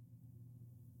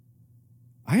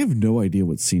 I have no idea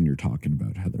what scene you're talking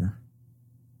about, Heather.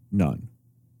 None.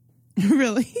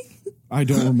 Really? I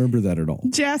don't remember that at all.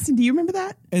 Jastin, do you remember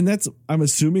that? And I'm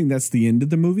assuming that's the end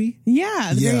of the movie?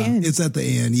 Yeah, the very end. It's at the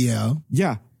end, yeah.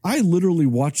 Yeah, I literally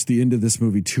watched the end of this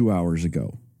movie 2 hours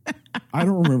ago. I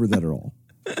don't remember that at all.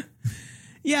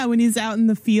 Yeah, when he's out in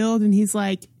the field and he's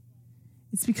like,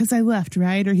 it's because I left,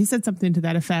 right? Or he said something to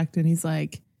that effect. And he's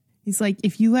like,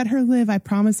 if you let her live, I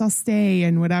promise I'll stay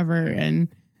and whatever. And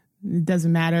it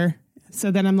doesn't matter.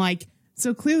 So then I'm like,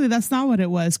 so clearly that's not what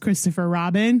it was, Christopher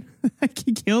Robin. Like,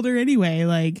 he killed her anyway.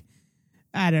 Like,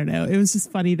 I don't know. It was just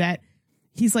funny that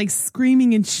he's like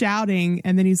screaming and shouting.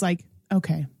 And then he's like,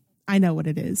 okay, I know what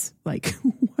it is. Like,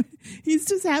 what? He's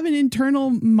just having an internal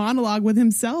monologue with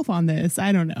himself on this.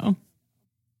 I don't know.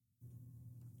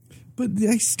 But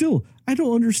I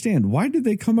don't understand. Why did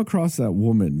they come across that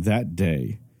woman that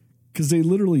day? Because they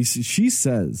literally, she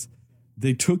says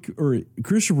they took, or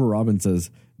Christopher Robin says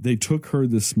they took her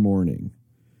this morning.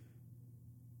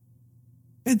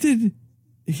 And then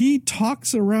he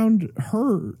talks around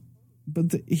her,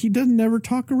 but he doesn't ever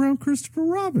talk around Christopher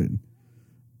Robin.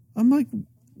 I'm like,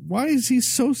 why is he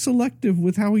so selective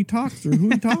with how he talks or who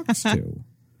he talks to?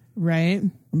 Right.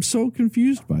 I'm so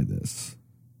confused by this.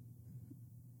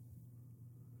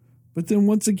 But then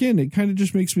once again, it kind of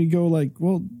just makes me go like,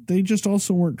 well, they just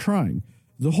also weren't trying.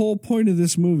 The whole point of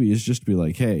this movie is just to be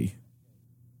like, hey,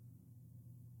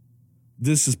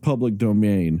 this is public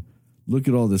domain. Look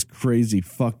at all this crazy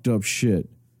fucked up shit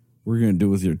we're going to do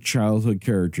with your childhood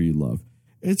character you love.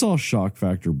 It's all shock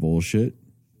factor bullshit.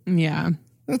 Yeah.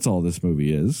 That's all this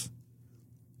movie is.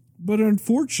 But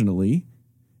unfortunately,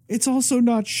 it's also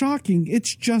not shocking.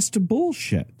 It's just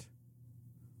bullshit.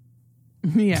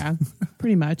 Yeah,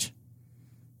 pretty much.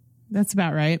 That's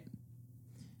about right.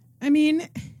 I mean,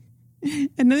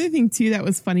 another thing too that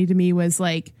was funny to me was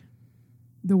like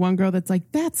the one girl that's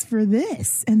like, that's for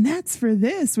this and that's for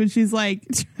this, when she's like,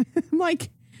 I'm like,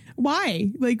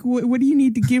 why? Like, what do you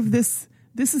need to give this?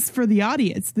 This is for the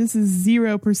audience. This is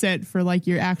 0% for like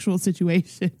your actual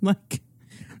situation. Like,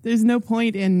 there's no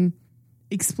point in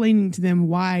explaining to them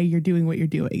why you're doing what you're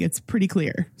doing. It's pretty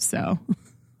clear. So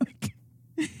like,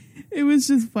 it was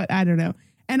just fun. I don't know.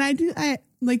 And I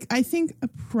think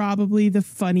probably the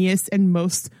funniest and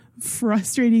most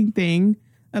frustrating thing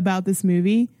about this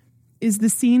movie is the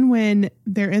scene when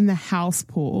they're in the house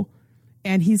pool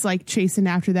and he's like chasing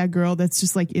after that girl that's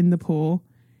just like in the pool.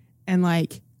 And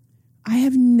like, I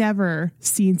have never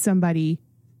seen somebody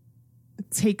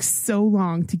take so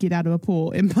long to get out of a pool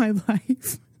in my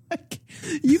life. Like,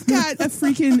 you've got a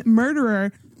freaking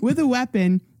murderer with a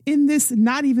weapon in this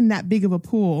not even that big of a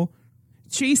pool,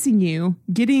 chasing you,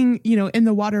 getting, in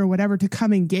the water or whatever to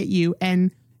come and get you. And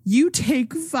you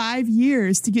take 5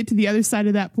 years to get to the other side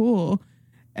of that pool.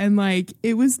 And like,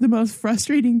 it was the most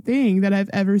frustrating thing that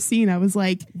I've ever seen. I was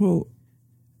like, well,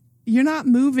 you're not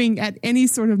moving at any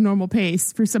sort of normal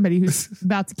pace for somebody who's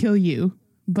about to kill you.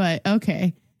 But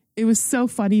okay. It was so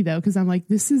funny though, because I'm like,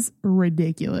 this is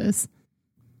ridiculous.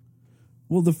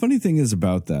 Well, the funny thing is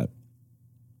about that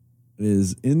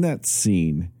is in that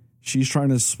scene, she's trying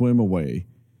to swim away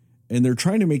and they're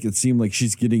trying to make it seem like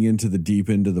she's getting into the deep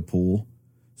end of the pool.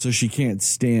 So she can't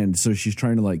stand. So she's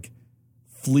trying to like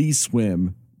flee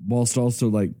swim whilst also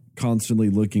like constantly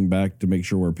looking back to make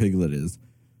sure where Piglet is.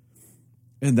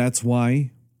 And that's why,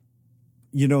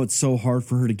 it's so hard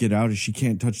for her to get out as she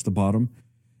can't touch the bottom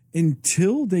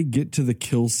until they get to the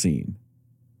kill scene.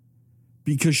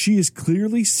 Because she is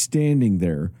clearly standing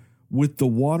there with the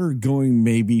water going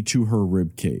maybe to her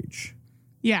rib cage.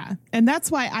 Yeah. And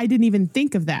that's why I didn't even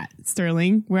think of that,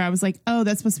 Sterling, where I was like, oh,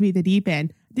 that's supposed to be the deep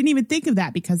end. Didn't even think of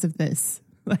that because of this.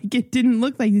 Like, it didn't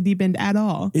look like the deep end at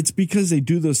all. It's because they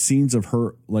do those scenes of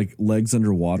her like legs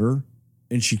underwater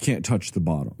and she can't touch the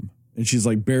bottom. And she's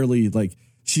like barely like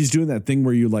she's doing that thing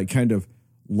where you like kind of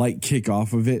light kick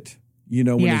off of it,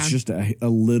 when it's just a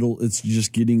little, it's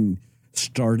just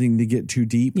starting to get too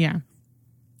deep. Yeah.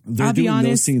 They're doing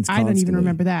those scenes constantly. I don't even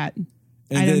remember that.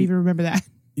 I don't even remember that.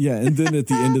 Yeah. And then at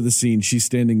the end of the scene, she's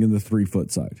standing in the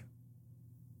 3-foot side.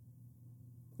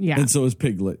 Yeah. And so is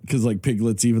Piglet, because like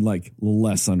Piglet's even like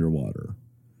less underwater.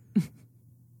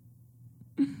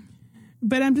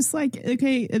 But I'm just like,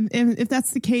 okay, if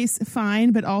that's the case,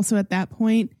 fine. But also at that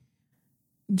point,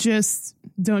 just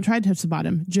don't try to touch the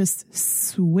bottom. Just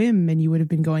swim and you would have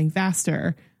been going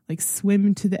faster. Like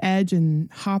swim to the edge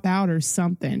and hop out or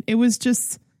something. It was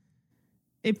just,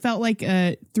 it felt like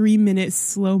a 3-minute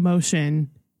slow motion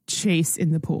chase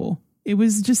in the pool. It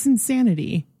was just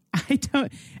insanity.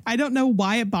 I don't know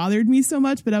why it bothered me so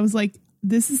much, but I was like,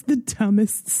 this is the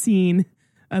dumbest scene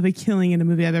of a killing in a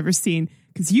movie I've ever seen.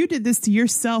 Because you did this to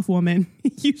yourself, woman.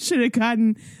 You should have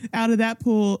gotten out of that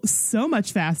pool so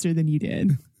much faster than you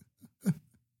did.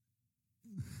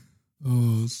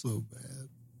 Oh, so bad.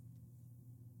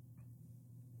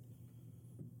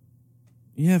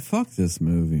 Yeah, fuck this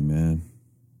movie, man.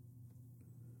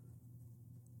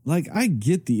 Like, I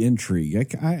get the intrigue.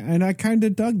 I kind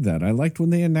of dug that. I liked when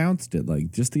they announced it.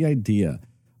 Like, just the idea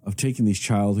of taking these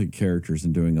childhood characters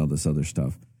and doing all this other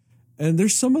stuff. And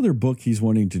there's some other book he's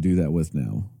wanting to do that with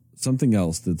now. Something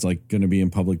else that's like going to be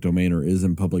in public domain or is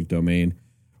in public domain,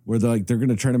 where they're going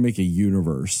to try to make a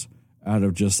universe out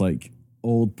of just like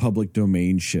old public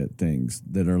domain shit things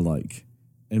that are like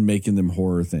and making them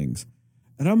horror things.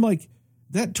 And I'm like,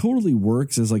 that totally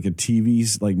works as like a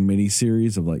TV's like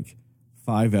miniseries of like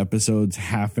 5 episodes,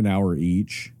 half an hour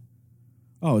each.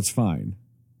 Oh, it's fine.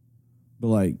 But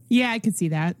like, yeah, I could see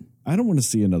that. I don't want to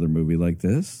see another movie like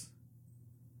this.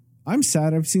 I'm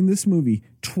sad I've seen this movie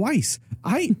twice.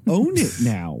 I own it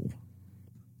now.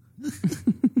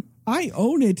 I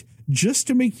own it just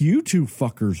to make you two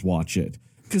fuckers watch it.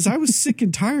 Because I was sick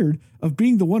and tired of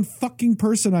being the one fucking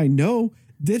person I know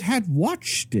that had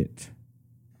watched it.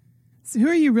 So who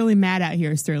are you really mad at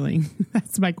here, Sterling?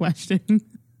 That's my question.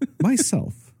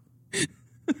 Myself.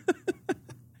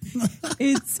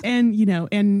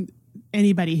 And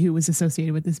anybody who was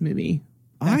associated with this movie.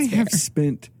 I have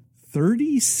spent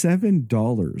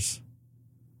 $37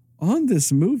 on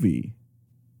this movie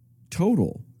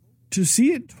total to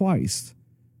see it twice,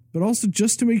 but also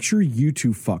just to make sure you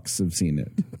two fucks have seen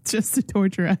it. Just to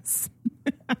torture us.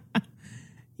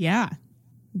 Yeah,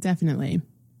 definitely.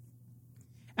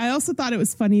 I also thought it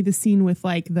was funny, the scene with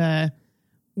like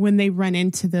when they run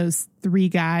into those 3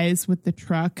 guys with the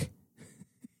truck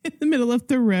in the middle of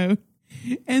the road.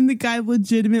 And the guy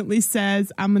legitimately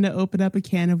says, I'm going to open up a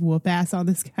can of whoop ass on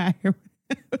this guy. Or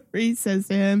whatever he says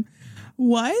to him.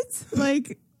 What?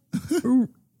 Like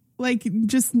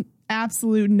just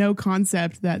absolute no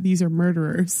concept that these are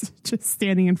murderers just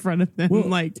standing in front of them.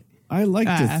 Well, I like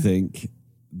to think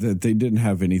that they didn't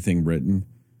have anything written.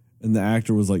 And the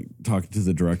actor was like talking to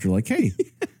the director like, hey,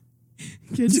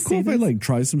 is it cool if I like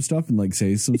try some stuff and like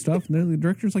say some stuff? And then the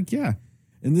director's like, yeah.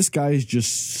 And this guy is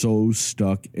just so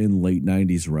stuck in late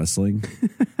 90s wrestling.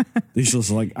 He's just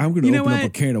like, I'm going to open up a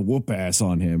can of whoop ass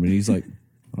on him. And he's like,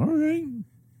 all right.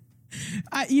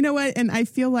 You know what? And I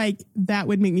feel like that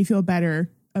would make me feel better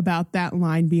about that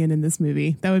line being in this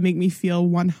movie. That would make me feel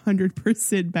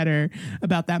 100% better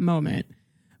about that moment.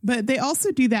 But they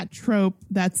also do that trope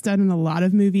that's done in a lot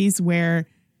of movies where,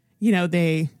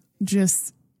 they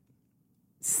just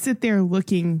sit there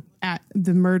looking at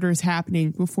the murders happening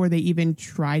before they even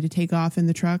try to take off in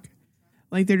the truck.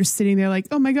 Like they're just sitting there like,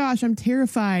 oh my gosh, I'm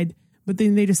terrified. But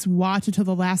then they just watch until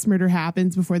the last murder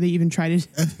happens before they even try to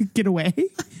get away.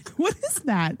 What is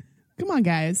that? Come on,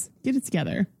 guys, get it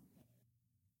together.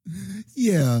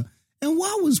 Yeah. And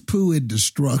why was Pooh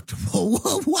indestructible?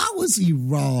 Why was he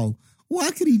wrong?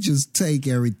 Why could he just take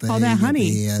everything? All that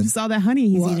honey. Just all that honey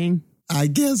he's eating. I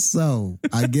guess so.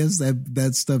 I guess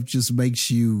that stuff just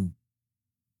makes you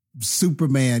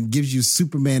Superman, gives you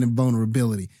Superman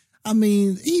invulnerability. I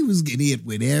mean, he was getting hit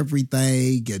with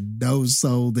everything and no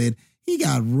soul that he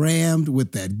got rammed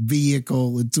with that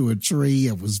vehicle into a tree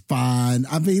and was fine.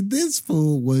 I mean, this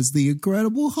fool was the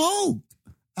Incredible Hulk.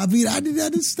 I mean, I didn't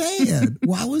understand.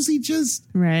 Why was he just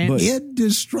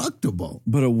indestructible?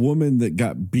 But a woman that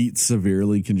got beat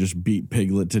severely can just beat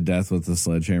Piglet to death with a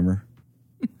sledgehammer.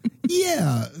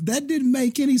 Yeah, that didn't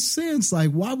make any sense.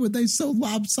 Like, why were they so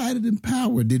lopsided in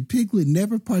power? Did Piglet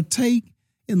never partake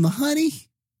in the honey?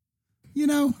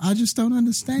 I just don't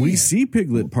understand. We see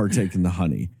Piglet partake in the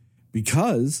honey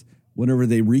because whenever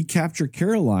they recapture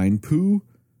Caroline, Pooh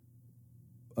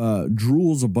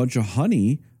drools a bunch of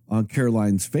honey on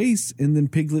Caroline's face, and then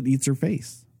Piglet eats her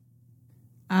face.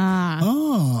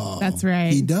 Oh, that's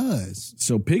right. He does.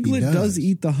 So Piglet does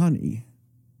eat the honey.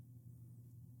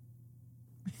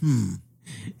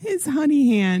 His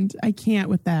honey hand, I can't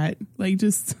with that. Like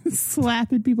just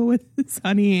slapping people with his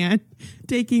honey hand,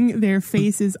 taking their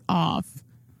faces off.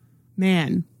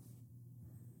 Man.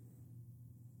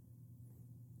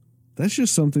 That's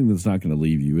just something that's not going to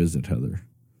leave you, is it, Heather?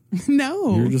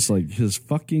 No. You're just like his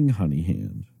fucking honey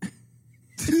hand.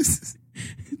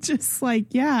 Just like,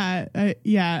 I'm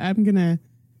going to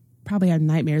probably have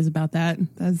nightmares about that.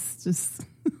 That's just...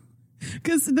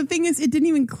 Because the thing is, it didn't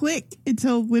even click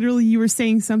until literally you were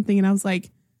saying something. And I was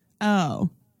like, oh,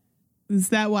 is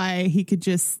that why he could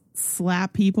just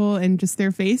slap people and just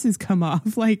their faces come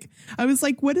off? Like, I was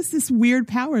like, what is this weird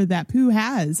power that Pooh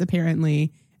has,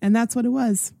 apparently? And that's what it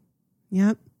was.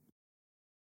 Yep.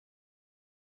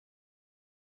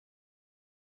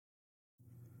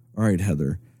 All right,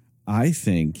 Heather, I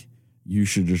think you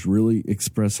should just really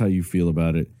express how you feel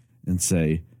about it and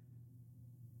say,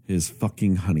 his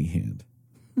fucking honey hand.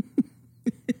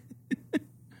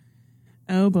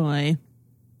 Oh, boy.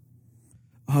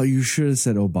 Oh, you should have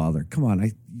said, oh, bother. Come on,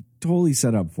 I totally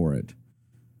set up for it.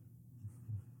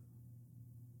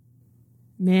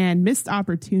 Man, missed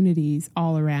opportunities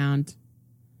all around.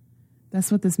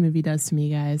 That's what this movie does to me,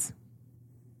 guys.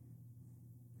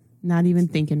 Not even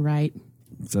thinking right.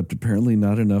 Except apparently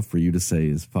not enough for you to say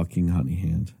his fucking honey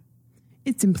hand.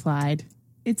 It's implied.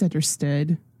 It's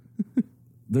understood.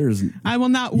 I will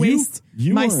not waste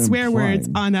my swear words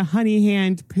on a honey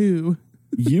hand poo.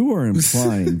 You are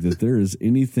implying that there is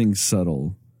anything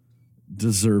subtle,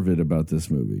 deserve it about this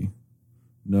movie.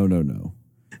 No.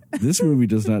 This movie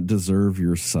does not deserve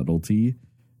your subtlety.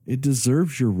 It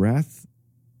deserves your wrath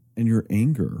and your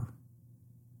anger.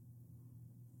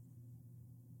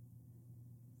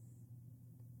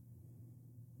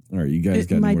 All right, you guys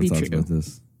got any more thoughts about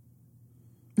this?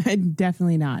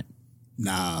 Definitely not.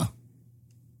 Nah.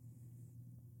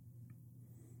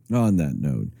 On that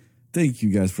note, thank you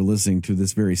guys for listening to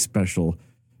this very special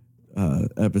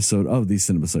episode of the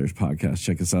Cinema Slayers podcast.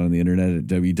 Check us out on the internet at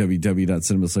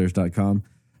www.cinemaslayers.com.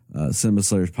 Cinema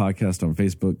Slayers podcast on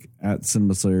Facebook, at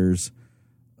Cinema Slayers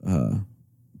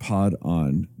pod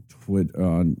on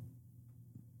Twitter,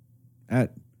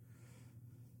 at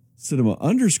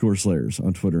Cinema_Slayers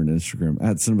on Twitter and Instagram,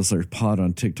 at Cinema Slayers pod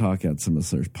on TikTok, at Cinema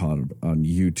Slayers pod on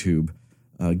YouTube.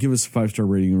 Give us a 5-star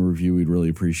rating and review. We'd really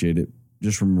appreciate it.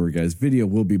 Just remember, guys, video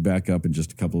will be back up in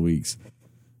just a couple of weeks.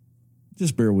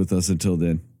 Just bear with us until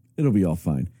then. It'll be all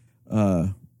fine.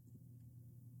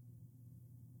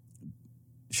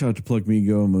 Shout out to Plug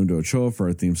Migo and Mundo Ochoa for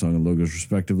our theme song and logos,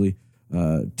 respectively.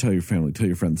 Tell your family, tell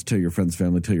your friends, tell your friends'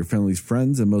 family, tell your family's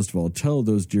friends, and most of all, tell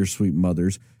those dear sweet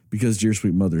mothers, because dear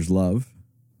sweet mothers love.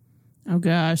 Oh,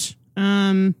 gosh.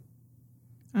 I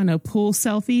don't know, pool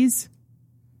selfies?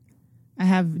 I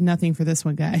have nothing for this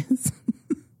one, guys.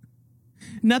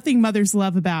 Nothing mothers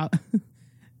love about,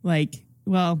 I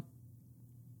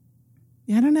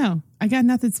don't know. I got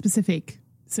nothing specific.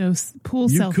 So pool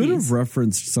selfies. You could have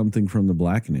referenced something from The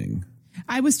Blackening.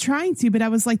 I was trying to, but I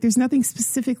was like, there's nothing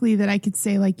specifically that I could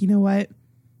say, like, you know what?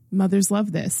 Mothers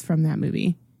love this from that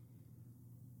movie.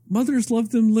 Mothers love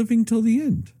them living till the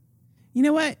end. You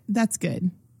know what? That's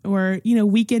good. Or,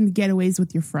 weekend getaways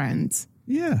with your friends.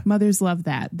 Yeah. Mothers love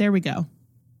that. There we go.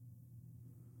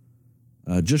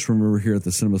 Just remember, here at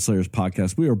the Cinema Slayers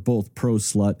podcast, we are both pro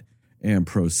slut and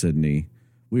pro Sydney.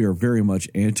 We are very much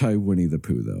anti Winnie the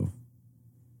Pooh, though.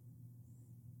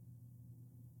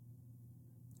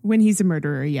 When he's a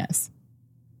murderer, yes.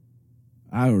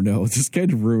 I don't know. This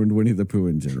kind of ruined Winnie the Pooh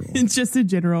in general. It's just in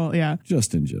general, yeah.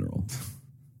 Just in general.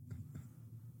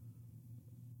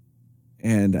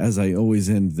 And as I always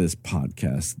end this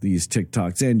podcast, these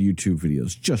TikToks and YouTube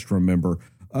videos, just remember,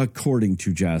 according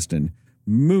to Jastin,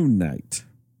 Moon Knight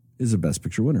is a Best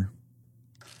Picture winner.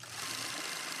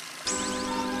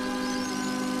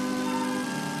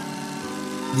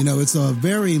 It's a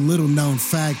very little known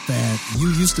fact that you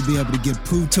used to be able to get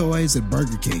Pooh toys at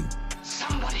Burger King.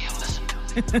 Somebody will listen to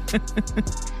it.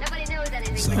 Nobody knows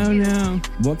anything. So, oh, no.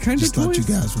 What kind just of thought toys?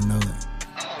 you guys would know that.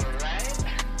 All right.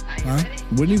 Are you Huh? ready?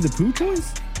 Winnie the Pooh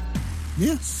toys?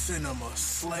 Yeah. Cinema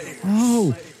Slayers.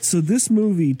 Oh, so this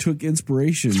movie took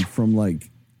inspiration from,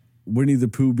 Winnie the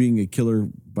Pooh being a killer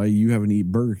by you having to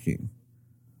eat Burger King.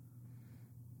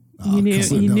 You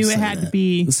knew it had to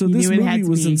be. So this movie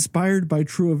was inspired by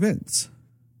true events.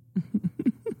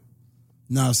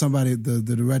 No,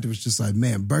 the director was just like,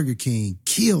 man, Burger King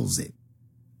kills it.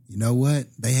 You know what?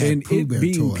 They had And Pooh it Bear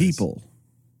being toys. people.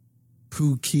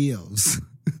 Pooh kills.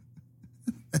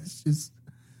 That's just...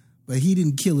 But he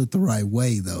didn't kill it the right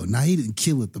way, though. Now, he didn't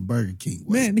kill it the Burger King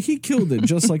way. Man, he killed it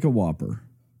just like a Whopper.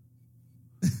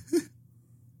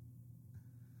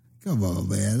 Come on,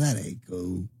 man. That ain't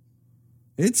cool.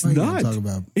 It's Why you not. gotta talk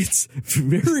about- It's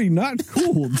very not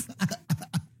cool.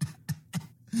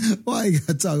 Why you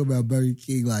gotta talk about Burger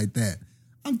King like that?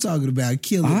 I'm talking about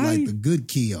killing like the good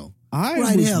kill. I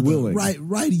was Heather, willing.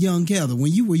 Right, young Heather.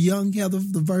 When you were young Heather,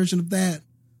 the version of that,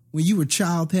 when you were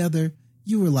child Heather,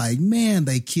 you were like, man,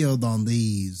 they killed on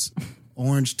these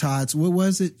orange tots. What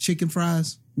was it? Chicken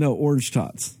fries? No, orange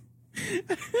tots.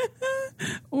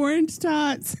 Orange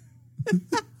tots.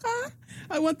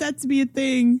 I want that to be a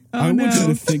thing. Oh, I no. want you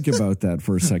to think about that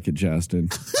for a second, Jastin.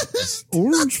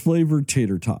 Orange flavored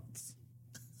tater tots.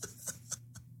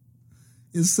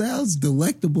 It sounds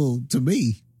delectable to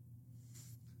me.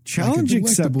 Challenge Like a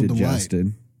accepted, delectable delight.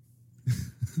 Jastin.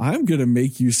 I'm going to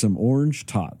make you some orange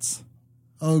tots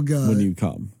Oh, God. when you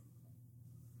come.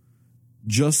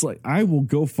 Just like I will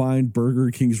go find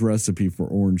Burger King's recipe for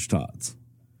orange tots.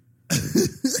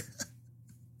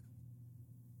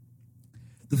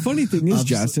 The funny thing is,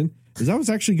 Jastin, is I was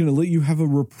actually going to let you have a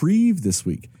reprieve this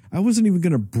week. I wasn't even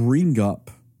going to bring up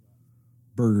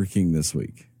Burger King this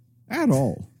week at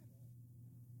all.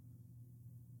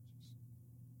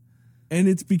 And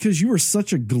it's because you are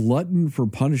such a glutton for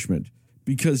punishment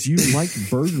because you like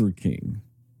Burger King.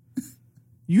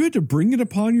 You had to bring it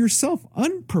upon yourself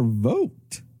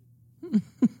unprovoked.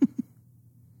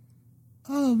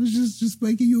 Oh, I was just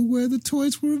making you aware the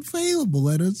toys were available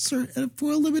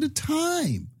for a limited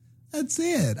time. That's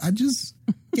it. I just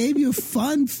gave you a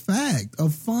fun fact, a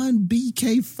fun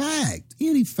BK fact.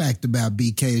 Any fact about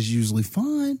BK is usually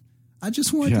fine. I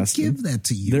just wanted Jastin, to give that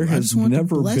to you. There has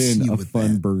never been a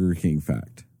fun that. Burger King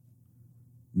fact.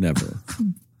 Never.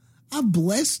 I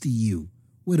blessed you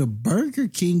with a Burger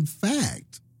King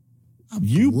fact.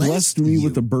 You blessed me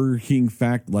with a Burger King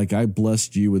fact like I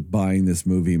blessed you with buying this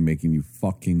movie and making you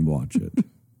fucking watch it.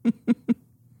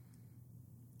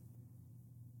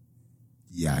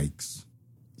 Yikes.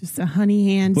 Just a honey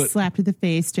hand slap to the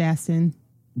face, Jastin.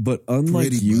 But unlike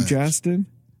Pretty you, much. Jastin,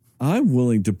 I'm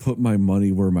willing to put my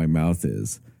money where my mouth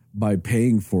is by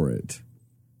paying for it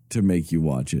to make you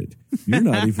watch it. You're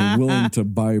not even willing to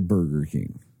buy Burger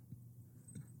King.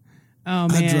 Oh,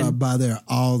 man. I drive by there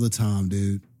all the time,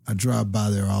 dude. I drive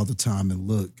by there all the time and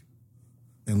look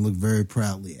very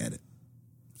proudly at it.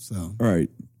 So, all right.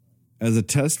 As a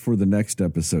test for the next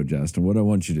episode, Jastin, what I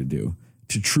want you to do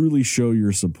to truly show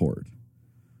your support,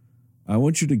 I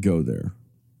want you to go there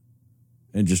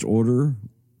and just order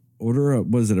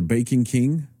a Bacon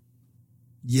King?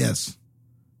 yes.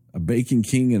 A Bacon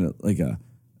King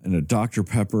and a Dr.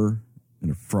 Pepper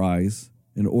and a fries,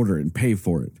 and order it and pay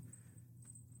for it.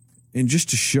 And just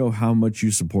to show how much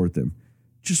you support them,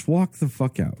 just walk the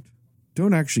fuck out.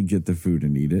 Don't actually get the food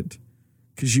and eat it,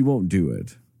 because you won't do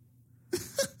it.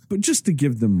 But just to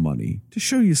give them money, to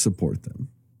show you support them.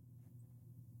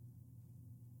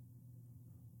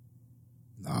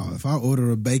 No, if I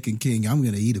order a Bacon King, I'm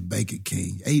going to eat a Bacon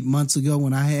King. 8 months ago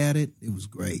when I had it, it was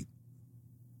great.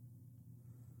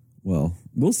 Well,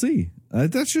 we'll see.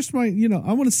 That's just my,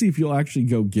 I want to see if you'll actually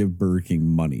go give Burger King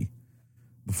money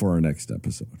before our next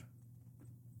episode.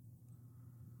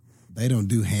 They don't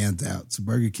do handouts.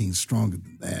 Burger King's stronger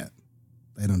than that.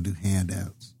 They don't do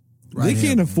handouts. They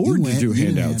can't afford to do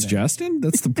handouts, Jastin.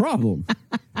 That's the problem.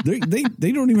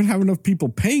 they don't even have enough people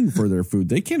paying for their food.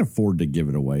 They can't afford to give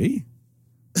it away.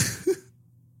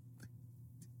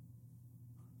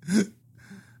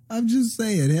 I'm just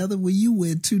saying, Heather, when you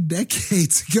went 2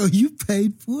 decades ago, you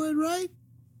paid for it, right?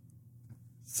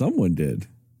 Someone did.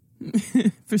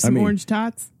 For some orange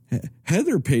tots?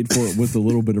 Heather paid for it with a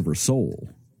little bit of her soul.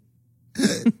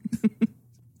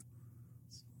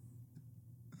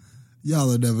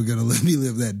 Y'all are never going to let me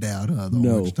live that down, huh? The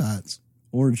No. orange tots.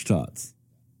 Orange tots.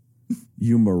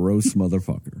 You morose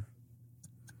motherfucker.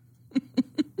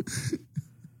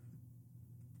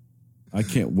 I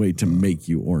can't wait to make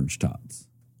you orange tots.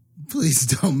 Please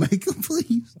don't make them,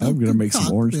 please. I'm going to make some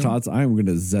concoct orange them. tots. I'm going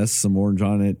to zest some orange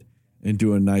on it and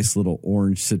do a nice little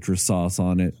orange citrus sauce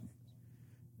on it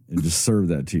and just serve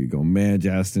that to you. Go, man,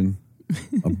 Jastin,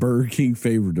 a Burger King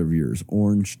favorite of yours,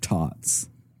 orange tots.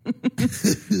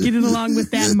 Get it along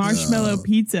with that marshmallow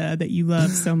pizza that you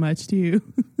love so much, too.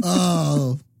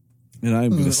 Oh. And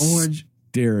I'm going to orange.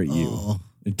 stare at you Oh.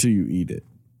 until you eat it.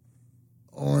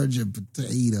 Orange and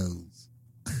potatoes.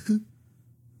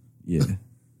 Yeah.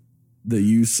 That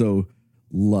you so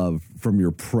love from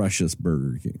your precious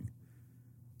Burger King.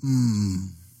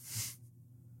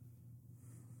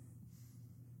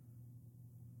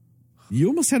 You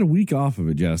almost had a week off of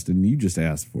it, Jastin. You just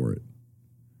asked for it.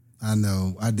 I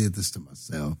know. I did this to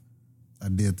myself.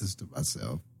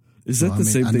 Is that the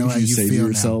same thing you say to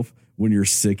yourself when you're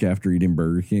sick after eating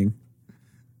Burger King?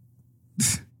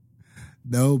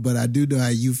 No, but I do know how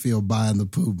you feel buying the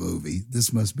Pooh movie.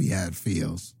 This must be how it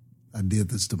feels. I did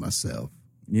this to myself.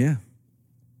 Yeah.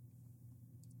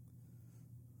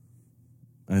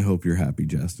 I hope you're happy,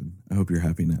 Jastin. I hope you're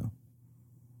happy now.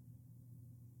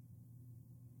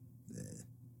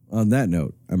 On that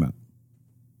note, I'm out.